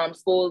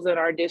schools in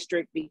our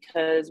district,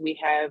 because we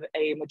have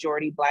a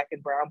majority Black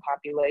and brown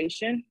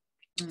population.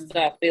 So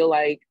I feel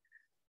like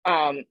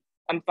I'm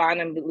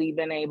finally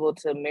been able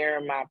to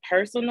mirror my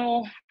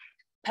personal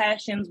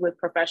passions with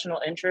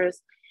professional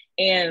interests.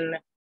 And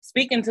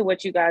speaking to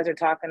what you guys are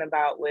talking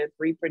about with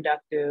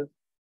reproductive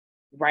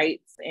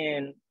rights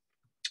and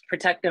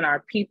protecting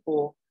our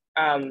people,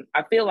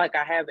 I feel like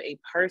I have a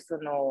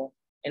personal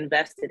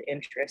invested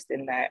interest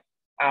in that,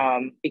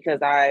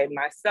 because I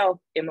myself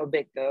am a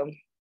victim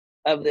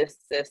of this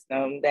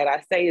system that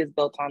I say is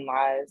built on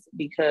lies,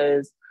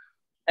 because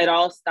it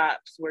all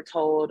stops. We're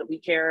told we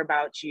care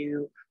about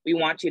you. We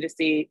want you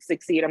to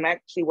succeed. I'm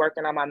actually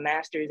working on my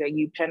master's at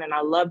UPenn, and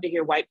I love to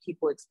hear white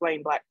people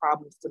explain Black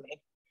problems to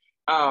me.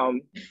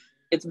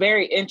 It's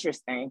very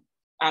interesting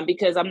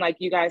because I'm like,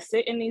 you guys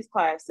sit in these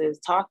classes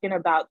talking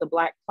about the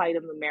Black plight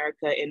of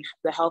America and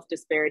the health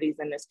disparities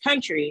in this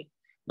country.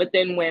 But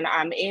then when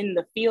I'm in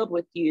the field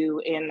with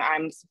you and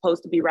I'm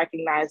supposed to be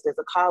recognized as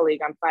a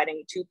colleague, I'm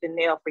fighting tooth and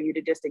nail for you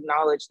to just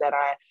acknowledge that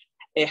I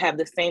and have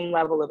the same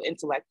level of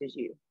intellect as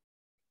you.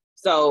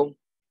 So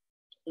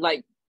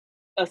like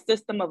a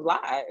system of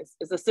lies.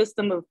 It's a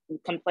system of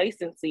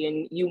complacency,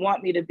 and you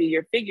want me to be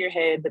your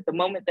figurehead, but the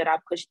moment that I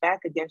push back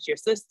against your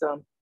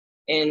system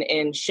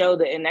and show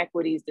the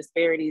inequities,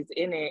 disparities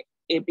in it,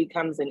 it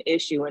becomes an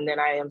issue. And then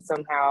I am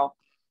somehow,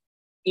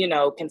 you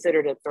know,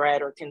 considered a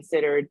threat or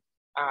considered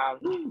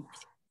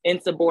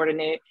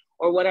insubordinate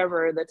or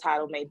whatever the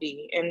title may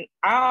be. And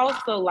I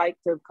also like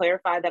to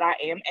clarify that I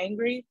am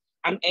angry.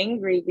 I'm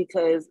angry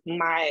because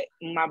my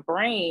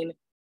brain,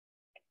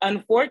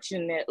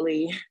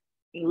 unfortunately,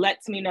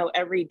 lets me know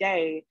every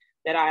day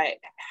that I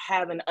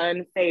have an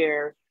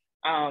unfair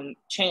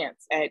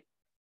chance at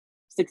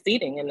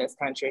succeeding in this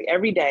country.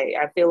 Every day,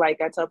 I feel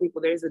like I tell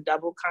people there's a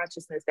double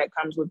consciousness that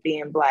comes with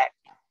being Black.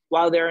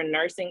 While there are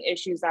nursing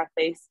issues I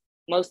face,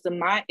 most of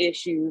my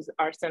issues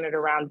are centered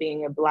around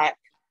being a Black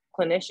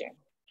clinician.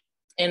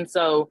 And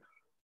so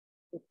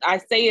I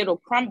say it'll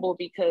crumble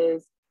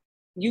because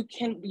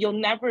you'll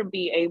never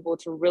be able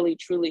to really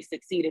truly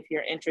succeed if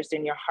your interest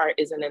and your heart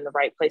isn't in the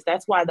right place.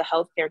 That's why the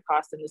healthcare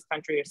costs in this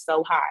country are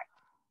so high,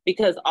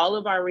 because all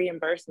of our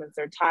reimbursements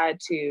are tied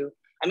to,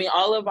 I mean,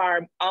 all of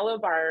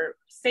our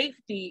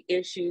safety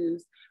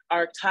issues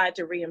are tied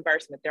to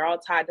reimbursement. They're all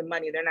tied to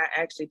money. They're not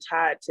actually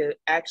tied to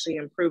actually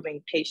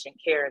improving patient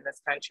care in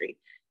this country.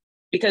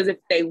 Because if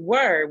they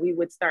were, we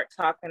would start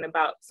talking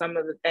about some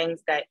of the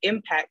things that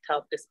impact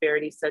health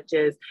disparities, such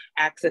as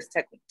access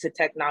to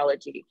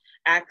technology,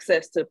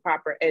 access to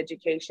proper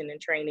education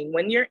and training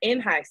when you're in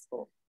high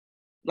school,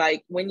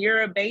 like when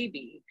you're a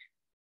baby,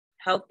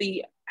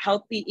 healthy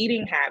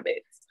eating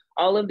habits,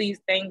 all of these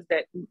things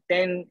that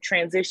then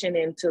transition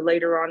into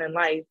later on in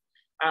life,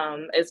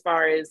 as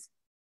far as,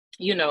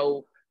 you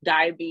know,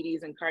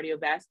 diabetes and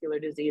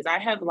cardiovascular disease. I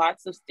have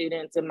lots of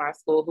students in my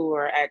school who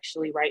are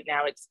actually right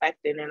now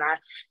expectant, and I,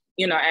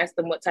 you know, ask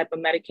them what type of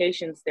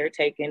medications they're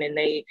taking, and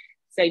they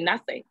say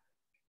nothing.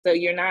 So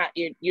you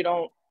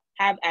don't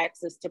have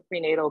access to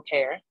prenatal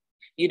care.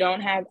 You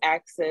don't have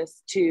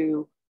access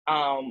to,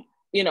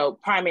 you know,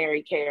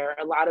 primary care.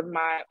 A lot of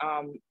my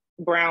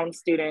brown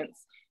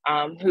students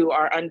who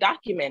are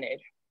undocumented,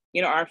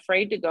 you know, are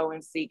afraid to go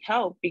and seek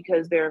help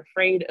because they're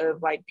afraid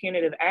of like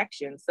punitive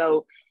action.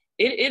 So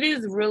it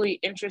is really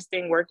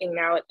interesting working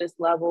now at this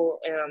level,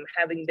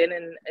 having been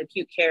in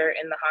acute care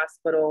in the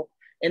hospital,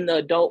 in the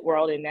adult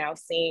world, and now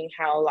seeing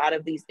how a lot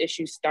of these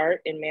issues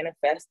start and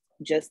manifest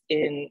just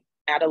in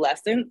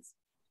adolescence.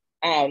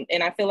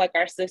 And I feel like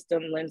our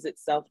system lends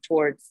itself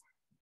towards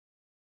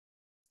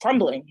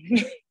crumbling.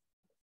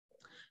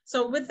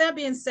 So with that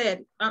being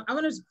said, I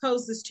want to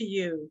pose this to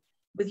you.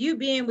 With you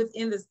being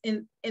within this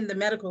in the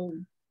medical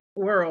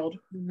world,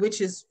 which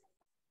is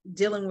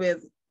dealing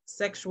with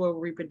sexual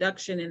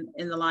reproduction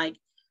and the like,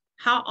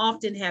 how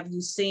often have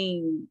you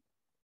seen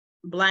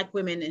Black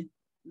women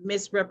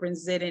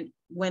misrepresented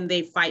when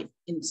they fight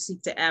and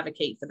seek to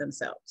advocate for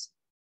themselves?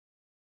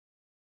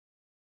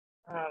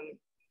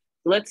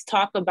 Let's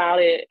talk about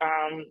it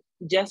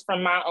just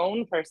from my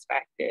own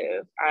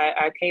perspective.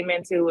 I came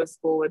into a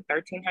school with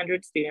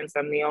 1,300 students.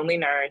 I'm the only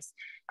nurse.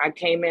 I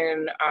came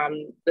in,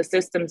 the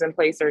systems in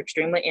place are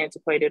extremely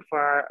antiquated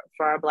for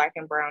our Black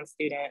and brown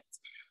students.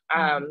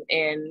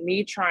 And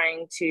me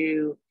trying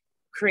to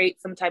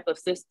create some type of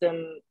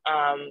system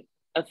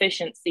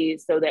efficiency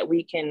so that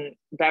we can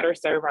better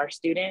serve our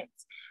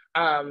students.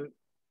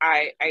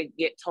 I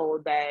get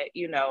told that,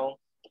 you know,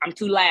 I'm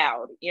too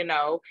loud, you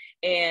know,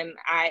 and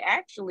I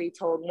actually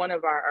told one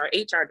of our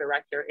HR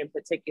director in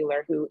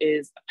particular, who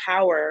is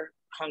power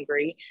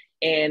hungry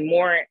and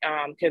more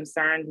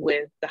concerned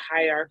with the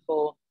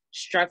hierarchical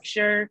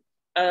structure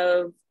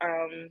of,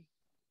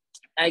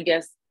 I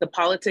guess, the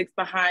politics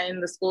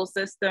behind the school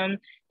system,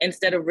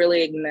 instead of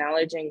really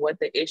acknowledging what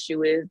the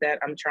issue is that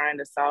I'm trying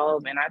to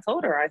solve. And I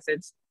told her, I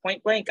said,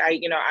 point blank,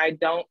 I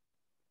don't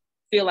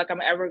feel like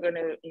I'm ever going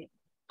to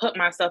put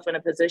myself in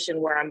a position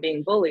where I'm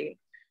being bullied.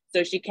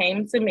 So she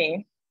came to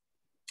me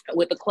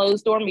with a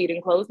closed door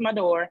meeting, closed my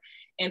door,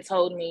 and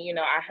told me, you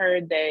know, I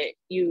heard that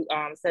you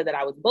said that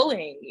I was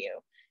bullying you.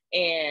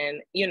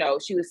 And, you know,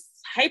 she was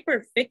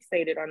hyper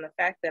fixated on the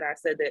fact that I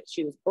said that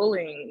she was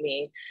bullying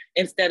me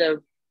instead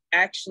of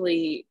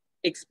actually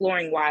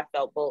exploring why I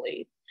felt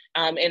bullied.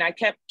 And I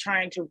kept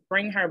trying to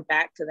bring her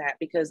back to that,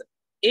 because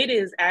it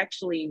is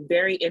actually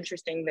very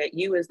interesting that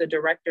you, as the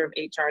director of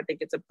HR, think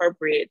it's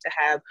appropriate to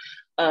have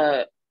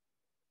a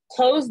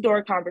closed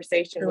door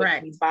conversation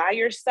with me by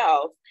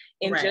yourself.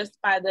 And just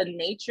by the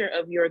nature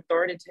of your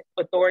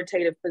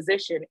authoritative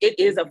position, it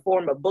is a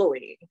form of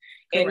bullying.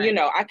 And, you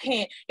know, I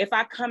can't, if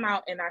I come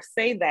out and I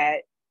say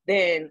that,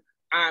 then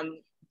I'm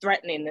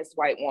threatening this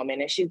white woman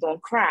and she's gonna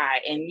cry.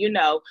 And, you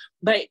know,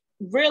 but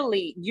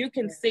really you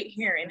can sit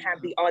here and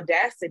have the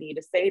audacity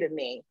to say to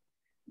me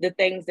the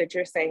things that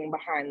you're saying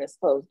behind this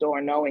closed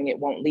door, knowing it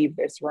won't leave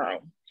this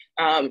room.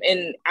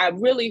 And I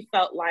really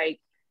felt like,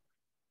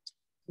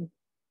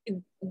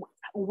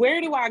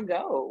 where do I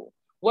go?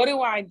 What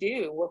do I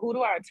do? Well, who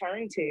do I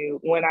turn to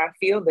when I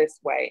feel this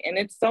way? And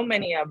it's so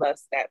many of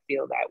us that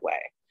feel that way.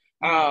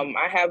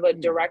 I have a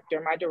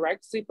director. My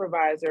direct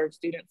supervisor of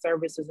student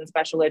services and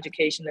special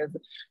education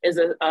is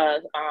a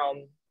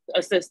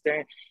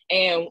assistant,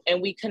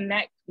 and we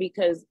connect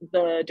because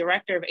the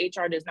director of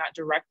HR does not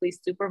directly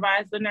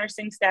supervise the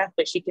nursing staff,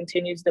 but she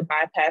continues to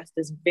bypass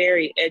this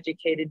very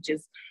educated,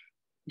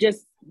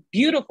 just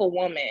beautiful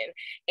woman,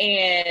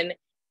 and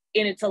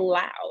it's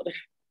allowed.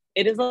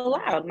 It is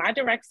allowed. My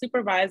direct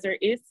supervisor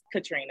is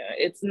Katrina.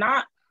 It's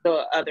not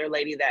the other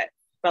lady that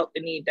felt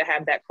the need to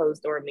have that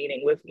closed door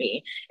meeting with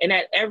me. And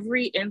at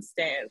every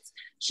instance,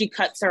 she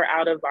cuts her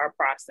out of our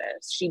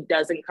process. She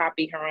doesn't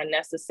copy her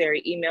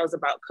unnecessary emails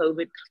about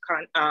COVID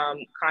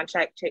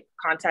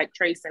contact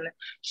tracing.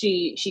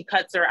 She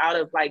cuts her out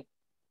of like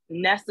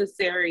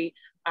necessary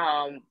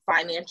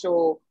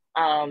financial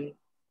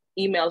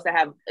emails that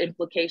have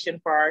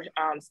implication for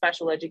our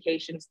special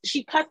education.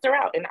 She cuts her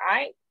out, and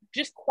I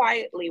just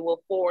quietly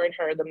will forward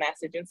her the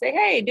message and say,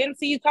 hey, didn't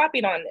see you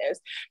copied on this.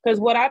 Because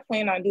what I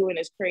plan on doing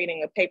is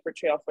creating a paper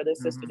trail for the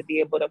sister to be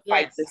able to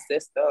fight the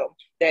system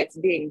that's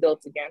being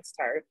built against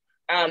her.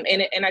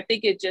 And I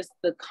think it's just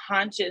the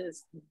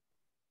conscious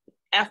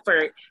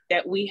effort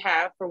that we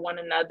have for one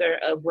another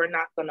of we're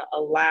not going to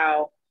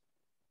allow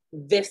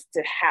this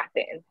to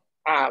happen.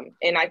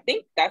 And I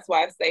think that's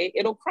why I say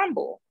it'll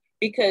crumble.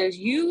 Because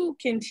you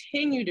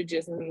continue to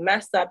just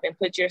mess up and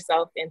put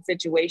yourself in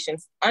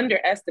situations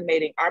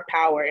underestimating our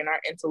power and our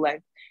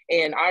intellect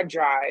and our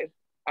drive,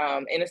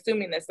 and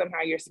assuming that somehow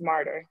you're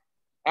smarter.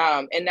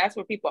 And that's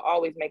where people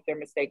always make their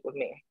mistake with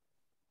me.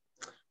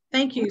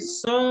 Thank you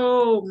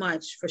so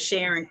much for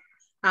sharing.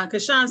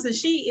 Kashawn, since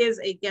she is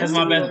a guest. That's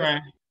my best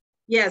friend.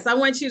 Yes, I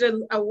want you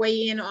to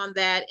weigh in on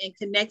that and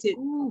connect it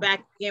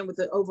back again with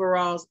the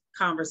overall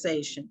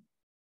conversation.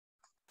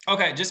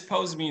 Okay, just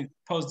pose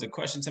the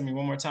question to me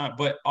one more time.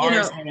 But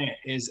Ari's hand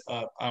is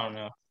up. I don't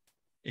know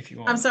if you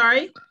want. I'm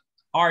sorry?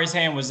 Ari's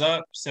hand was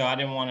up, so I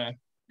didn't want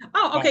to.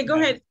 Oh, okay, go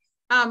ahead.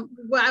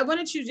 Well, I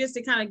wanted you just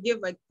to kind of give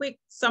a quick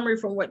summary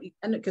from what,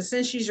 because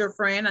since she's your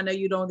friend, I know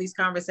you know these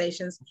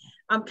conversations.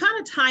 Kind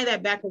of tie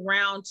that back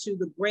around to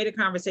the greater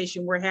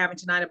conversation we're having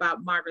tonight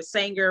about Margaret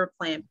Sanger,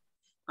 Planned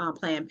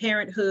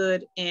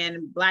Parenthood,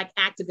 and Black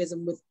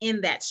activism within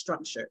that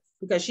structure,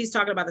 because she's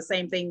talking about the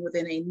same thing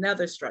within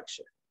another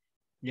structure.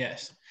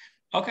 Yes.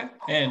 Okay.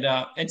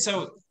 And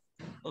so,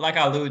 like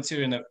I alluded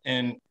to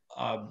in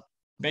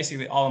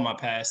basically all of my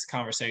past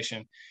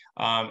conversation,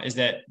 is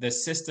that the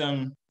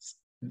system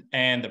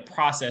and the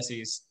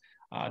processes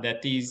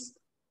that these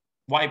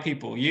white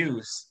people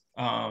use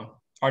are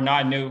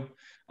not new.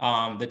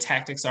 The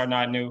tactics are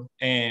not new,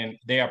 and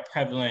they are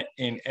prevalent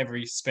in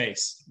every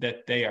space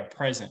that they are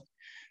present.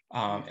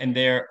 And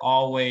they're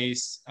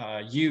always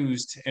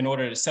used in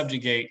order to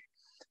subjugate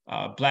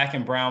Black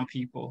and brown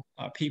people,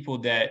 people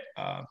that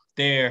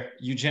their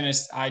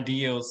eugenist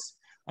ideals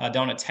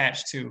don't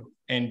attach to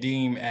and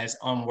deem as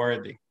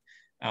unworthy.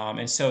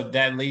 And so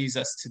that leads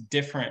us to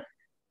different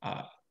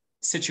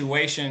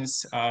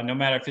situations, no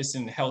matter if it's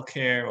in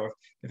healthcare or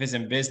if it's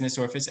in business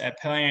or if it's at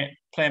Planned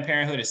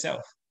Parenthood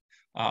itself.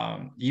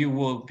 You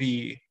will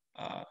be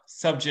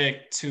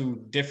subject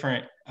to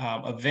different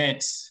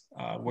events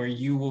where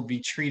you will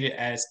be treated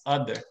as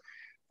other.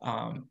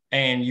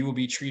 And you will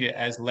be treated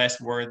as less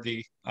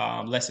worthy,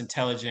 less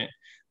intelligent,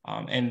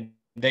 and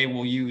they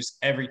will use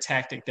every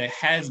tactic that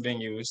has been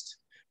used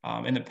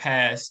in the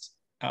past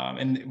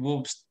and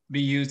will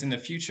be used in the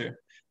future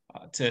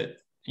to,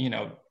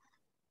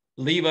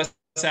 leave us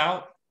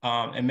out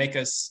and make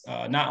us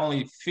not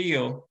only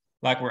feel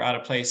like we're out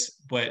of place,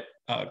 but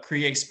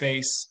create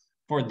space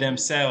for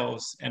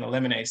themselves and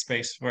eliminate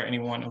space for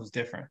anyone who's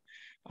different.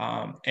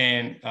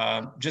 And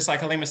just like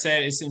Halima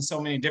said, it's in so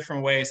many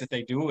different ways that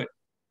they do it.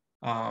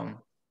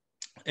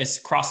 It's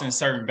crossing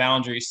certain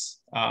boundaries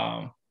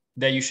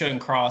that you shouldn't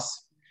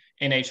cross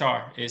in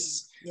HR.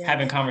 It's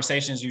having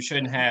conversations you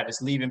shouldn't have.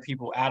 It's leaving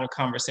people out of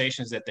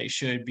conversations that they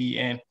should be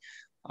in.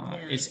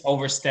 It's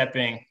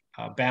overstepping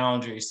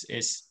boundaries.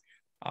 It's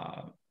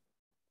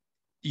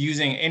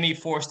using any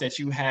force that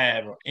you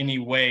have or any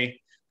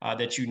way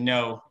that you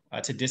know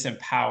to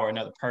disempower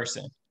another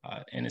person,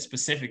 and it's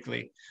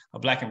specifically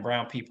Black and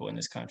brown people in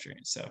this country.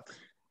 So.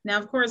 Now,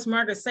 of course,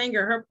 Margaret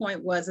Sanger, her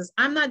point was,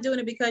 I'm not doing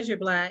it because you're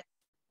Black.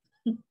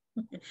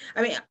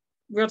 I mean,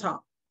 real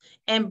talk.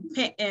 And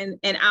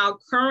our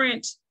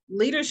current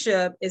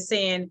leadership is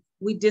saying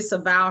we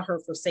disavow her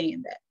for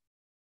saying that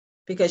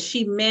because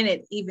she meant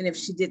it even if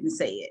she didn't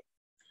say it.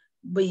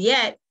 But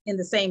yet, in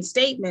the same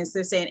statements,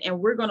 they're saying, and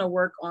we're going to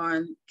work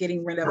on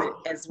getting rid of it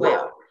as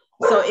well.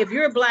 So if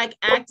you're a Black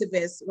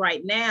activist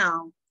right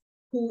now,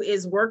 who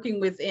is working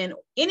within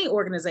any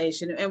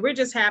organization, and we're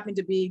just happen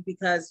to be,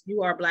 because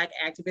you are Black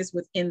activists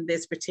within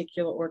this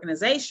particular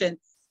organization,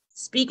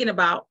 speaking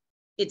about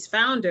its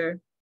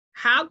founder,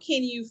 how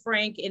can you,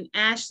 Frank and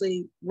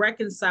Ashley,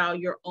 reconcile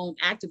your own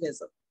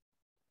activism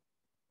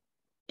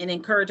and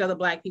encourage other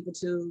Black people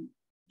to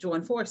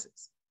join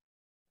forces?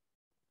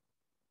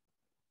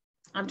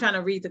 I'm trying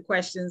to read the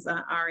questions,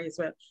 Ari, as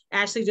well.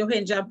 Ashley, go ahead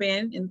and jump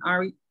in, and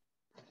Ari,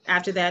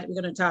 after that,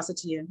 we're going to toss it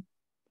to you.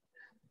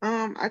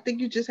 I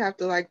think you just have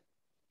to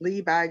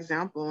lead by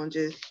example and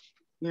just,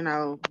 you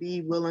know,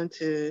 be willing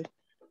to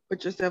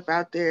put yourself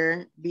out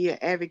there, be an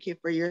advocate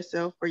for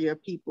yourself, for your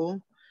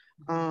people.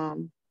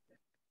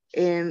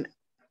 And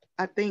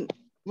I think,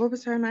 what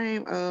was her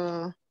name?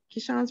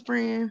 Keyshawn's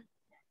friend.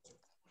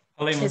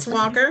 Miss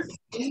Walker.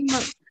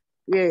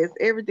 Yes,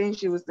 everything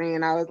she was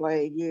saying, I was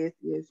like, yes,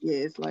 yes,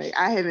 yes. Like,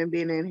 I haven't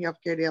been in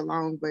healthcare that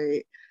long,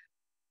 but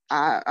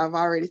I've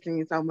already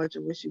seen so much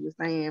of what she was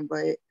saying.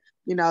 But,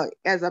 you know,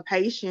 as a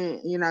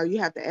patient, you know, you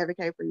have to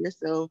advocate for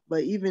yourself.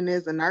 But even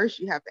as a nurse,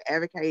 you have to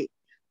advocate.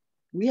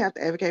 We have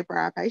to advocate for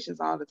our patients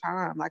all the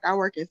time. Like, I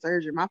work in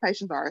surgery. My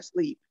patients are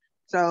asleep.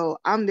 So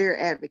I'm their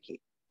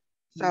advocate.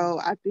 So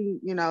I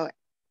think, you know,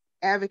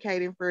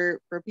 advocating for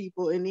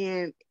people and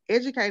then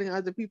educating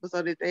other people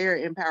so that they're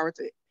empowered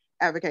to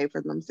advocate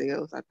for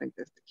themselves. I think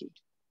that's the key.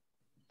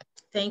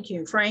 Thank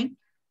you. Frank?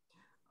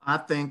 I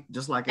think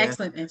just like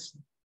excellent.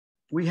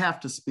 We have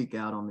to speak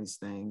out on these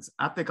things.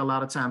 I think a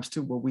lot of times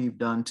too, what we've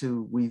done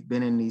too, we've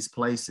been in these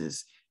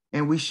places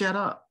and we shut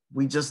up.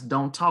 We just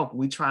don't talk.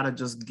 We try to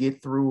just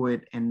get through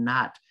it and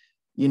not,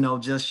 you know,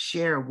 just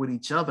share with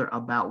each other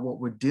about what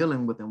we're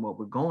dealing with and what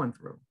we're going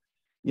through.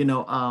 You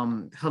know,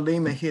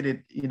 Halima hit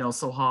it, you know,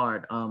 so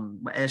hard.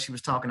 As she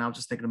was talking, I was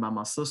just thinking about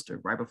my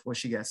sister right before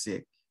she got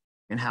sick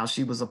and how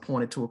she was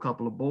appointed to a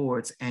couple of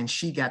boards and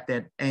she got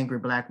that angry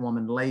Black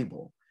woman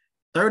label.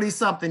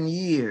 30-something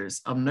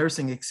years of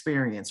nursing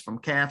experience, from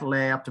cath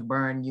lab to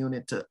burn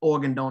unit to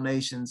organ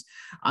donations.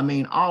 I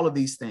mean, all of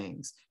these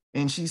things.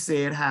 And she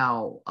said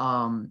how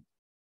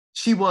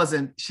she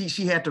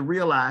had to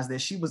realize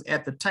that she was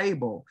at the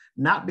table,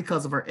 not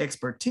because of her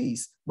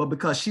expertise, but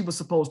because she was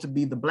supposed to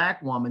be the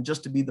Black woman,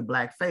 just to be the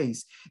Black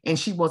face. And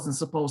she wasn't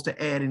supposed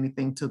to add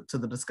anything to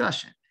the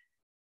discussion.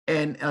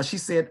 And she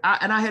said,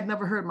 and I had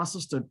never heard my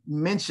sister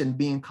mention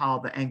being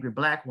called the angry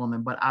Black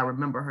woman, but I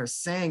remember her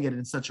saying it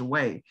in such a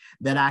way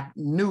that I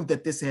knew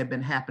that this had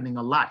been happening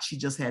a lot. She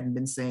just hadn't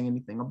been saying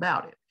anything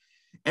about it.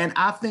 And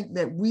I think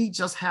that we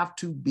just have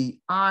to be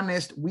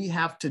honest. We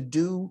have to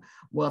do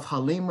what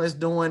Halima is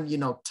doing, you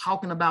know,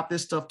 talking about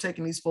this stuff,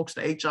 taking these folks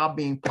to HR,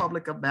 being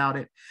public about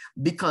it,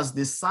 because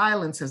this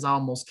silence has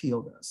almost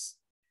killed us.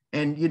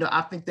 And, you know,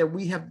 I think that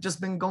we have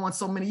just been going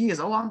so many years.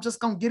 Oh, I'm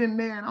just going to get in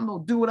there and I'm going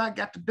to do what I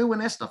got to do.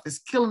 And that stuff is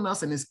killing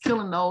us and it's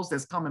killing those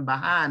that's coming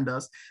behind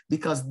us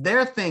because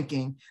they're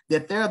thinking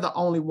that they're the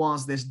only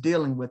ones that's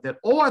dealing with it,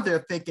 or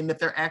they're thinking that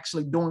they're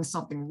actually doing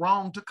something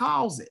wrong to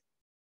cause it.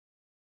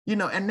 You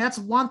know, and that's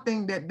one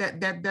thing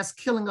that's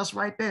killing us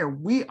right there.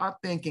 We are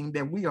thinking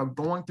that we are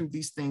going through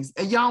these things,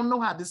 and y'all know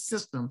how this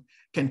system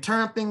can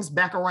turn things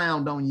back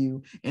around on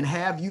you and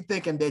have you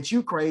thinking that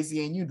you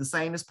crazy and you the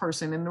sanest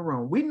person in the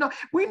room. We know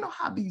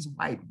how these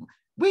white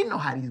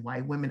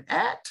women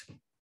act.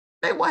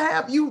 They will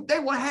have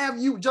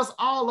you just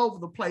all over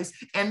the place,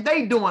 and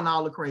they doing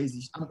all the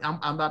crazy. I'm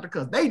about to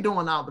cuss. They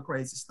doing all the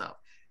crazy stuff.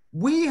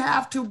 We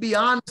have to be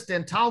honest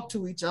and talk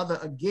to each other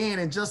again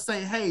and just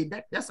say, hey,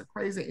 that's a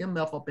crazy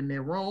MF up in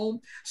their room.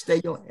 Stay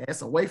your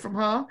ass away from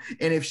her.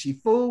 And if she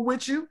fool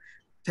with you,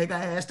 take her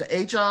ass to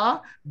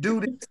HR, do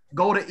this,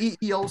 go to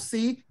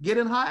EEOC, get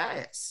in her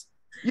ass.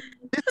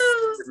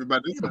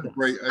 Everybody, this is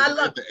great.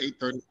 At the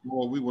 8:30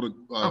 hour, we would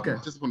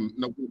have just want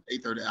to know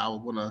 8:30 hour.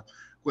 Want to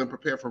go and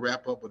prepare for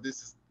wrap up, but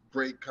this is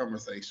great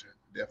conversation,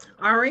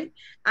 definitely. All right,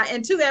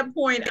 and to that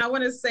point, I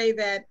want to say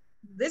that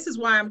this is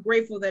why I'm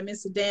grateful that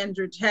Mr.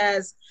 Dandridge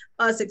has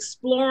us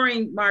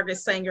exploring Margaret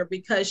Sanger,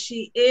 because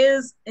she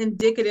is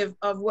indicative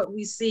of what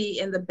we see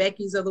in the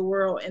Beckys of the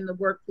world in the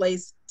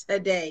workplace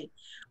today.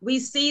 We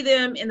see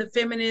them in the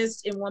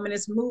feminist and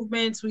womanist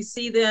movements. We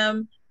see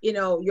them, you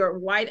know, your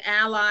white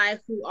ally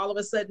who all of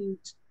a sudden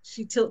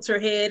she tilts her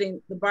head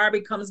and the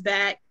Barbie comes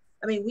back.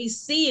 I mean, we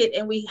see it,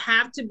 and we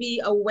have to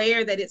be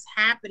aware that it's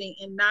happening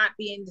and not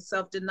be in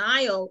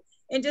self-denial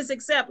and just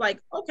accept,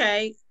 like,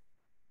 okay,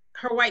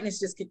 her whiteness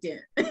just kicked in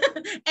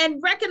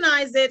and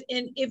recognize it.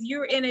 And if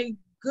you're in a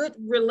good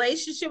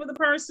relationship with a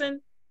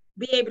person,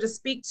 be able to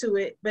speak to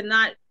it, but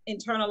not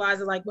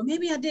internalize it like, well,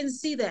 maybe I didn't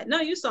see that. No,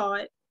 you saw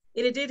it.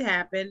 It did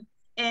happen.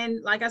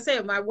 And like I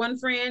said, my one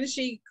friend,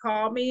 she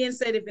called me and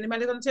said, if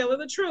anybody's going to tell her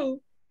the truth.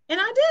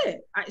 And I did.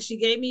 She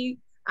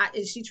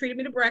treated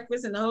me to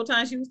breakfast, and the whole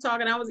time she was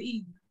talking, I was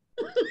eating.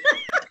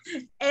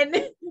 And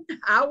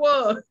I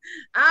was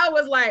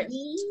like,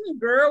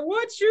 girl,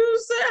 what you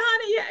said,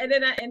 honey? And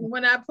then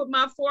when I put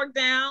my fork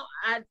down,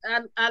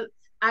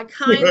 I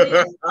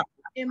kindly,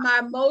 in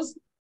my most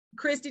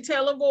Christy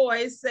Taylor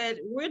voice, said,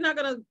 we're not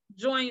gonna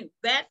join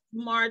that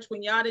march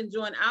when y'all didn't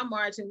join our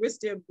march, and we're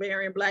still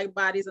burying Black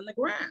bodies on the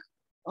ground,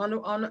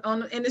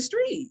 in the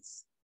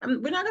streets.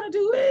 We're not gonna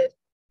do it.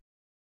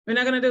 We're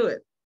not gonna do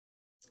it.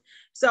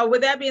 So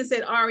with that being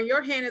said, Ari,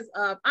 your hand is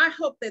up. I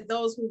hope that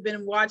those who've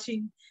been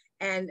watching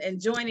and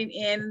joining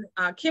in,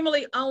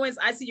 Kimberly Owens,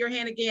 I see your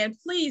hand again.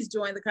 Please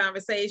join the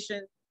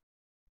conversation.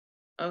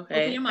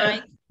 Okay. Open your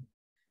mic.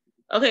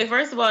 Okay,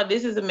 first of all,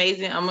 this is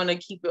amazing. I'm gonna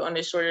keep it on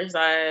the shorter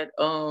side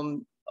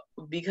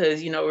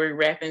because, you know, we're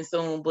wrapping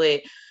soon.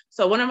 But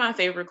so one of my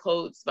favorite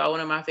quotes by one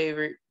of my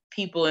favorite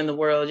people in the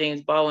world,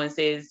 James Baldwin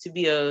says, to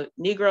be a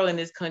Negro in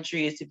this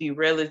country is to be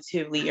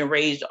relatively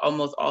enraged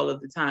almost all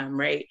of the time,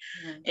 right?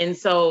 And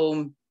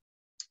so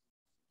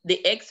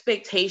the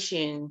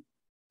expectation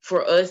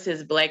for us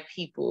as Black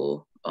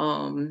people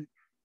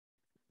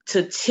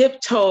to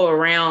tiptoe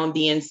around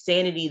the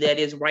insanity that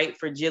is white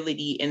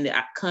fragility and the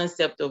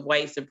concept of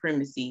white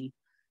supremacy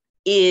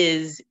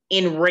is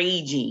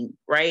enraging,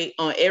 right?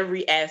 On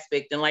every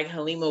aspect. And like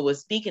Halima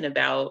was speaking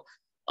about,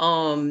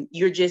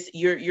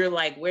 you're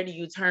like, where do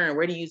you turn?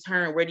 Where do you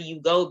turn? Where do you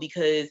go?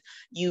 Because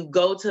you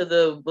go to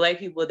the Black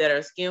people that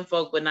are skin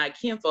folk but not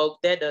kin folk,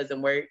 that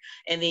doesn't work.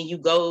 And then you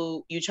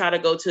try to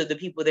go to the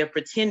people that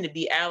pretend to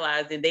be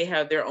allies and they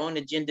have their own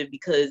agenda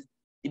because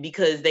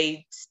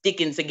they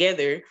sticking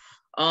together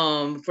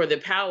for the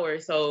power.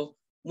 So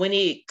when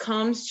it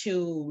comes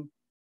to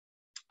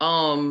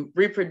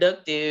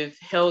reproductive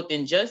health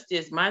and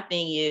justice, my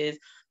thing is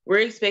we're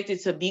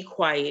expected to be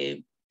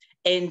quiet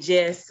and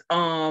just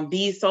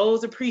be so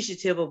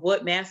appreciative of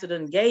what Master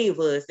done gave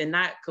us and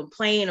not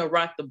complain or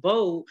rock the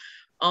boat.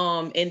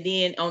 And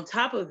then on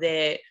top of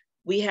that,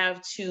 we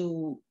have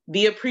to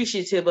be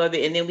appreciative of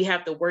it, and then we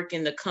have to work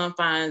in the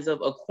confines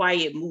of a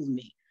quiet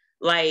movement.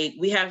 Like,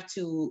 we have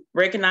to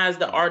recognize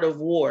the art of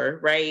war,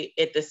 right?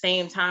 At the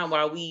same time,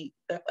 while we,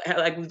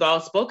 like we've all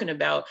spoken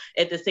about,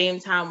 at the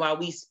same time while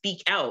we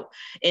speak out.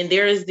 And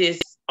there is this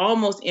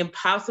almost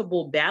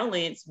impossible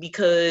balance,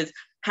 because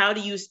how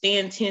do you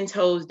stand 10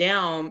 toes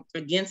down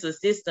against a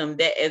system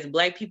that, as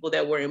Black people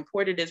that were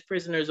imported as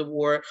prisoners of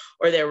war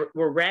or that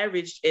were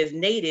ravaged as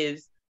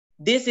natives,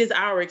 this is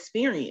our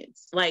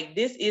experience. Like,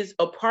 this is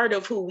a part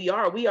of who we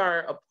are. We are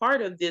a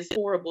part of this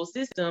horrible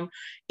system.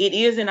 It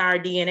is in our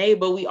DNA,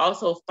 but we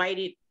also fight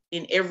it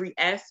in every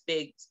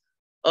aspect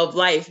of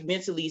life,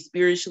 mentally,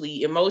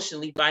 spiritually,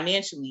 emotionally,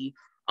 financially.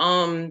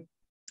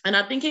 And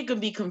I think it can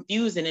be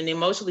confusing and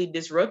emotionally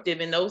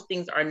disruptive, and those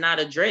things are not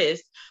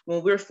addressed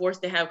when we're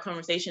forced to have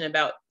conversation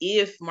about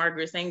if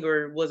Margaret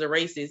Sanger was a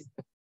racist.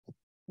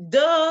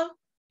 Duh,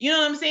 you know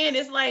what I'm saying?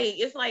 It's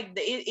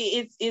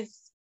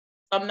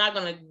I'm not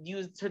gonna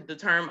use the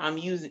term I'm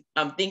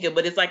thinking,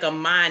 but it's like a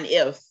mind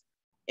if,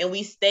 and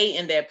we stay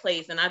in that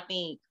place. And I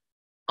think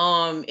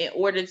in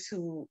order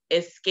to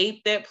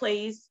escape that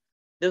place,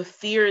 the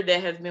fear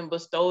that has been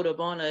bestowed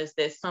upon us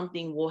that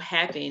something will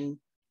happen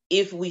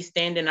if we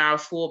stand in our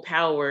full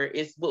power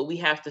is what we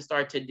have to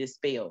start to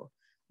dispel,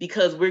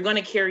 because we're going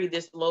to carry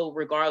this load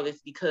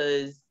regardless,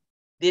 because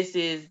this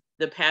is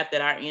the path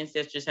that our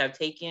ancestors have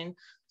taken.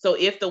 So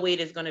if the weight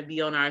is going to be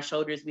on our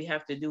shoulders, we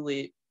have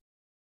to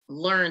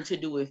learn to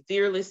do it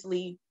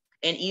fearlessly.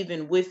 And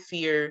even with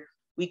fear,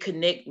 we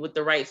connect with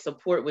the right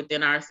support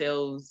within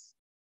ourselves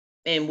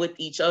and with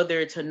each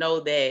other to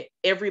know that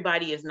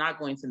everybody is not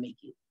going to make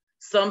it.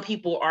 Some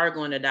people are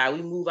going to die.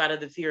 We move out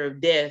of the fear of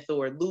death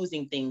or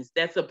losing things.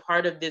 That's a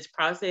part of this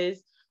process.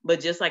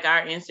 But just like our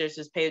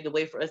ancestors paved the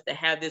way for us to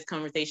have this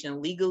conversation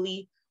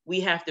legally, we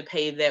have to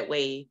pave that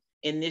way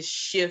in this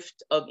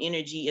shift of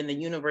energy in the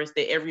universe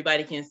that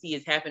everybody can see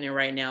is happening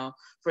right now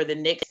for the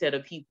next set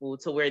of people,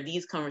 to where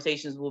these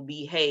conversations will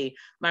be, hey,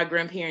 my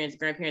grandparents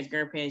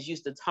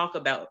used to talk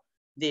about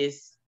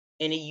this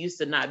and it used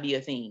to not be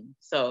a thing.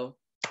 So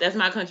that's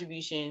my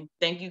contribution.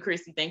 Thank you,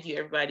 Christy. Thank you,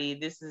 everybody.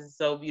 This is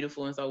so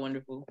beautiful and so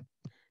wonderful.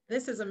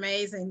 This is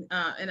amazing.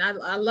 And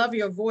I love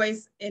your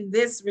voice in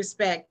this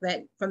respect,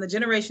 that from the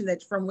generation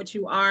that from which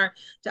you are,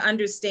 to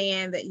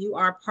understand that you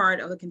are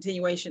part of the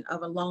continuation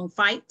of a long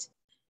fight.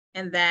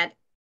 And that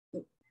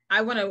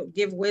I want to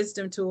give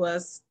wisdom to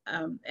us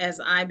as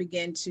I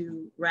begin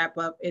to wrap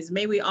up, is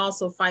may we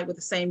also fight with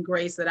the same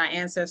grace that our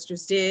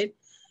ancestors did.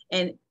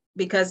 And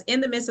because in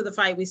the midst of the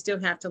fight, we still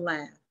have to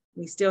laugh.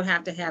 We still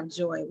have to have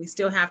joy. We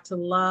still have to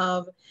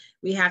love.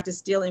 We have to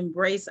still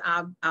embrace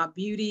our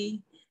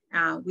beauty.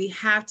 We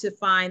have to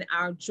find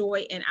our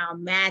joy and our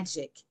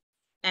magic.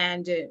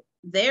 And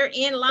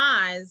therein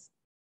lies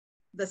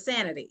the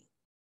sanity.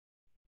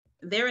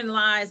 Therein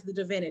lies the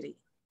divinity.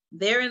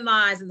 Therein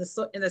lies in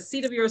the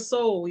seat of your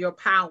soul, your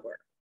power.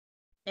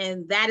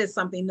 And that is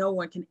something no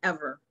one can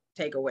ever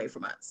take away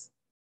from us,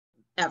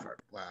 ever.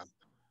 Wow.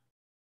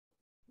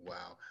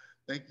 Wow.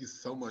 Thank you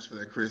so much for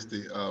that,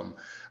 Christy.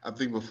 I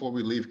think before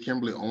we leave,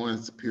 Kimberly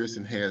Owens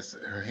Pearson has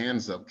her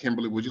hands up.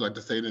 Kimberly, would you like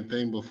to say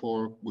anything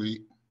before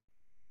we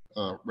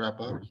wrap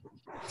up?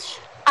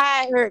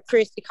 I heard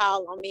Christy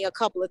call on me a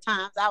couple of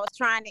times. I was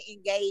trying to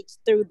engage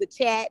through the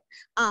chat,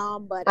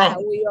 but I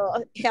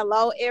will.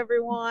 Hello,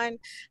 everyone.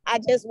 I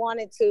just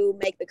wanted to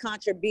make the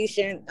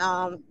contribution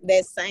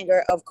that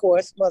Sanger, of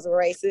course, was a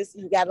racist.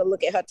 You got to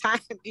look at her time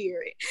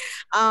period.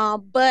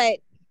 But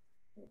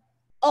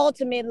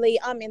ultimately,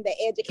 I'm in the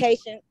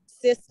education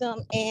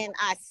system and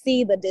I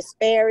see the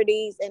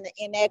disparities and the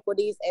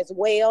inequities as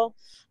well.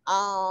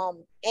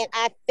 And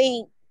I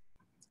think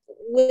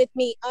with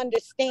me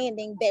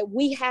understanding that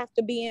we have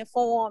to be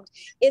informed,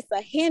 it's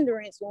a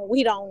hindrance when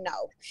we don't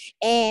know.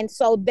 And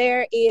so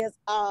there is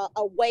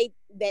a way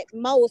that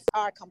most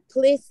are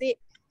complicit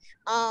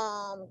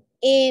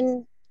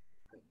in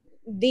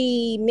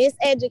the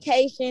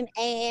miseducation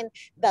and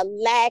the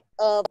lack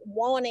of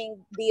wanting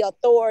the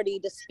authority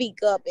to speak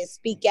up and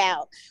speak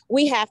out.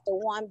 We have to,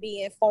 one,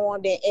 be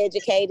informed and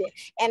educated.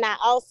 And I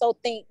also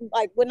think,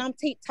 like, when I'm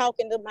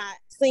talking to my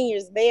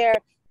seniors, they're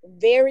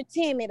very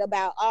timid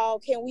about, oh,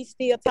 can we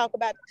still talk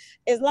about,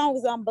 as long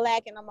as I'm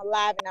Black and I'm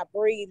alive and I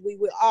breathe, we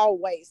will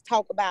always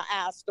talk about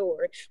our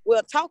story.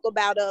 We'll talk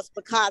about us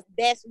because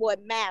that's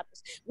what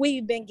matters.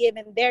 We've been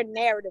given their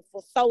narrative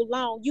for so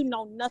long. You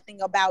know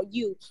nothing about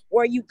you,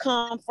 where you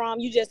come from.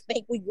 You just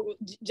think we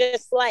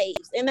just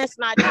slaves, and that's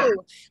not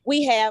true.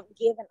 We have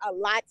given a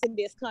lot to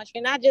this country,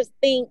 and I just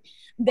think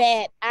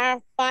that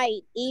our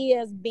fight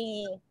is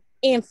being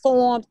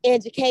informed,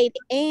 educated,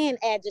 and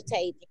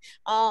agitated.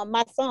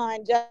 My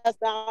son just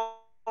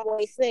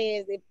always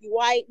says, if you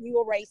white, you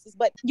a racist,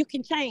 but you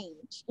can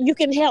change. You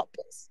can help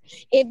us.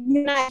 If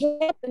you're not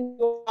helping,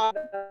 you're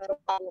the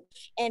problem.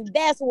 And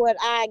that's what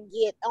I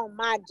get on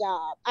my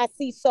job. I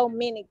see so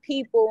many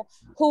people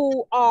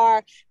who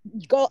are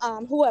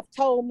who have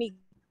told me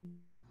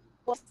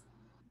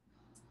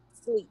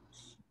sleep.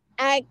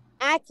 I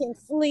can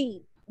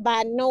sleep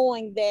by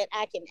knowing that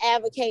I can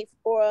advocate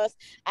for us.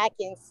 I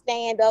can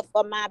stand up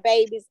for my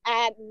babies.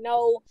 I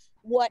know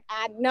what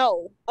I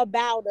know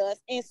about us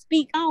and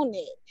speak on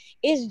it.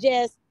 It's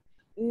just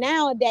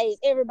nowadays,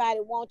 everybody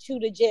wants you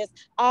to just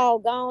all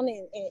gone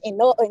and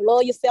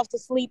lull yourself to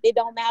sleep. It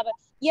don't matter.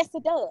 Yes,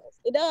 it does.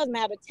 It does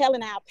matter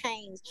telling our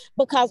pains,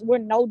 because we're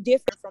no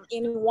different from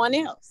anyone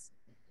else.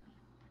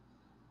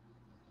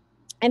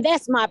 And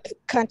that's my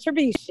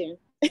contribution.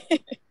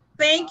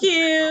 Thank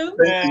you.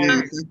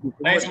 Thank you.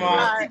 Thanks,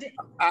 Mom.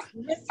 I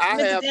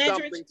have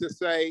something to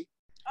say.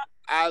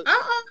 I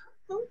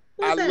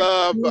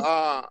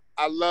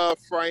love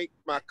Frank,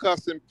 my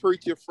cousin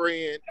preacher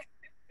friend,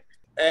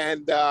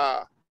 and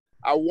I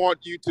want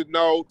you to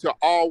know to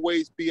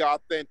always be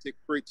authentic,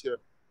 preacher.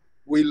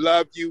 We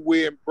love you.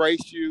 We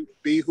embrace you.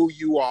 Be who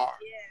you are.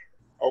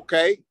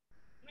 Okay?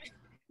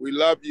 We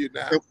love you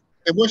now.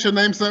 And what's your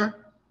name, sir?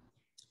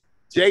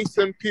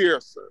 Jason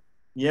Pearson.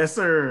 Yes,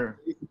 sir.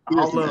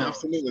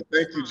 Absolutely.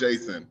 Thank you,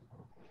 Jason.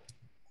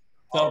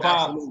 So,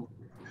 Absolutely.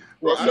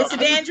 Well,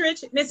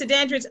 Mr.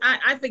 Dandridge,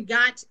 I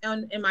forgot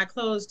in my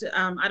closed,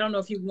 I don't know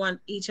if you want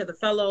each of the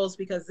fellows,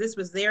 because this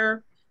was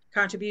their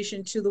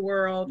contribution to the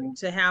world,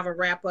 to have a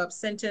wrap-up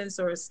sentence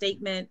or a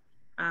statement.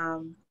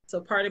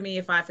 So pardon me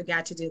if I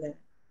forgot to do that.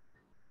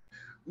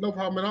 No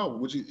problem at all.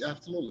 Would you?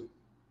 Absolutely.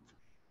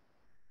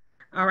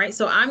 All right,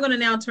 so I'm going to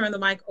now turn the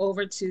mic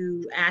over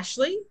to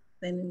Ashley,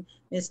 then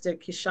Mr.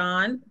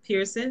 Keyshawn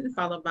Pearson,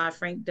 followed by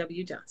Frank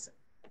W. Johnson.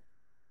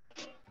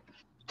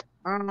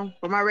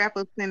 For my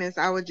wrap-up sentence,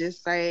 I would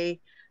just say,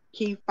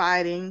 keep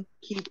fighting,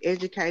 keep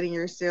educating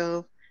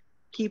yourself,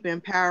 keep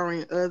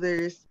empowering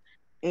others,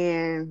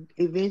 and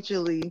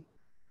eventually,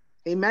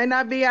 it may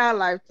not be our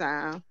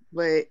lifetime,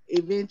 but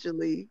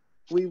eventually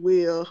we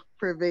will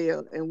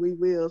prevail and we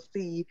will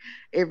see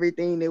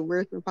everything that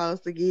we're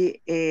supposed to get,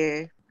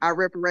 and our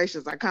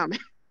reparations are coming.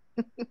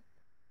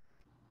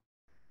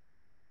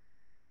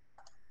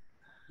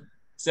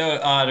 So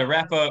to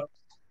wrap up,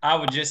 I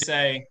would just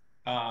say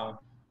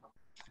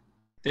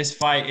this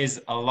fight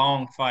is a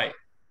long fight,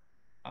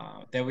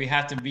 that we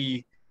have to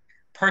be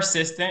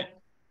persistent.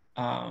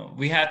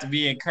 We have to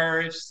be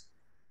encouraged,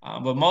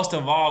 but most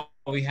of all,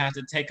 we have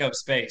to take up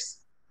space.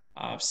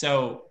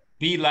 So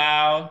be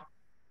loud,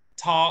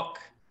 talk,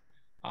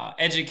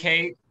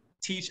 educate,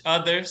 teach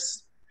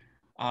others,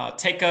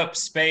 take up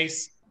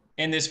space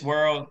in this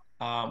world.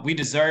 We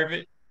deserve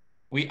it.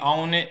 We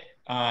own it,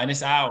 and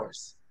it's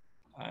ours.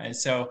 And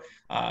so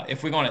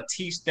if we're going to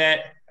teach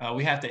that,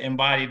 we have to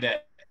embody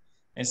that.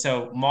 And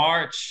so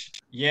march,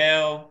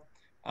 yell,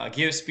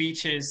 give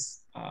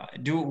speeches,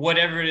 do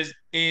whatever it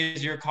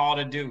is you're called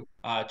to do.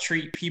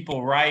 Treat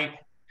people right,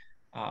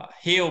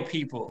 heal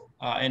people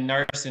in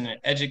nursing, and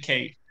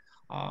educate,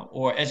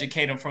 or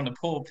educate them from the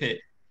pulpit.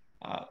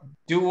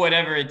 Do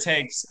whatever it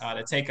takes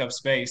to take up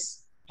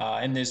space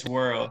in this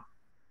world,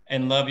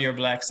 and love your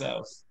Black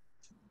selves.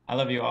 I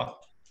love you all.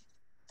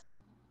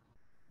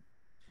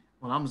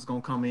 Well, I'm just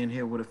gonna come in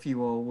here with a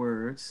few old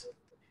words.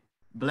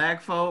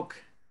 Black folk,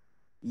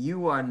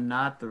 you are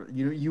not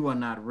you are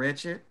not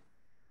wretched.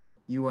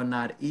 You are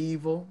not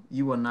evil.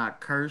 You are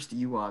not cursed.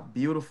 You are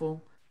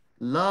beautiful.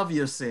 Love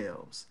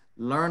yourselves.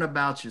 Learn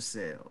about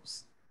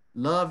yourselves.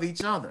 Love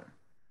each other.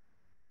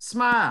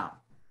 Smile.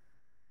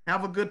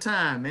 Have a good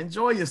time.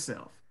 Enjoy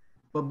yourself.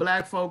 But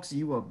Black folks,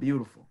 you are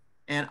beautiful.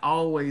 And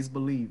always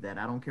believe that.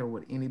 I don't care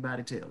what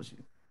anybody tells you.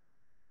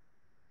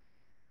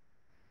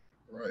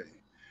 Right.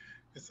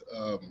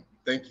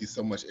 Thank you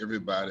so much,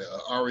 everybody.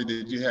 Ari,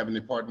 did you have any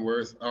parting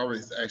words?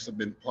 Ari's actually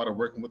been part of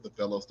working with the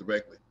fellows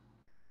directly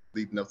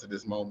leading up to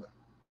this moment.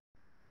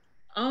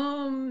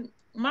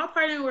 My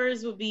parting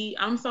words would be,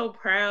 I'm so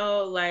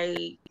proud.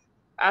 Like,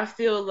 I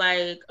feel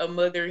like a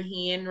mother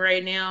hen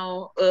right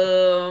now.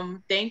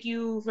 Thank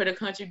you for the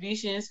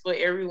contributions, for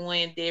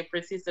everyone that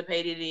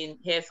participated and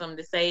had something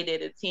to say,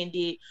 that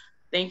attended.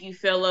 Thank you,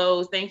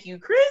 fellows. Thank you,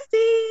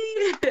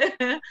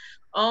 Christy,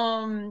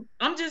 I'm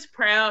just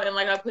proud, and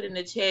like I put in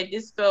the chat,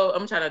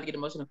 I'm trying not to get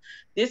emotional.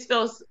 This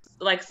felt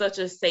like such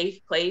a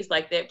safe place,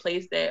 like that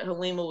place that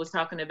Halima was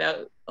talking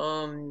about.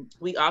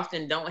 We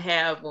often don't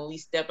have when we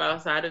step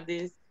outside of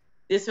this.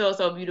 This felt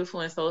so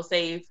beautiful and so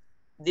safe.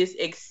 This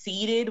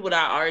exceeded what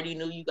I already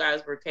knew you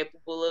guys were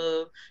capable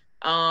of.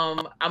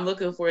 I'm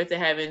looking forward to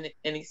having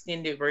an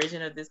extended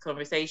version of this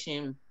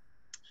conversation.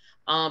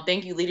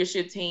 Thank you,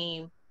 leadership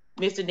team.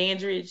 Mr.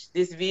 Dandridge,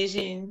 this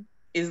vision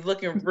is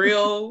looking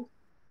real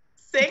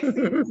sexy.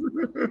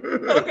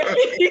 Okay.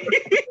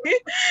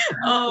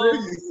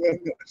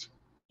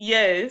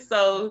 Yes.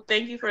 So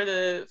thank you for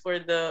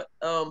the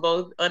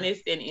both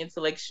honest and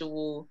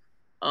intellectual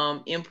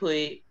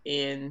input,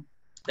 and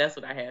that's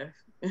what I have.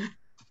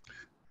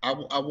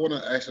 I want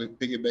to actually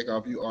piggyback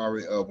off you,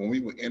 Ari. When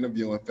we were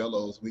interviewing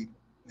fellows, we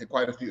had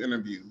quite a few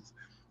interviews,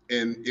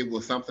 and it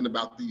was something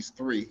about these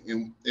three,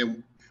 and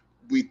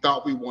we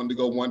thought we wanted to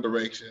go one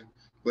direction,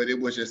 but it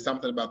was just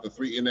something about the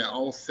three in their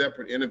own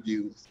separate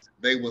interviews.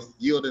 They was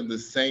yielding the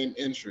same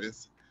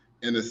interest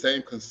and the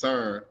same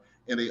concern,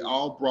 and they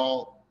all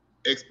brought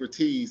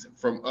expertise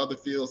from other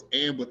fields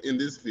and within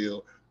this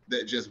field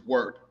that just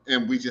worked.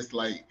 And we just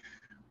like,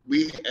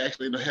 we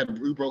actually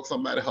we broke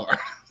somebody's heart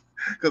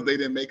because they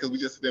didn't make, because we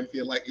just didn't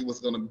feel like it was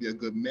going to be a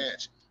good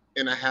match.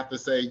 And I have to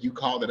say, you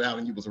called it out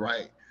and you was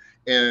right.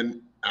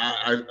 And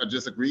I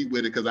just agreed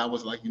with it, because I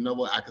was like, you know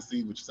what, I can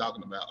see what you're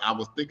talking about. I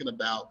was thinking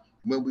about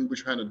when we were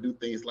trying to do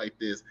things like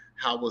this,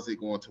 how was it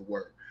going to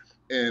work?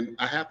 And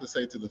I have to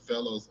say to the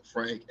fellows,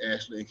 Frank,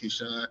 Ashley, and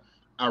Keyshawn,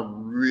 I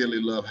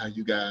really love how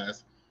you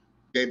guys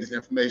gave this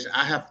information.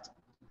 I have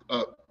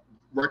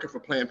working for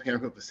Planned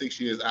Parenthood for 6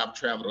 years. I've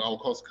traveled all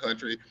across the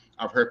country.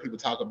 I've heard people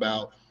talk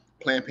about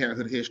Planned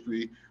Parenthood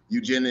history,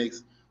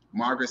 eugenics,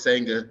 Margaret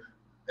Sanger,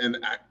 and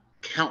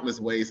countless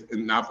ways.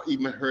 And I've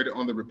even heard it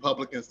on the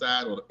Republican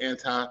side or the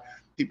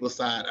anti-people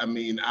side. I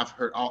mean, I've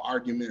heard all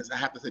arguments. I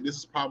have to say, this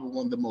is probably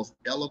one of the most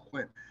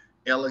eloquent,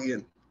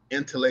 elegant,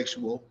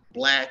 intellectual,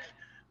 Black,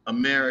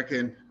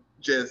 American,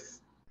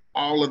 just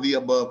all of the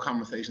above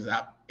conversations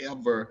I've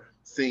ever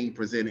seen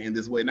presented in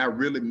this way. And I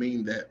really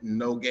mean that.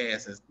 No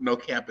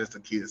cap, as the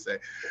kids say.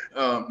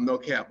 No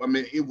cap. I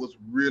mean, it was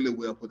really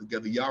well put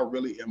together. Y'all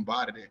really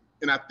embodied it.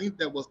 And I think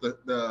that was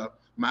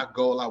my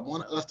goal. I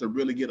wanted us to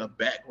really get a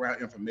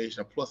background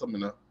information. Plus, I'm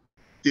in a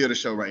theater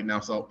show right now,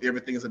 so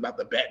everything is about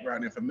the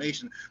background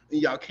information.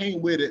 And y'all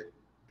came with it.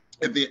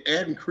 And then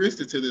adding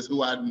Christy to this,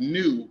 who I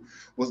knew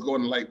was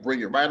going to like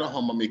bring it right on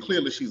home. I mean,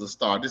 clearly she's a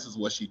star. This is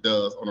what she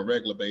does on a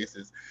regular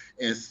basis,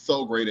 and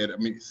so great at it. I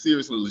mean,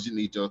 seriously, legit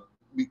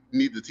we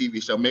need the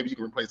TV show. Maybe you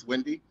can replace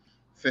Wendy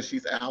since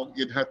she's out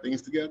getting her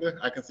things together.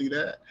 I can see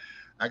that.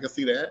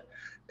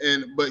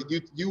 But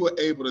you were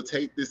able to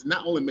take this,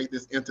 not only make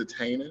this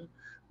entertaining,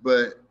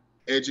 but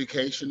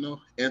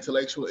educational,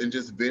 intellectual, and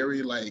just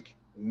very like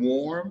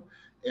warm.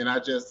 And I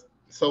just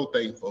so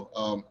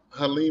thankful.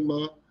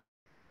 Halima,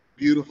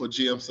 beautiful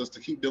GM sister,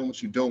 keep doing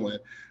what you're doing.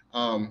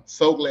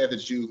 So glad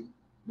that you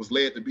was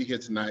led to be here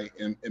tonight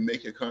and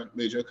made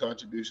your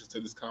contributions to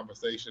this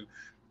conversation.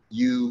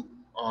 You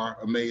are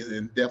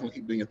amazing. Definitely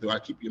keep doing it through. I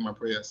keep you in my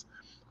prayers.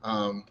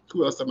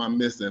 Who else am I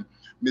missing?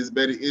 Miss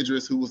Betty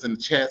Idris, who was in the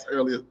chats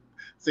earlier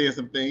saying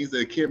some things,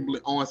 and Kimberly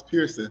Owens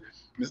Pearson.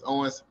 Miss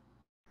Owens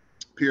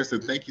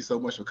Pearson, thank you so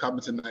much for coming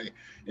tonight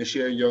and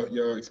sharing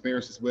your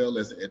experience as well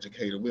as an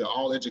educator. We are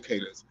all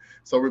educators.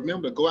 So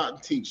remember, go out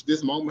and teach.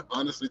 This moment,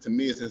 honestly, to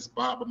me, is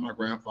inspired by my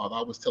grandfather. I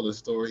always tell his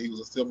story. He was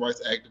a civil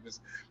rights activist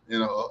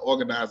and an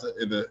organizer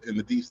in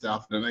the Deep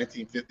South in the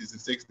 1950s and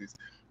 60s.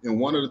 And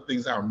one of the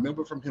things I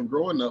remember from him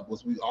growing up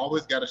was we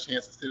always got a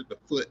chance to sit at the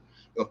foot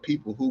of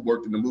people who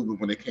worked in the movement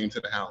when they came to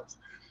the house.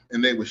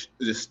 And they would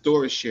just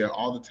story share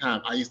all the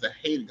time. I used to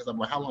hate it because I'm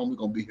like, how long are we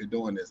gonna be here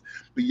doing this?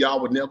 But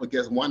y'all would never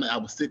guess. One night I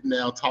was sitting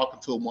down talking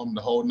to a woman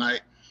the whole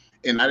night,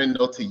 and I didn't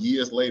know till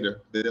years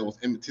later that it was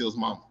Emmett Till's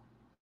mama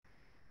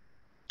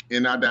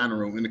in our dining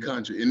room in the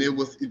country. And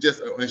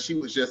and she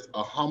was just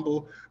a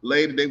humble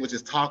lady. They were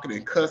just talking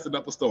and cussing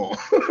up a storm.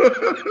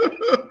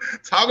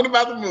 Talking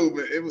about the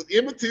movement. It was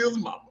Emmett Till's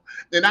mama.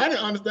 And I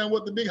didn't understand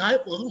what the big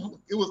hype was.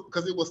 It was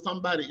because it was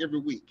somebody every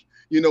week,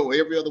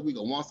 every other week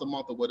or once a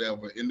month or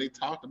whatever. And they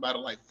talked about it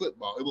like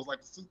football. It was like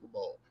the Super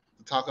Bowl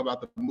to talk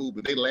about the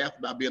movement. They laughed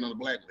about being on the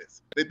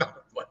blacklist. They thought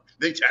it was like,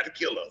 they tried to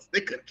kill us.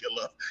 They couldn't kill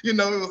us.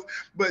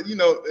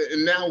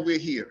 And now we're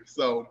here.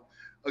 So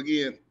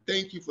again,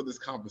 thank you for this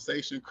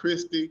conversation.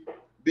 Christy,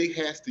 big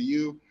hats to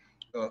you.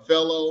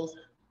 Fellows,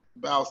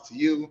 bows to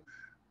you.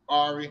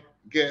 Ari,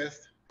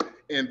 guest.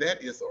 And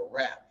that is a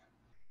wrap.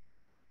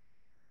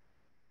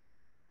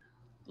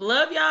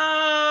 Love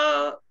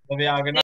y'all. Love y'all. Good night.